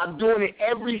Saturday. I'm doing it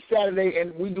every Saturday,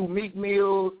 and we do meat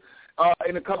meals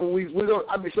in a couple of weeks.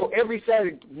 So every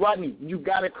Saturday, Rodney, you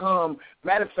got to come.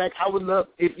 Matter of fact, I would love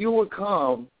if you would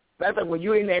come. Matter of fact, when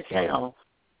you're in that town,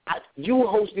 you will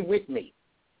host it with me.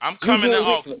 I'm coming in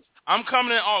August. I'm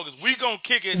coming in August. We gonna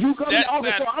kick it. You coming in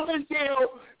August? So I'm gonna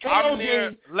tell. I'm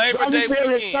there Labor Day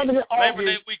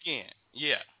weekend.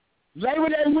 Yeah. Labor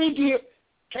Day weekend.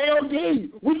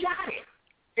 KOD, we got it.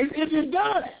 It's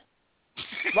done.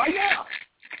 Right now.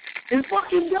 It's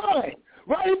fucking done.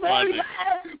 Friday 35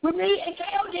 with me and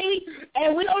KOD,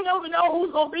 and we don't even know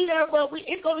who's going to be there, but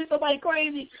it's going to be somebody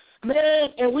crazy.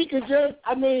 Man, and we can just,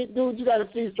 I mean, dude, you got to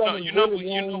see something. You know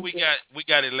we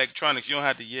got electronics. You don't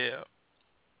have to yell.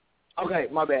 Okay,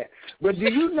 my bad. But do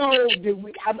you know,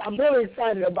 I'm very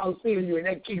excited about seeing you in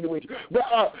that kingdom with you.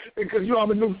 But, because, you know,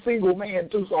 I'm a new single man,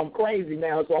 too, so I'm crazy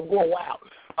now, so I'm going wild.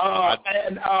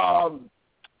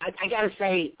 I got to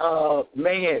say,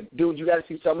 man, dude, you got to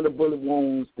see some of the bullet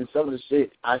wounds and some of the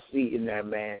shit I see in there,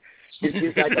 man. It's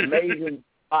just like amazing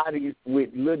bodies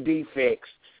with little defects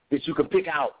that you can pick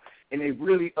out, and they're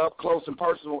really up close and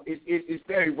personal. It's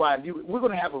very wide. We're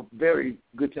going to have a very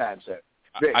good time, sir.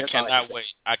 I cannot wait.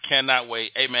 I cannot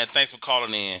wait. Hey, man, thanks for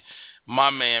calling in. My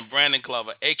man, Brandon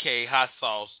Glover, a.k.a. Hot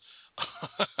Sauce.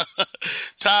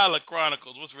 Tyler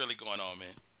Chronicles. What's really going on,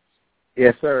 man?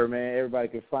 Yes, sir, man. Everybody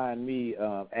can find me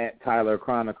at Tyler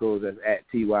Chronicles. That's at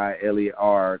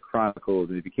TYLER Chronicles.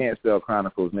 And if you can't spell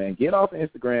Chronicles, man, get off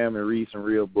Instagram and read some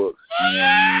real books.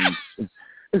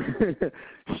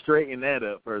 Straighten that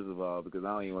up, first of all, because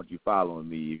I don't even want you following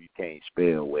me if you can't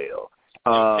spell well.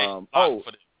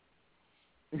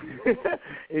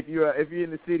 If you're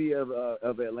in the city of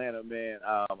Atlanta, man,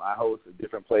 I host at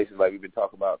different places like we've been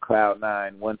talking about.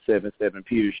 Cloud9, 177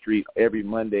 Peter Street every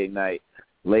Monday night.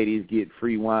 Ladies get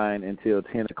free wine until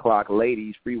 10 o'clock.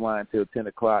 Ladies, free wine until 10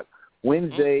 o'clock.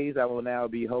 Wednesdays, I will now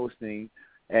be hosting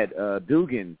at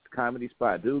Dugan's Comedy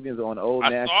Spot. Dugan's on Old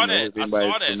National. I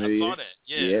saw that.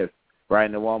 Yeah. Yes. Right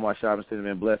in the Walmart shopping center.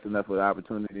 Been blessed enough with the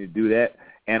opportunity to do that.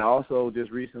 And also, just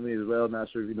recently as well, not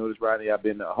sure if you noticed, Rodney, I've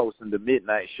been hosting the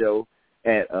Midnight Show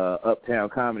at Uptown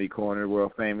Comedy Corner,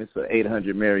 world famous,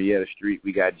 800 Marietta Street.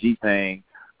 We got G-Thang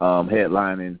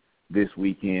headlining this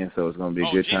weekend, so it's going to be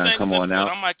a good time. Come on out.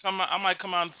 I might come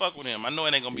out and fuck with him. I know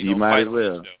it ain't going to be you no might fight as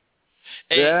well.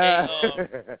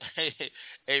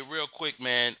 Hey, real quick,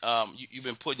 man. You've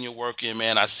been putting your work in,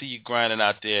 man. I see you grinding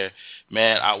out there,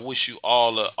 man. I wish you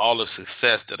all the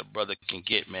success that a brother can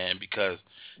get, man. Because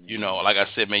you know, like I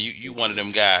said, man, you one of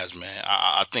them guys, man.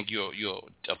 I think you're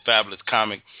a fabulous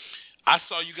comic. I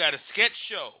saw you got a sketch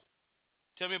show.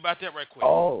 Tell me about that right quick.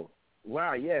 Oh,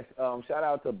 wow, yes. Shout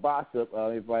out to Bossip.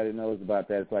 Everybody knows about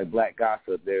that. It's like Black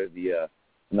Gossip. There's the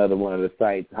another one of the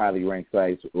sites, highly ranked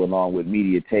sites, along with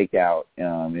Media Takeout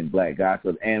in Black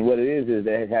Gossip. And what it is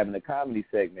they're having a comedy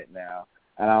segment now.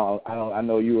 And I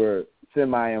know you were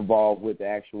semi-involved with the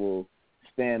actual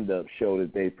stand-up show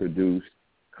that they produced,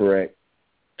 correct?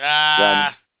 Go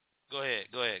ahead.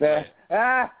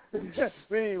 But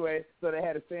anyway, so they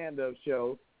had a stand-up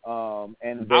show.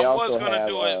 And they I also was going to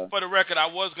do it. For the record, I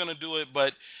was going to do it,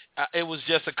 but it was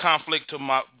just a conflict with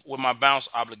my bounce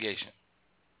obligation.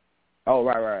 Oh,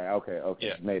 right. Okay.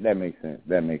 Yeah. That makes sense.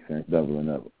 Doubling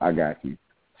up. I got you.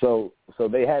 So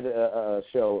they had a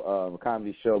show, a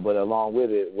comedy show, but along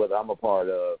with it, what I'm a part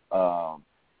of,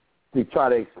 to try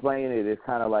to explain it, it's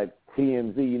kind of like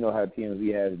TMZ. You know how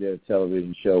TMZ has their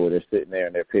television show where they're sitting there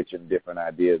and they're pitching different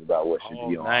ideas about what should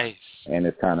be on. Nice. And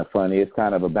it's kind of funny. It's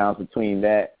kind of a bounce between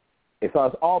that. It's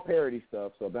all parody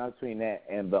stuff, so a bounce between that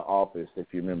and The Office, if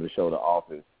you remember the show The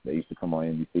Office. They used to come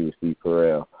on NBC with Steve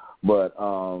Carell. But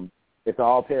it's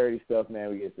all parody stuff, man.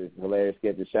 We get this hilarious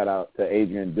sketch. Shout out to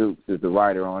Adrian Dukes, who's the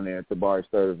writer on there, Tabari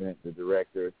Sturtevant, the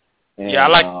director. And, I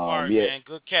like Tabari, man.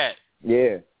 Good cat.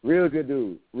 Yeah, real good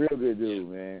dude,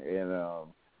 man.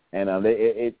 And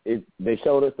they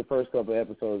showed us the first couple of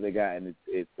episodes they got, and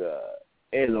it's a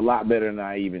lot better than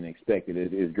I even expected.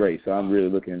 It's great, so I'm really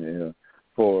looking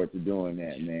forward to doing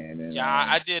that, man. And,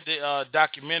 I did the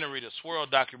documentary, the Swirl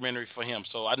documentary for him,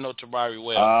 so I know Tabari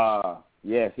well.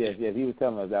 Yes. He was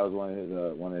telling us that was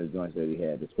one of his joints that he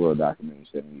had, the Swirl documentary.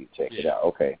 So you check it out.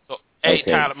 Okay. So, hey,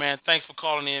 Tyler, man, thanks for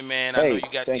calling in, man. I know you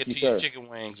got to get to your chicken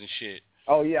wings and shit.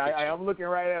 Oh yeah, I'm looking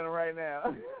right at him right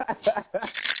now.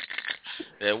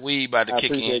 That weed about to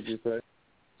kick in. I appreciate you, sir.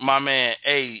 My man,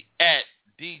 at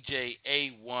DJ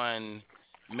A1,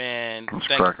 man.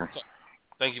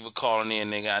 Thank you for calling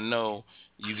in, nigga. I know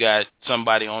you got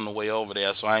somebody on the way over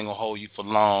there, so I ain't gonna hold you for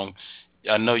long.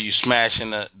 I know you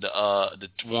smashing the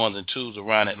ones and twos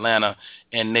around Atlanta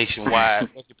and nationwide.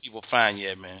 Where can people find you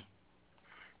at, man?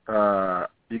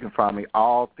 You can find me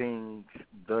all things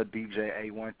the DJ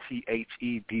A1,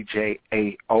 THE DJ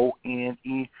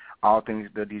AONE. All things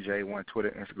the DJ A1,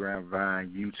 Twitter, Instagram, Vine,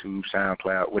 YouTube,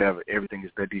 SoundCloud, whatever. Everything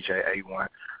is the DJ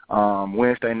A1.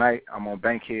 Wednesday night, I'm on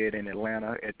Bankhead in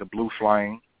Atlanta at the Blue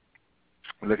Flame,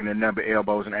 looking at number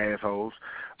elbows and assholes.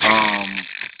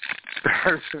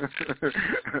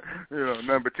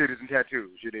 Number titties and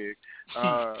tattoos. You dig?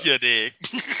 You dig.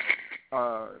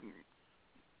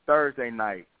 Thursday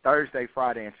night,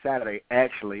 Friday, and Saturday.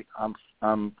 Actually, I'm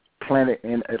planted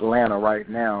in Atlanta right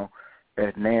now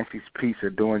at Nancy's Pizza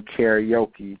doing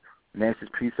karaoke. Nancy's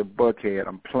Pizza Buckhead.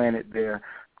 I'm planted there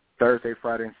Thursday,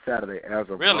 Friday, and Saturday as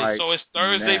of really? right So it's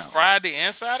Thursday, now. Friday,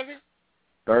 and Saturday?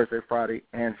 Thursday, Friday,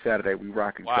 and Saturday. We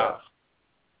rocking tough.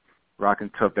 Rocking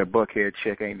tough. That Buckhead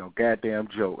check ain't no goddamn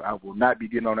joke. I will not be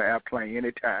getting on an airplane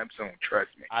anytime soon. Trust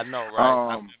me. I know,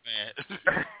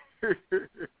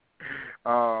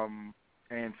 right?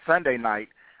 And Sunday night,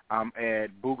 I'm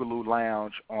at Boogaloo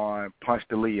Lounge on Punch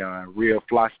de Leon. Real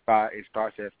fly spot. It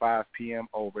starts at 5 p.m.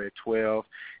 over at 12.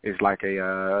 It's like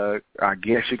a, I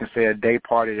guess you can say a day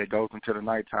party that goes into the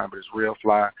nighttime, but it's real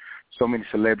fly. So many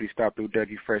celebrities stopped through.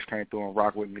 Dougie Fresh came through and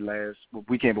rocked with me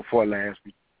weekend before last.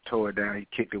 We tore it down. He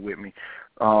kicked it with me.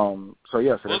 So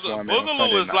that's why I'm at on Sunday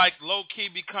Boogaloo is night. like low-key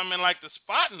becoming like the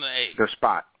spot in the A. The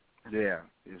spot. Yeah,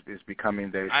 it's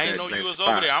becoming that. I didn't know you was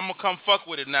over there. I'm gonna come fuck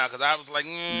with it now because I was like,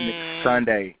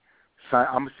 Sunday.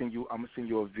 I'm gonna send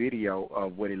you a video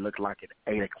of what it looked like at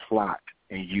 8:00,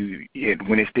 and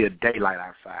when it's still daylight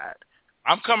outside.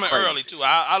 I'm coming Crazy. early too.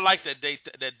 I like that day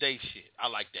shit. I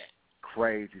like that.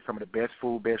 Crazy. Some of the best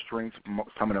food, best drinks,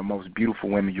 some of the most beautiful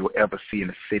women you'll ever see in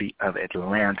the city of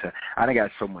Atlanta. I done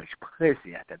got so much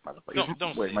pussy at that motherfucker.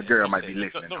 Don't Wait, say my that. girl Don't might say be that.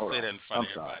 listening. Don't say that in front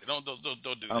of sorry. everybody. Don't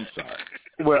do that. I'm sorry.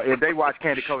 Well, if they watch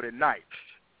Candy Coated Night,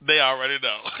 they already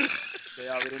know. They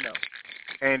already know.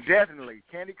 And definitely,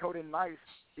 Candy Coated Nights,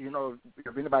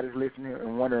 if anybody's listening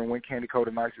and wondering when Candy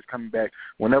Coated Nights is coming back,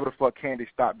 whenever the fuck Candy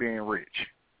stopped being rich.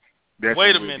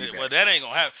 Wait a minute. Well, that ain't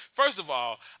going to happen. First of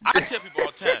all, I tell people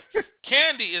all the time,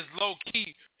 Candy is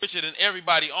low-key richer than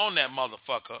everybody on that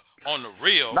motherfucker, on the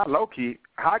real. Not low-key,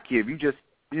 high-key. If you just,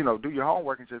 do your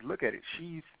homework and just look at it.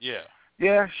 She's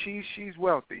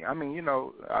wealthy. I mean,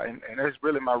 and that's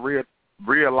really my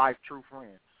real-life true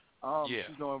friend.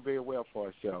 She's doing very well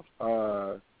for herself.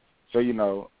 But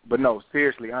no,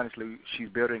 seriously, honestly, she's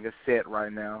building a set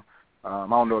right now. I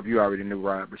don't know if you already knew,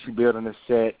 Rod, but she's building a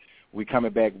set. We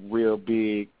coming back real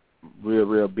big,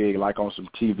 real big, like on some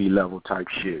TV level type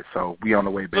shit. So we on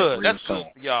the way back real soon. That's good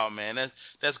for y'all, man.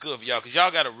 That's good for y'all because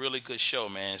y'all got a really good show,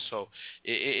 man. So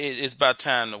it's about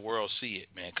time the world see it,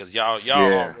 man, because y'all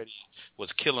already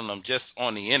was killing them just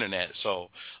on the internet. So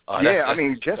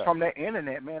just from that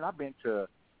internet, man, I've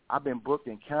been booked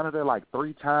in Canada like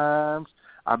 3 times.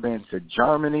 I've been to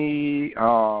Germany. I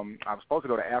was supposed to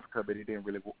go to Africa, but it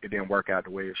didn't work out the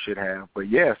way it should have. But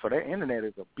so that internet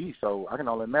is a beast. So I can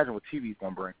only imagine what TV's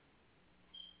gonna bring.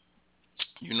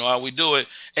 You know how we do it.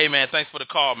 Hey man, thanks for the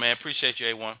call, man. Appreciate you,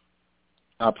 A1.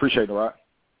 I appreciate it, right?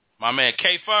 My man,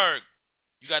 K Ferg,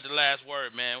 you got the last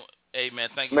word, man. Hey man,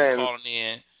 thank you for calling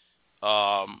in.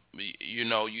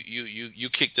 You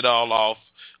kicked it all off.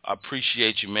 I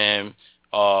appreciate you, man.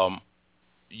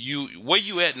 Where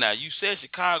you at now? You said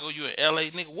Chicago, you in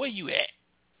LA, nigga. Where you at?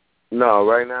 No,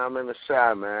 right now I'm in the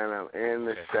shot, man. I'm in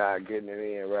the shot, getting it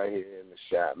in right here in the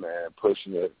shot, man.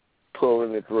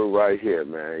 Pulling it through right here,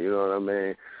 man. You know what I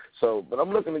mean? So, but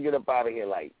I'm looking to get up out of here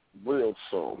like real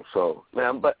soon. So,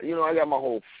 man, but I got my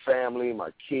whole family, my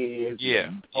kids,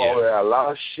 all that, a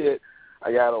lot of shit.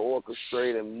 I got to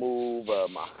orchestrate and move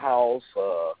my house.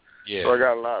 So I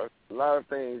got a lot of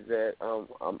things that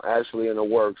I'm actually in the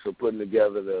works of putting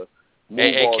together to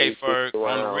move all these Ferg, things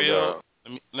around. On the real,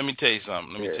 let me tell you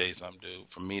something. Let me tell you something, dude.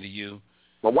 From me to you.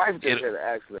 My wife just had an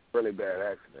accident, really bad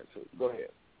accident. So go ahead.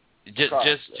 Just while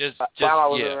I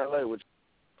was in LA with you.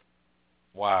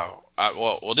 Wow.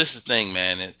 Well, this is the thing,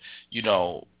 man.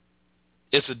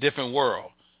 It's a different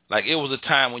world. Like, it was a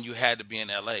time when you had to be in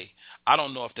LA. I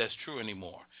don't know if that's true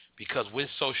anymore because with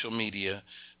social media,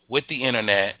 with the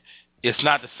internet, it's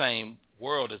not the same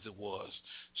world as it was.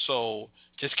 So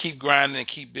just keep grinding and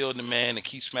keep building, man, and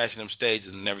keep smashing them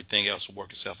stages, and everything else will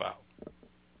work itself out.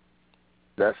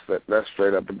 That's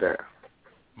straight up and down.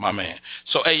 My man.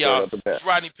 So, hey, y'all, it's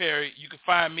Rodney Perry. You can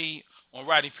find me on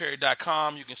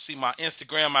RodneyPerry.com. You can see my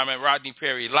Instagram. I'm at Rodney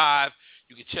Perry Live.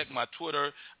 You can check my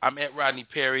Twitter. I'm at Rodney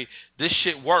Perry. This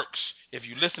shit works. If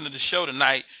you listen to the show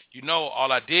tonight,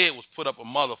 all I did was put up a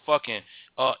motherfucking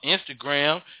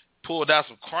Instagram, pulled out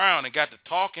some crown and got to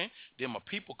talking. Then my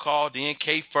people called in,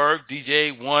 K Ferg,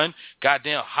 DJ A1,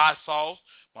 goddamn Hot Sauce,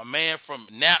 my man from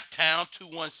Naptown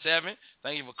 217.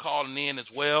 Thank you for calling in as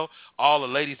well. All the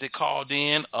ladies that called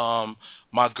in.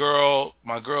 My girl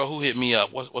who hit me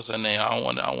up. What's her name? I don't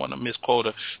want to misquote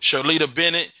her. Sherlita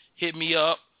Bennett hit me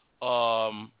up.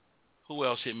 Who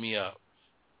else hit me up?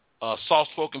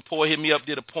 Soft Spoken Poet hit me up,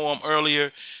 did a poem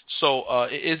earlier. So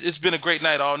it's been a great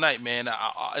night all night, man.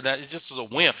 It just was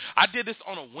a whim. I did this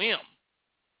on a whim.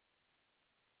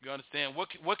 You understand?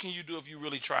 What can you do if you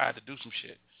really try to do some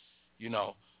shit? I'm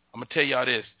going to tell y'all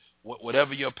this.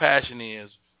 Whatever your passion is,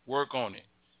 work on it.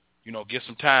 You know, give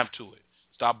some time to it.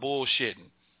 Stop bullshitting.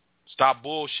 Stop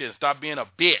bullshitting. Stop being a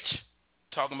bitch.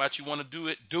 Talking about you want to do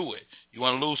it, do it. You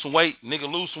want to lose some weight,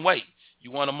 nigga, lose some weight.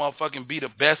 You want to motherfucking be the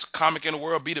best comic in the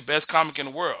world, be the best comic in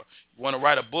the world. You want to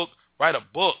write a book, write a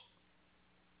book.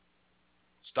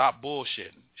 Stop bullshitting.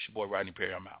 It's your boy Rodney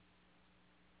Perry. I'm out.